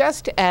think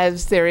just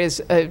as there is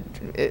a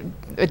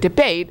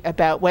debate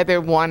about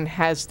whether one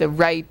has the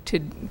right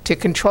to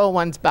control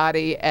one's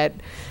body at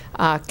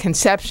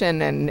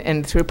conception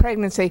and through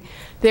pregnancy,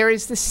 there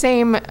is the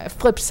same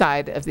flip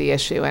side of the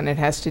issue, and it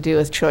has to do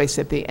with choice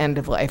at the end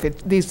of life.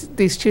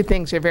 These two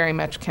things are very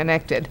much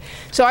connected.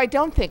 So I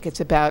don't think it's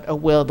about a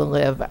will to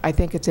live. I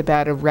think it's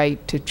about a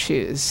right to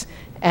choose.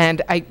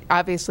 And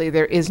obviously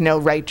there is no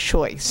right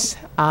choice.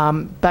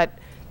 But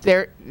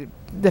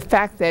the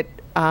fact that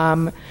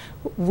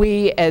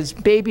we as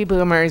baby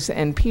boomers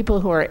and people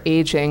who are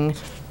aging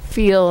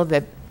feel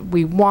that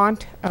we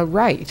want a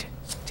right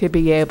to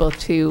be able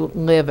to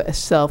live a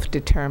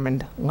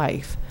self-determined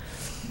life.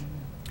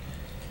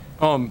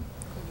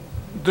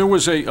 There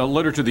was a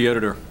letter to the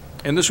editor,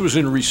 and this was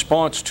in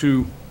response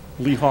to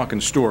Lee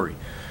Hawkins' story.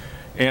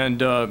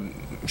 And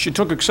she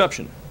took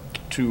exception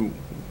to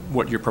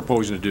what you're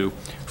proposing to do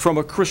from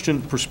a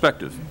Christian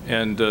perspective.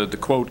 And the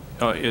quote,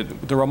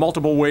 there are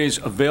multiple ways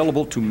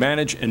available to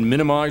manage and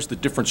minimize the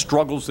different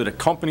struggles that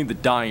accompany the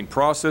dying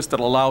process that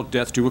allow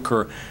death to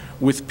occur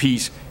with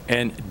peace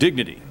and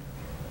dignity.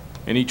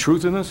 Any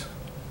truth in this?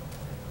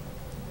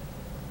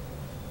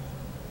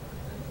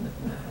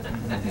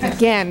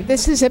 Again,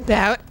 this is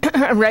about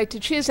a right to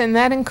choose, and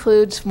that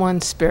includes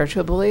one's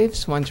spiritual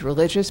beliefs, one's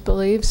religious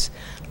beliefs.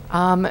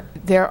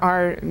 There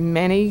are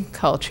many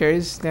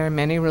cultures, there are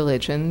many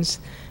religions,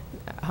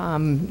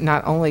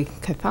 not only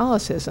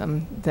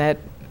Catholicism, that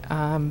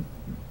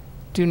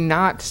do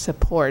not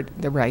support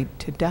the right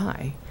to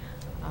die.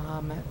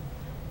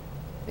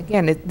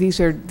 Again, these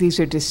are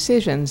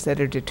decisions that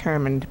are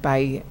determined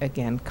by,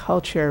 again,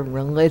 culture,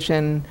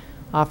 religion,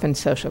 often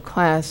social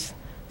class,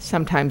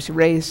 sometimes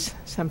race,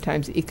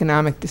 sometimes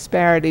economic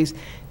disparities.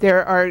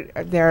 There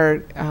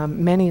are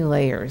many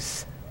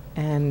layers,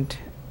 and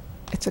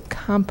it's a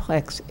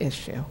complex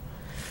issue.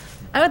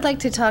 I would like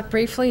to talk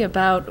briefly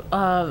about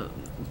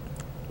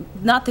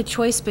not the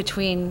choice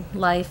between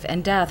life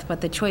and death, but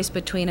the choice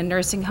between a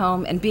nursing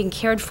home and being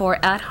cared for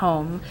at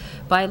home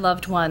by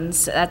loved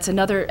ones. That's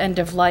another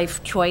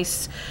end-of-life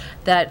choice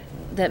that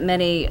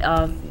many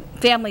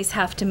families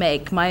have to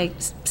make. My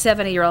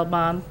 70-year-old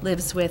mom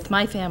lives with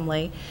my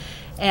family,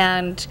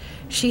 and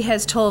she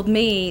has told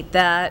me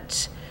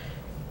that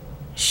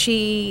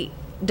she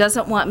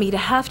doesn't want me to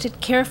have to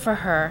care for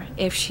her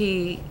if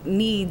she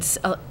needs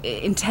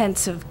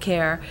intensive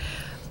care,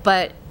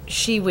 but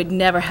she would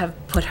never have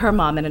put her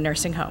mom in a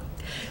nursing home.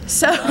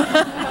 So, I'm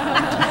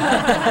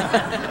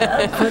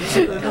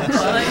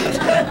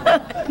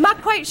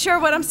not quite sure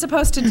what I'm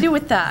supposed to do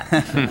with that.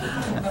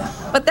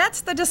 But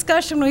that's the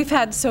discussion we've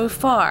had so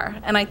far,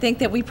 and I think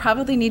that we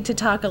probably need to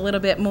talk a little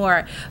bit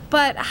more.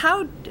 But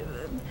how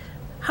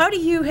do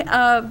you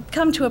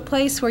come to a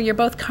place where you're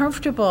both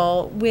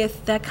comfortable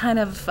with that kind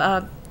of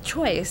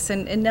choice?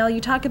 And Nell,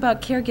 you talk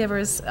about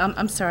caregivers.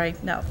 I'm sorry,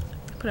 no,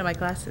 put on my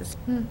glasses.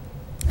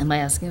 Am I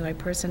asking the right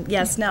person?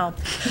 Yes, Nell.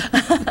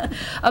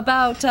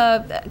 About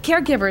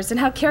caregivers and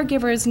how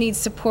caregivers need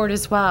support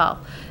as well,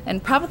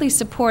 and probably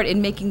support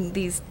in making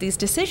these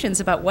decisions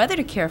about whether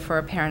to care for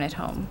a parent at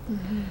home.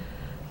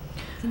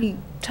 Can you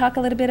talk a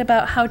little bit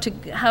about how to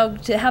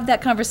have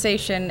that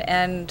conversation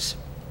and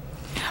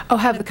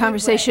have the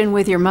conversation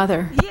with your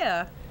mother?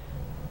 Yeah.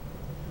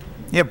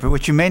 Yeah, but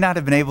which you may not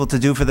have been able to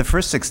do for the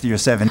first 60 or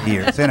 70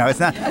 years. You know, it's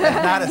not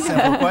a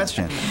simple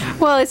question.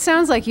 Well, it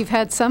sounds like you've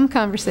had some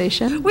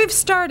conversation. We've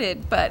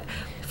started, but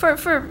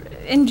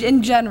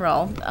in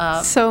general.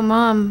 So,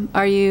 Mom,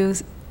 are you,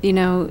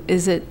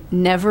 is it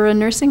never a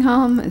nursing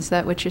home? Is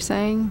that what you're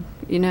saying?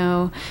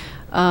 I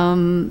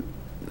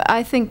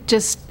think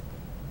just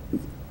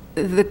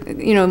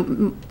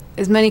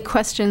as many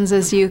questions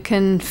as you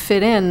can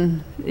fit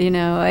in,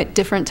 at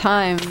different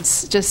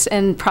times,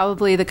 and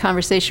probably the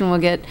conversation will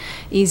get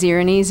easier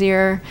and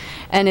easier.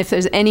 And if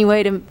there's any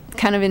way to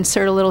kind of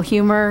insert a little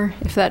humor,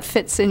 if that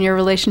fits in your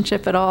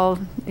relationship at all,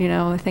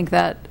 I think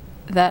that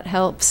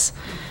helps.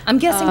 I'm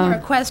guessing there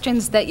are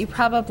questions that you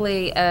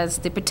probably, as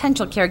the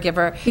potential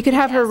caregiver, you could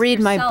have her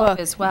read my book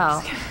as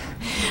well.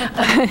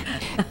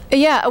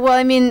 Yeah, well,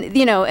 I mean,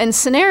 in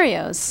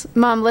scenarios,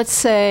 Mom, let's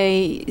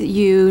say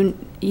you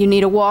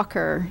need a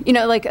walker,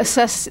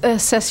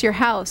 assess your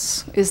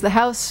house. Is the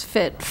house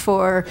fit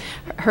for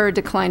her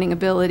declining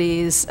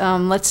abilities?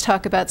 Let's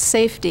talk about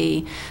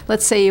safety.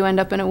 Let's say you end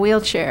up in a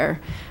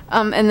wheelchair.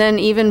 And then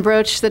even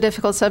broach the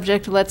difficult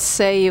subject, let's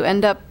say you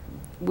end up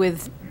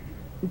with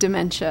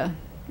dementia,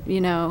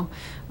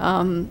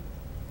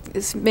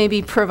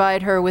 maybe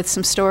provide her with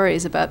some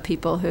stories about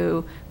people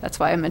who, that's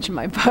why I mentioned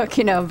my book,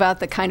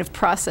 about the kind of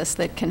process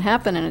that can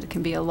happen, and it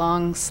can be a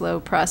long, slow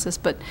process,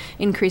 but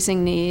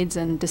increasing needs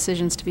and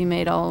decisions to be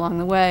made all along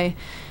the way.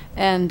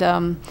 And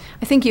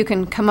I think you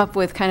can come up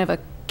with kind of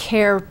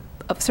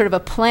sort of a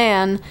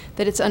plan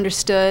that it's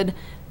understood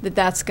that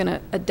that's going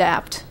to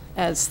adapt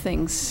as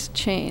things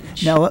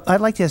change. Now,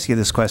 I'd like to ask you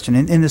this question.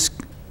 In this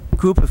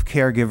group of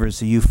caregivers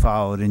that you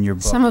followed in your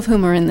book, some of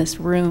whom are in this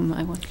room,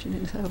 I want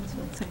you to know.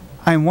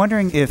 I'm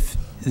wondering if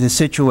the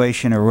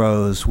situation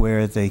arose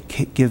where they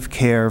give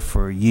care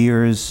for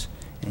years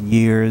and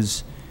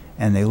years,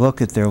 and they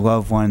look at their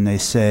loved one and they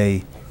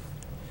say,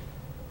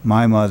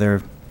 my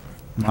mother,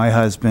 my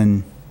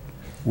husband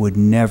would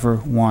never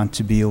want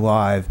to be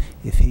alive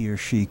if he or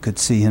she could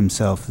see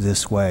himself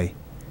this way.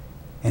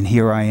 And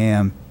here I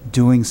am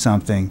doing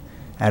something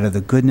out of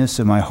the goodness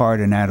of my heart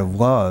and out of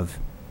love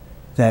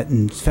that,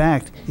 in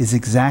fact, is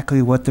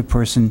exactly what the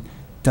person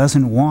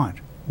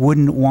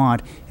wouldn't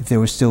want if they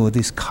were still at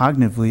least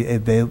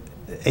cognitively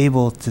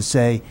able to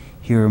say,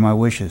 here are my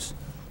wishes.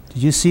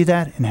 Did you see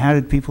that, and how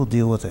did people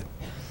deal with it?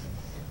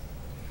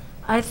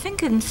 I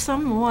think in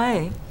some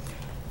way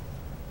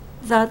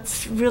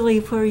that's really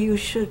where you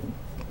should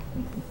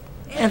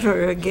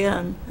enter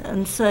again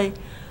and say,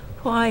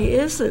 why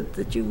is it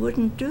that you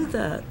wouldn't do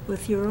that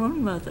with your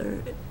own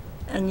mother,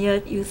 and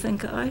yet you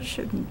think I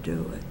shouldn't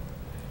do it?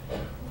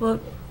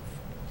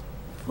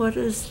 What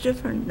is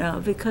different now?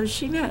 Because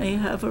she may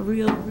have a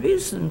real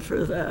reason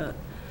for that.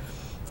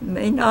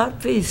 may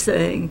not be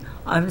saying,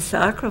 I'm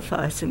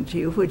sacrificing to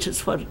you, which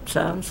is what it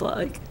sounds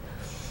like.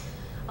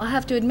 I'll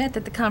have to admit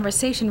that the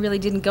conversation really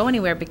didn't go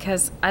anywhere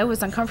because I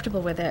was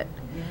uncomfortable with it.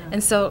 Yeah.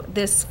 And so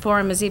this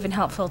forum is even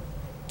helpful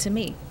to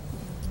me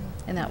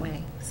in that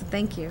way. So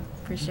thank you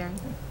for sharing.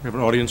 We have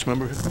an audience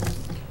member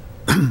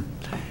here.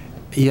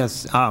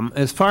 Yes,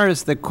 as far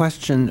as the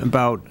question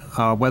about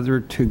whether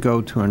to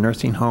go to a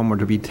nursing home or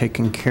to be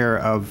taken care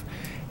of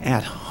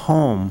at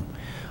home,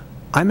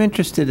 I'm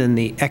interested in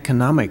the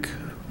economic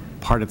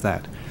part of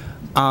that.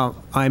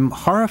 I'm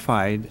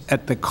horrified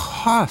at the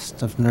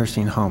cost of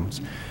nursing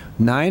homes,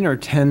 $9,000 or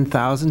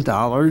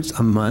 $10,000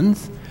 a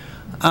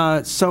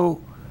month.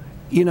 So,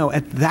 you know,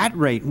 at that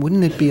rate,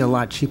 wouldn't it be a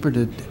lot cheaper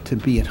to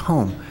be at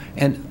home?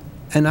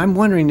 And I'm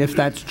wondering if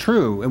that's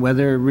true,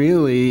 whether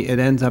really it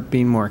ends up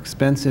being more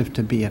expensive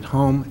to be at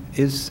home.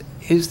 Is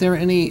there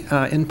any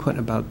input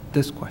about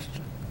this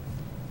question?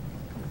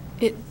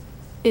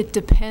 It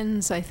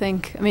depends, I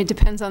think. I mean, it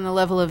depends on the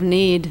level of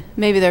need.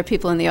 Maybe there are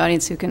people in the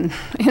audience who can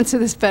answer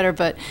this better,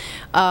 but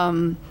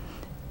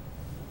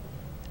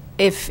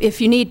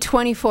if you need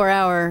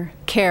 24-hour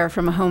care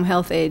from a home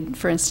health aide,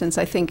 for instance,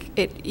 I think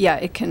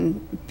it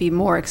can be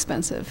more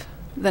expensive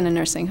than a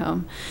nursing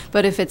home.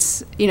 But if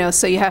it's, you know,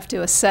 so you have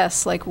to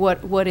assess, like,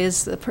 what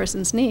is the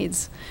person's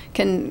needs?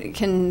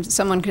 Can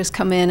someone just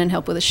come in and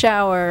help with a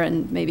shower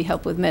and maybe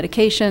help with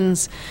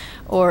medications?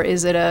 Or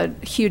is it a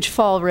huge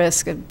fall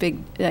risk, a big,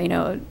 you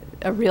know,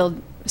 a real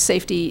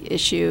safety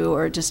issue,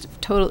 or just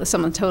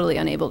someone totally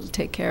unable to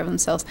take care of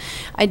themselves?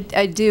 I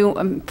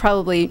do,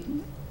 probably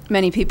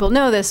many people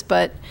know this,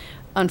 but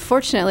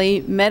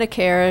unfortunately,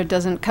 Medicare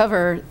doesn't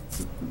cover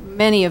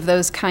many of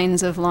those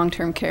kinds of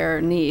long-term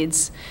care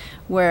needs,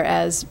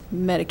 whereas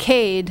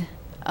Medicaid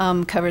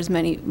covers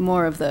many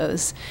more of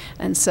those.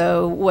 And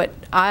so what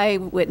I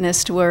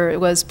witnessed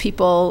was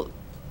people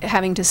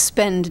having to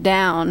spend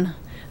down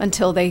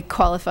until they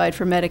qualified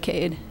for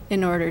Medicaid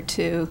in order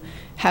to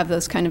have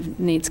those kind of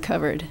needs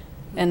covered.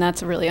 And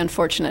that's a really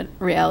unfortunate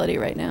reality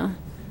right now.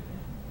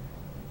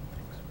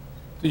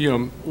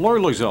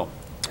 Laurie Loisel,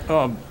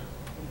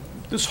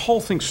 this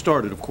whole thing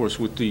started, of course,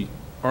 with the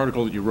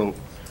article that you wrote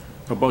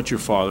about your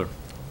father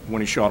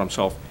when he shot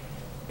himself,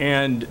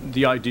 and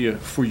the idea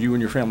for you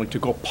and your family to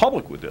go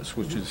public with this,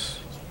 which is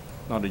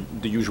not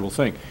the usual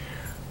thing.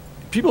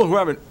 People who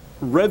haven't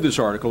read this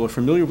article are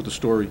familiar with the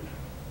story.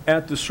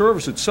 At the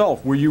service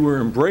itself, where you were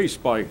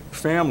embraced by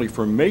family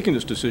for making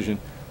this decision,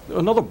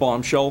 another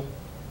bombshell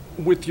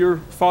with your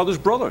father's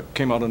brother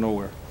came out of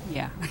nowhere.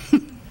 Yeah.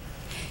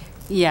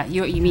 Yeah,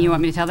 you mean you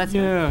want me to tell that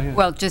story? Yeah.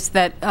 Well, just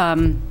that,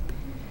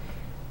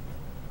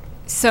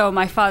 so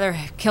my father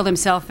killed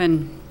himself,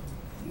 and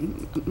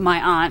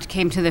my aunt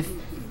came to the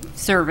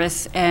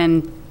service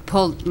and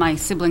pulled my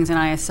siblings and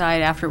I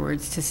aside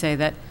afterwards to say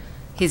that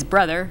his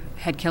brother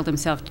had killed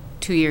himself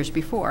 2 years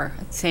before,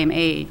 same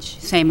age,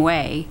 same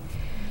way.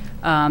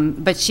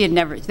 But she had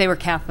never, they were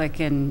Catholic,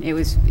 and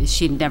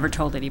she'd never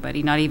told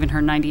anybody, not even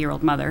her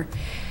 90-year-old mother.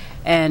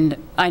 And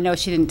I know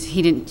she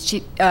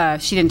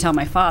didn't tell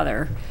my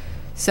father.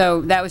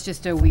 So that was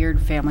just a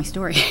weird family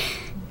story.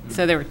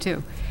 So there were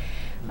two.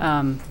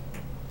 Yeah.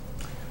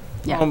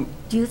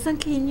 Do you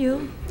think he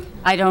knew?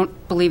 I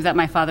don't believe that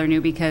my father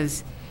knew,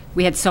 because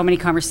we had so many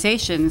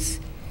conversations,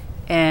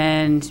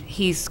 and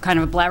he's kind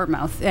of a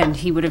blabbermouth, and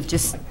he would have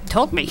just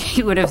told me.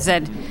 He would have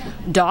said,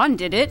 Dawn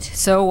did it,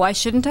 so why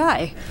shouldn't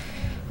I?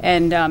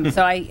 And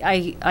so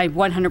I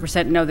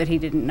 100% know that he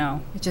didn't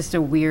know. It's just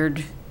a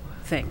weird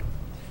thing.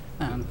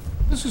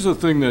 This is a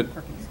thing that,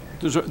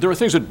 there are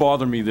things that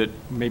bother me that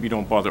maybe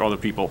don't bother other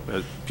people.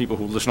 People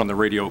who listen on the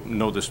radio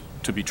know this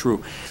to be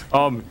true.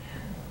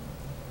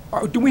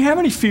 Do we have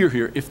any fear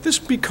here? If this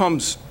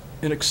becomes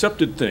an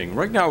accepted thing,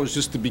 right now is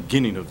just the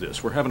beginning of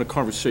this. We're having a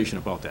conversation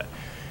about that.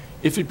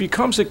 If it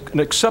becomes an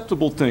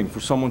acceptable thing for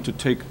someone to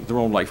take their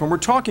own life, and we're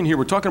talking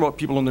about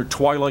people in their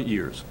twilight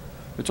years.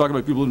 We're talking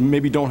about people who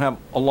maybe don't have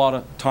a lot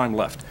of time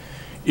left.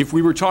 If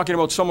we were talking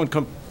about someone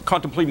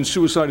contemplating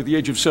suicide at the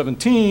age of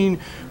 17,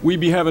 we'd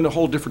be having a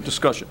whole different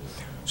discussion.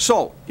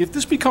 So, if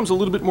this becomes a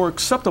little bit more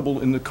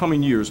acceptable in the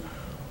coming years,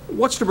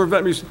 what's to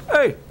prevent me saying,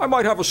 hey, I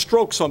might have a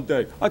stroke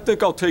someday. I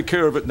think I'll take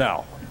care of it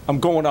now. I'm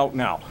going out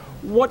now.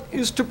 What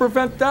is to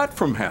prevent that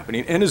from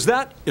happening? And is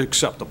that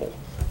acceptable?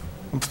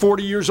 I'm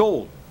 40 years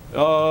old.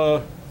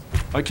 I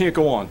can't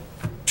go on.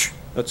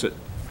 That's it.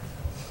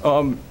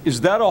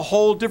 Is that a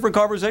whole different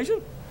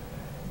conversation?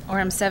 Or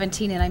I'm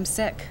 17 and I'm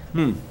sick.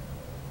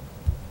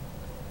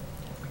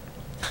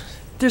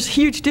 There's a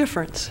huge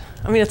difference.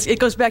 I mean, it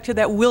goes back to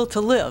that will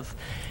to live.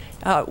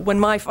 When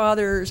my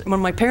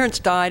parents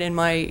died and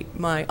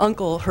my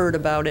uncle heard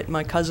about it,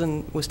 my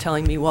cousin was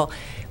telling me, well,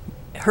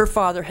 her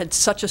father had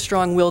such a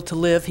strong will to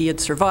live. He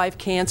had survived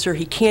cancer.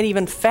 He can't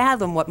even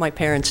fathom what my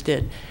parents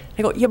did.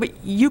 I go, yeah,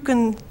 but you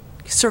can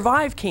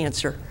survive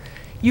cancer.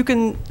 You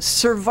can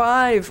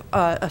survive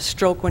a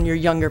stroke when you're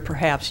younger,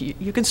 perhaps.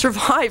 You can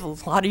survive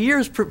a lot of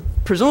years,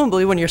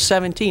 presumably, when you're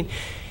 17.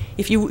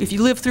 If you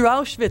live through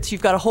Auschwitz,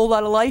 you've got a whole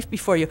lot of life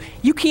before you.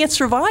 You can't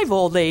survive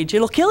old age.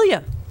 It'll kill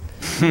you.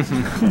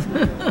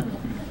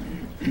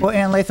 Well,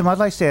 Ann Latham, I'd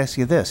like to ask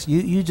you this.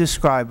 You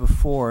described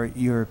before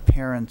your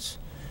parents'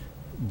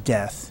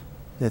 death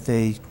that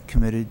they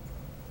committed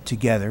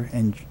together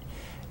and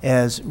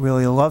as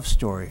really a love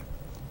story.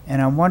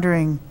 And I'm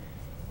wondering,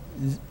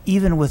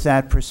 even with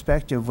that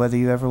perspective, whether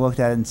you ever looked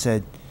at it and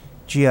said,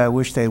 gee, I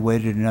wish they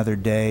waited another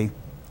day,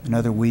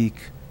 another week,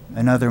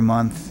 another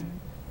month.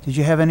 Did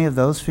you have any of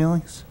those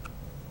feelings?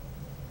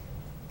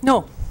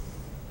 No.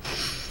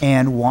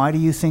 And why do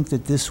you think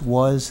that this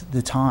was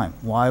the time?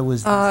 Why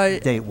was this the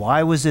date?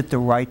 Why was it the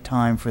right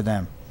time for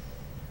them?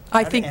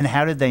 And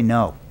how did they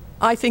know?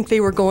 I think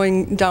they were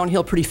going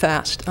downhill pretty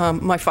fast.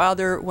 My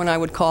father, when I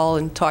would call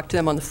and talk to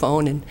them on the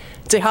phone and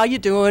say, how you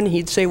doing?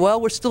 He'd say,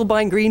 well, we're still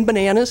buying green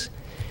bananas.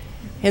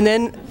 And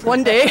then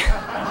one day,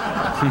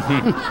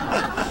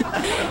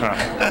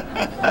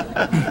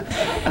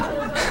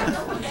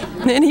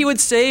 and then he would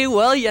say,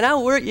 well, you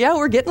know,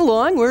 we're getting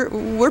along.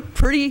 We're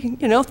pretty,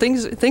 you know,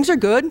 things are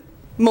good.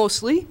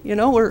 Mostly, you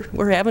know,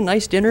 we're having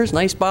nice dinners,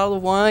 nice bottle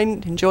of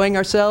wine, enjoying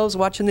ourselves,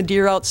 watching the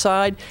deer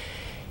outside.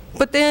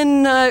 But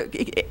then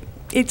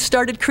it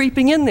started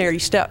creeping in there. He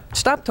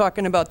stopped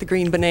talking about the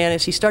green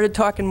bananas. He started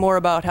talking more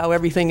about how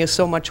everything is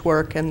so much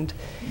work. And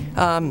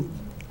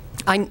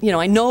I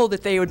know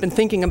that they had been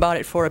thinking about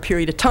it for a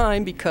period of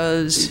time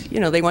because, you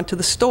know, they went to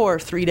the store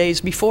 3 days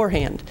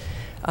beforehand.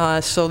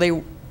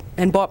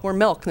 And bought more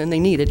milk than they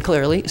needed,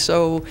 clearly.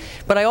 So,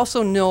 but I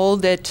also know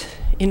that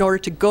in order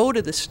to go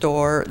to the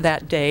store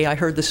that day, I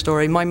heard the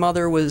story, my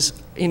mother was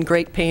in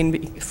great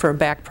pain for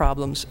back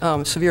problems,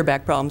 severe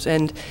back problems,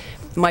 and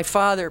my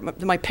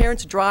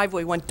parents'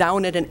 driveway went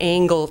down at an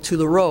angle to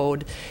the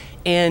road,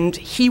 and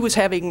he was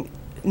having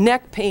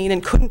neck pain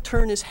and couldn't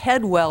turn his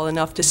head well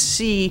enough to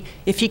see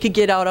if he could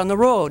get out on the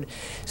road.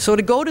 So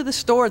to go to the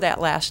store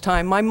that last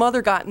time, my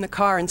mother got in the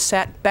car and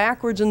sat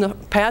backwards in the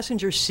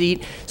passenger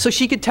seat so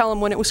she could tell him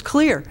when it was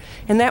clear.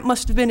 And that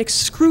must have been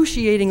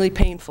excruciatingly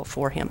painful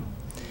for him.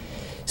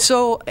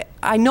 So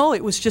I know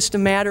it was just a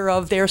matter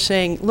of their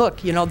saying,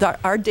 look, you know,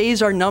 our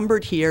days are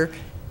numbered here.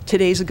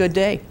 Today's a good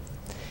day.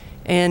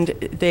 And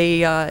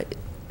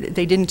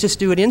they didn't just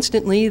do it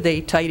instantly.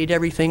 They tidied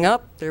everything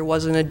up. There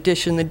wasn't a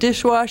dish in the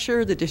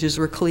dishwasher. The dishes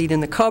were clean in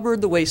the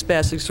cupboard. The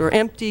wastebaskets were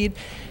emptied.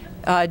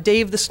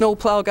 Dave, the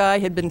snowplow guy,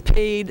 had been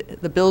paid.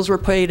 The bills were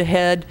paid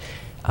ahead.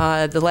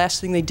 The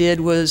last thing they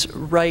did was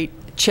write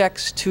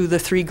checks to the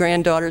 3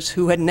 granddaughters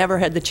who had never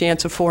had the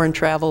chance of foreign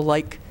travel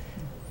like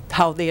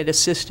how they had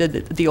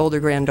assisted the older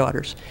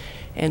granddaughters.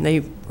 And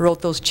they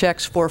wrote those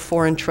checks for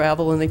foreign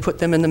travel and they put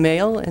them in the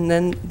mail, and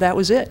then that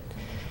was it.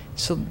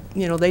 So,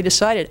 you know, they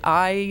decided.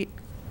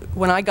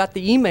 When I got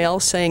the email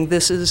saying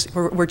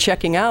we're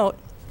checking out,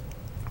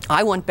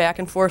 I went back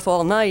and forth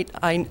all night.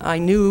 I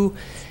knew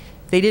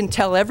they didn't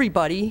tell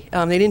everybody.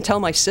 They didn't tell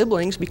my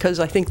siblings because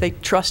I think they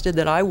trusted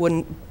that I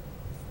wouldn't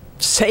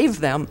save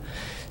them.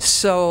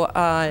 So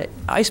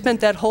I spent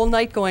that whole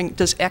night going,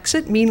 does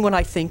exit mean what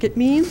I think it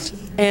means?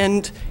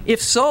 And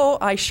if so,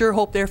 I sure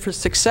hope they're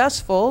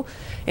successful.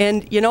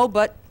 And, you know,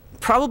 but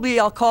probably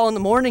I'll call in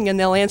the morning and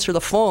they'll answer the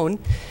phone.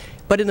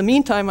 But in the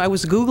meantime, I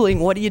was Googling,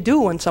 what do you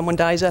do when someone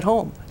dies at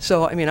home?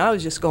 So, I mean, I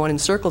was just going in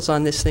circles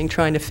on this thing,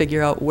 trying to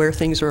figure out where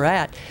things were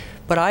at.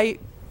 But I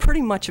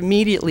pretty much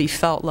immediately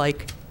felt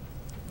like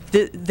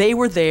they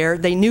were there,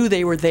 they knew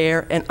they were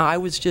there, and I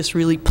was just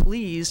really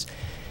pleased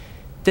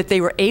that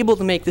they were able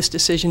to make this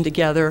decision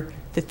together,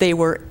 that they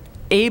were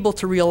able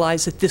to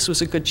realize that this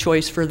was a good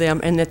choice for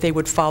them, and that they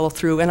would follow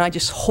through. And I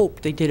just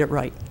hope they did it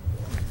right.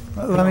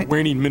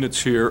 Waning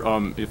minutes here.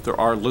 If there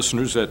are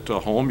listeners at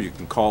home, you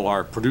can call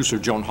our producer,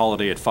 Joan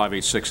Holliday, at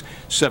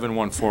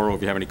 586-7140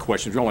 if you have any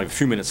questions. We only have a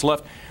few minutes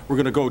left. We're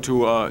going to go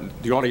to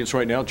the audience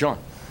right now. John.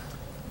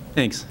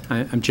 Thanks.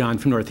 I'm John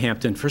from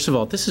Northampton. First of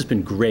all, this has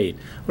been great.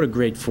 What a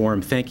great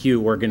forum. Thank you,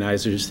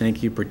 organizers.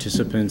 Thank you,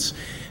 participants.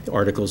 The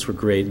articles were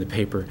great in the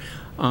paper.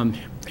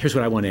 Here's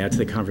what I want to add to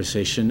the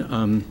conversation.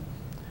 A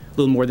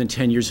little more than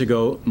 10 years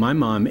ago, my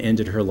mom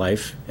ended her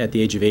life at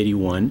the age of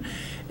 81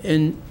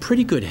 in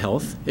pretty good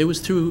health. It was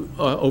through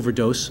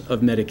overdose of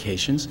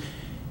medications.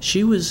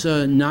 She was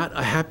not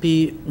a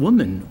happy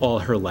woman all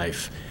her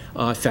life.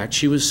 In fact,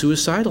 she was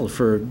suicidal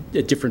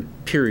at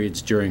different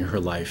periods during her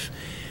life.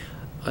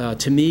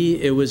 To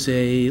me, it was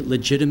a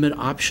legitimate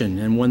option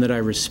and one that I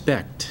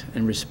respect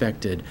and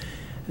respected,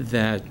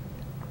 that,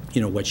 you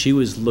know, what she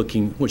was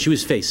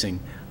facing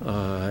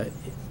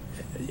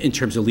in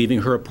terms of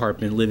leaving her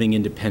apartment, living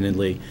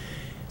independently.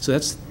 So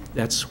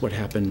that's what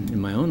happened in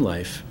my own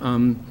life.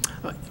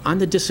 On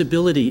the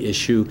disability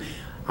issue,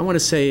 I want to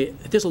say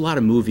there's a lot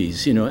of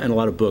movies, you know, and a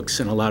lot of books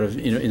and a lot of,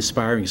 you know,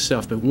 inspiring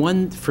stuff. But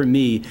one for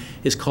me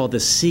is called The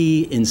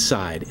Sea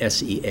Inside,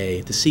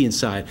 S-E-A, The Sea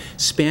Inside,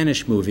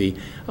 Spanish movie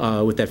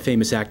with that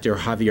famous actor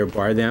Javier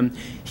Bardem.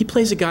 He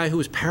plays a guy who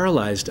was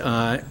paralyzed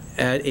at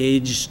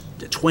age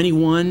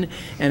 21,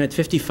 and at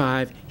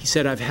 55, he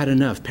said, "I've had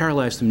enough,"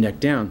 paralyzed from neck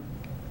down.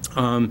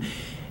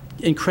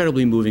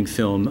 Incredibly moving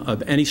film,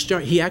 and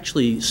he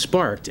actually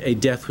sparked a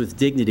Death with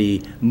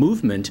Dignity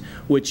movement,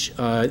 which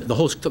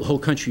the whole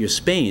country of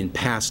Spain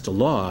passed a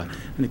law.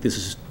 I think this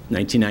is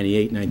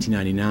 1998,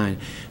 1999.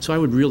 So I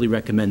would really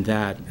recommend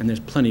that, and there's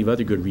plenty of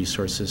other good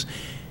resources.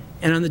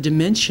 And on the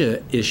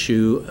dementia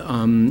issue,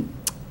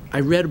 I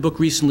read a book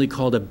recently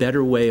called A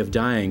Better Way of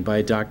Dying by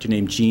a doctor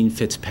named Jean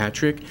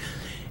Fitzpatrick,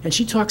 and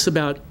she talks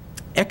about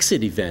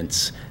exit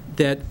events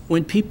that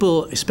when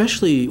people,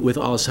 especially with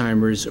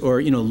Alzheimer's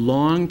or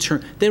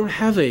long-term, they don't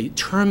have a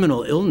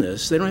terminal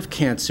illness, they don't have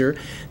cancer,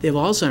 they have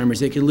Alzheimer's,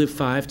 they can live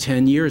 5,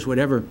 10 years,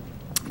 whatever,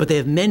 but they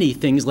have many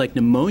things like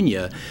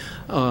pneumonia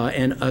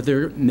and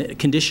other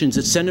conditions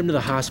that send them to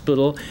the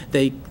hospital.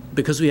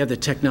 Because we have the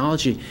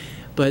technology.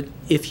 But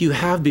if you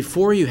have,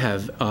 before you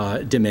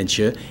have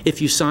dementia,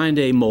 if you signed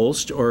a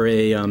MOLST or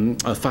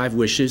a 5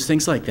 wishes,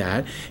 things like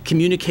that,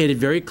 communicated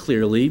very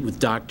clearly with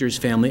doctors,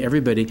 family,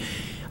 everybody,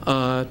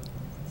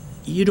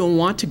 you don't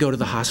want to go to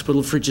the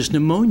hospital for just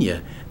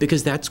pneumonia,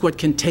 because that's what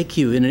can take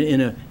you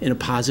in a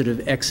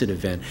positive exit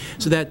event.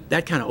 So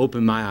that kind of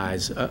opened my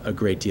eyes a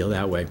great deal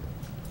that way.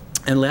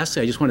 And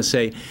lastly, I just want to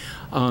say,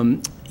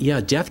 yeah,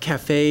 death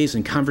cafes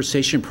and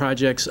conversation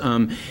projects.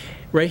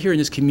 Right here in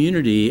this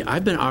community,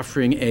 I've been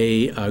offering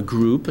a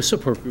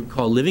support group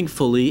called Living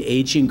Fully,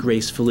 Aging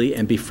Gracefully,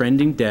 and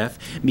Befriending Death.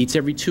 Meets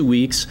every 2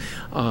 weeks,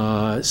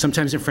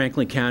 sometimes in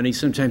Franklin County,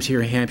 sometimes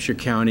here in Hampshire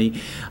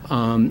County.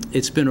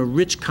 It's been a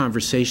rich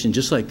conversation,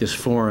 just like this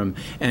forum,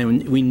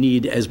 and we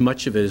need as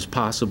much of it as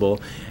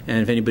possible.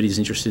 And if anybody's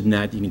interested in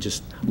that, you can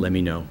just let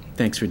me know.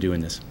 Thanks for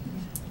doing this.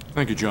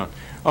 Thank you, John.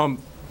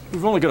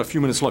 We've only got a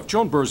few minutes left.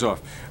 Joan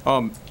Berzoff.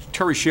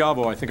 Terry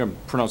Schiavo, I think I'm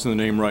pronouncing the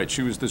name right.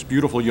 She was this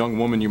beautiful young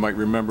woman you might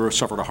remember,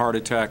 suffered a heart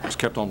attack, was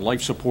kept on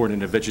life support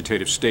in a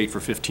vegetative state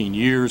for 15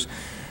 years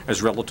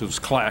as relatives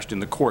clashed in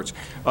the courts.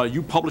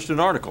 You published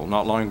an article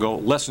not long ago,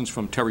 Lessons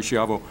from Terry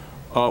Schiavo.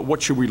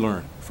 What should we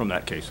learn from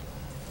that case?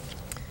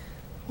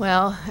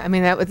 Well, I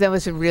mean, that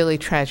was a really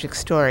tragic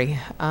story.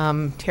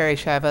 Terry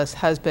Schiavo's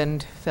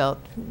husband felt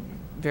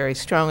very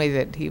strongly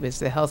that he was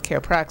the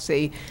healthcare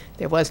proxy.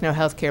 There was no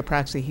healthcare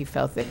proxy. He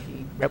felt that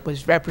he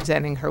was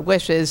representing her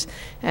wishes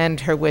and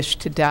her wish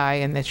to die,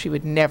 and that she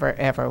would never,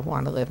 ever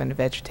want to live in a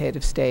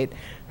vegetative state.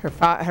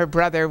 Her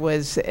brother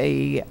was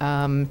a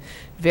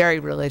very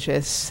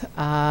religious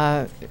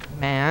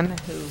man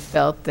who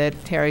felt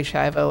that Terry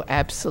Schiavo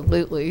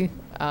absolutely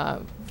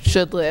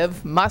should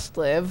live, must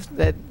live,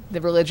 that the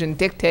religion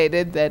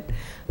dictated that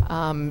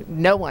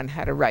no one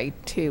had a right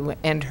to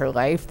end her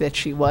life, that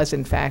she was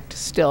in fact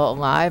still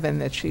alive,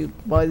 and that she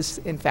was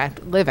in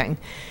fact living.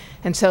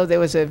 And so there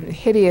was a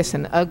hideous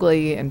and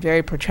ugly and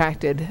very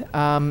protracted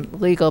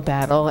legal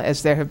battle,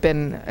 as there have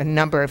been a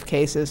number of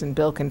cases, and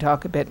Bill can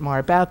talk a bit more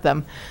about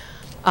them.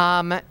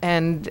 Finally,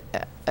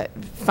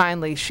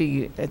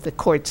 the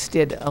courts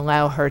did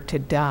allow her to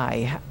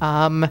die.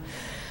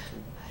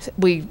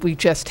 We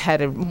just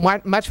had a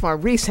much more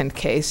recent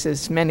case,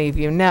 as many of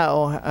you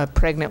know, a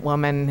pregnant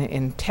woman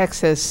in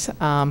Texas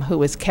who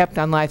was kept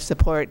on life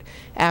support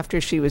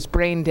after she was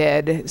brain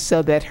dead,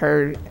 so that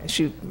her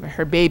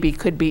baby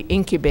could be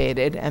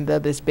incubated, and though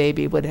this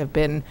baby would have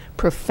been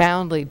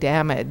profoundly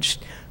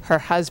damaged, her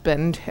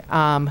husband,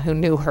 who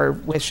knew her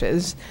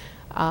wishes,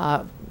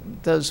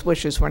 those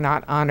wishes were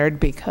not honored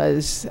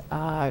because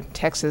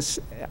Texas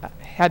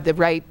had the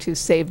right to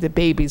save the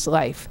baby's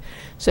life.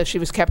 So she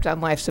was kept on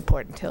life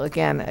support until,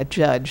 again, a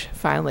judge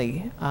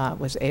finally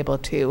was able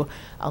to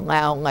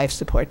allow life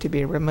support to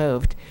be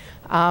removed.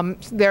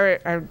 There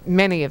are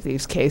many of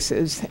these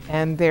cases,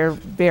 and they're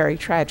very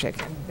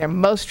tragic. They're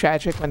most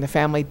tragic when the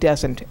family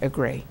doesn't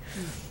agree.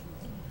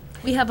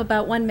 We have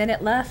about 1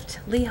 minute left.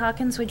 Lee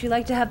Hawkins, would you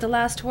like to have the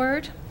last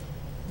word?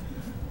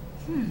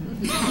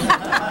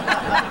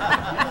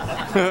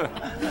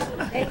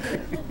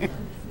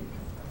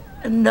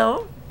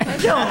 No, I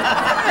don't.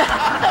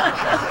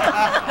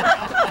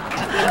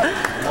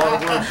 A lot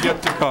of words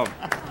yet to come.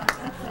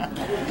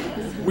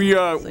 We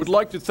would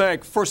like to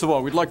thank, first of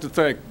all, we'd like to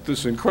thank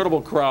this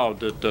incredible crowd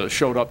that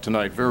showed up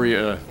tonight. Very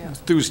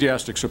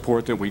enthusiastic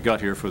support that we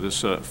got here for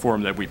this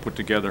forum that we put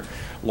together,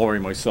 Laurie,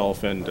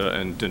 myself,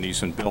 and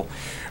Denise and Bill.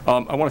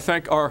 I want to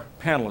thank our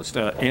panelists,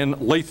 Ann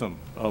Latham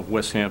of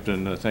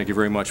Westhampton. Thank you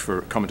very much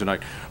for coming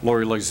tonight.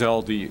 Laurie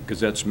Loisel, the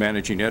Gazette's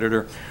managing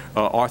editor.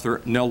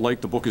 Author Nell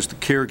Lake. The book is The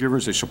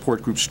Caregivers, a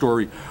support group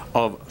story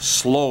of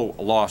slow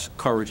loss,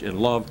 courage, and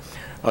love.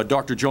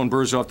 Dr. Joan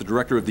Berzoff, the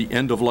director of the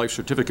End of Life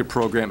Certificate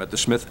Program at the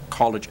Smith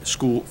College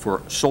School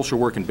for Social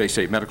Work in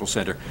Baystate Medical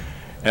Center.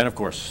 And of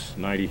course,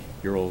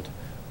 90-year-old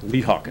Lee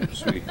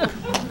Hawkins.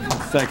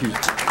 Thank you.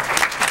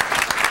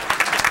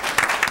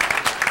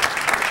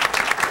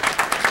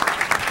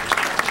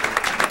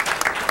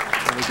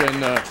 And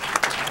again,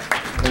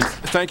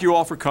 thank you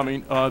all for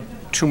coming.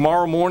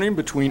 Tomorrow morning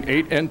between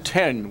 8 and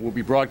 10, we'll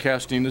be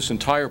broadcasting this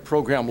entire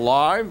program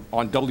live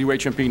on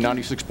WHMP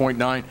 96.9,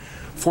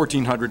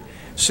 1400,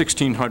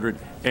 1600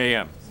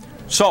 AM.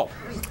 So,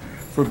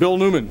 for Bill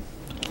Newman,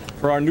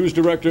 for our news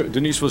director,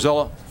 Denise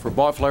Vozella, for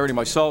Bob Flaherty,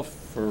 myself,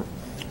 for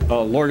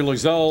Laurie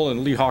Loisel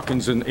and Lee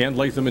Hawkins and Ann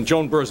Latham and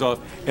Joan Berzoff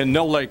and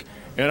Nell Lake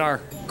and our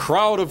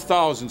crowd of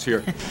thousands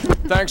here.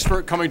 Thanks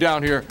for coming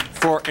down here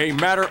for a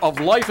matter of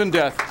life and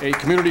death, a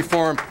community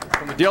forum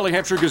from the Daily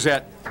Hampshire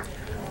Gazette.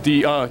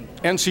 the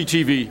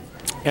NCTV,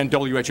 and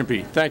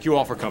WHMP. Thank you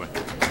all for coming.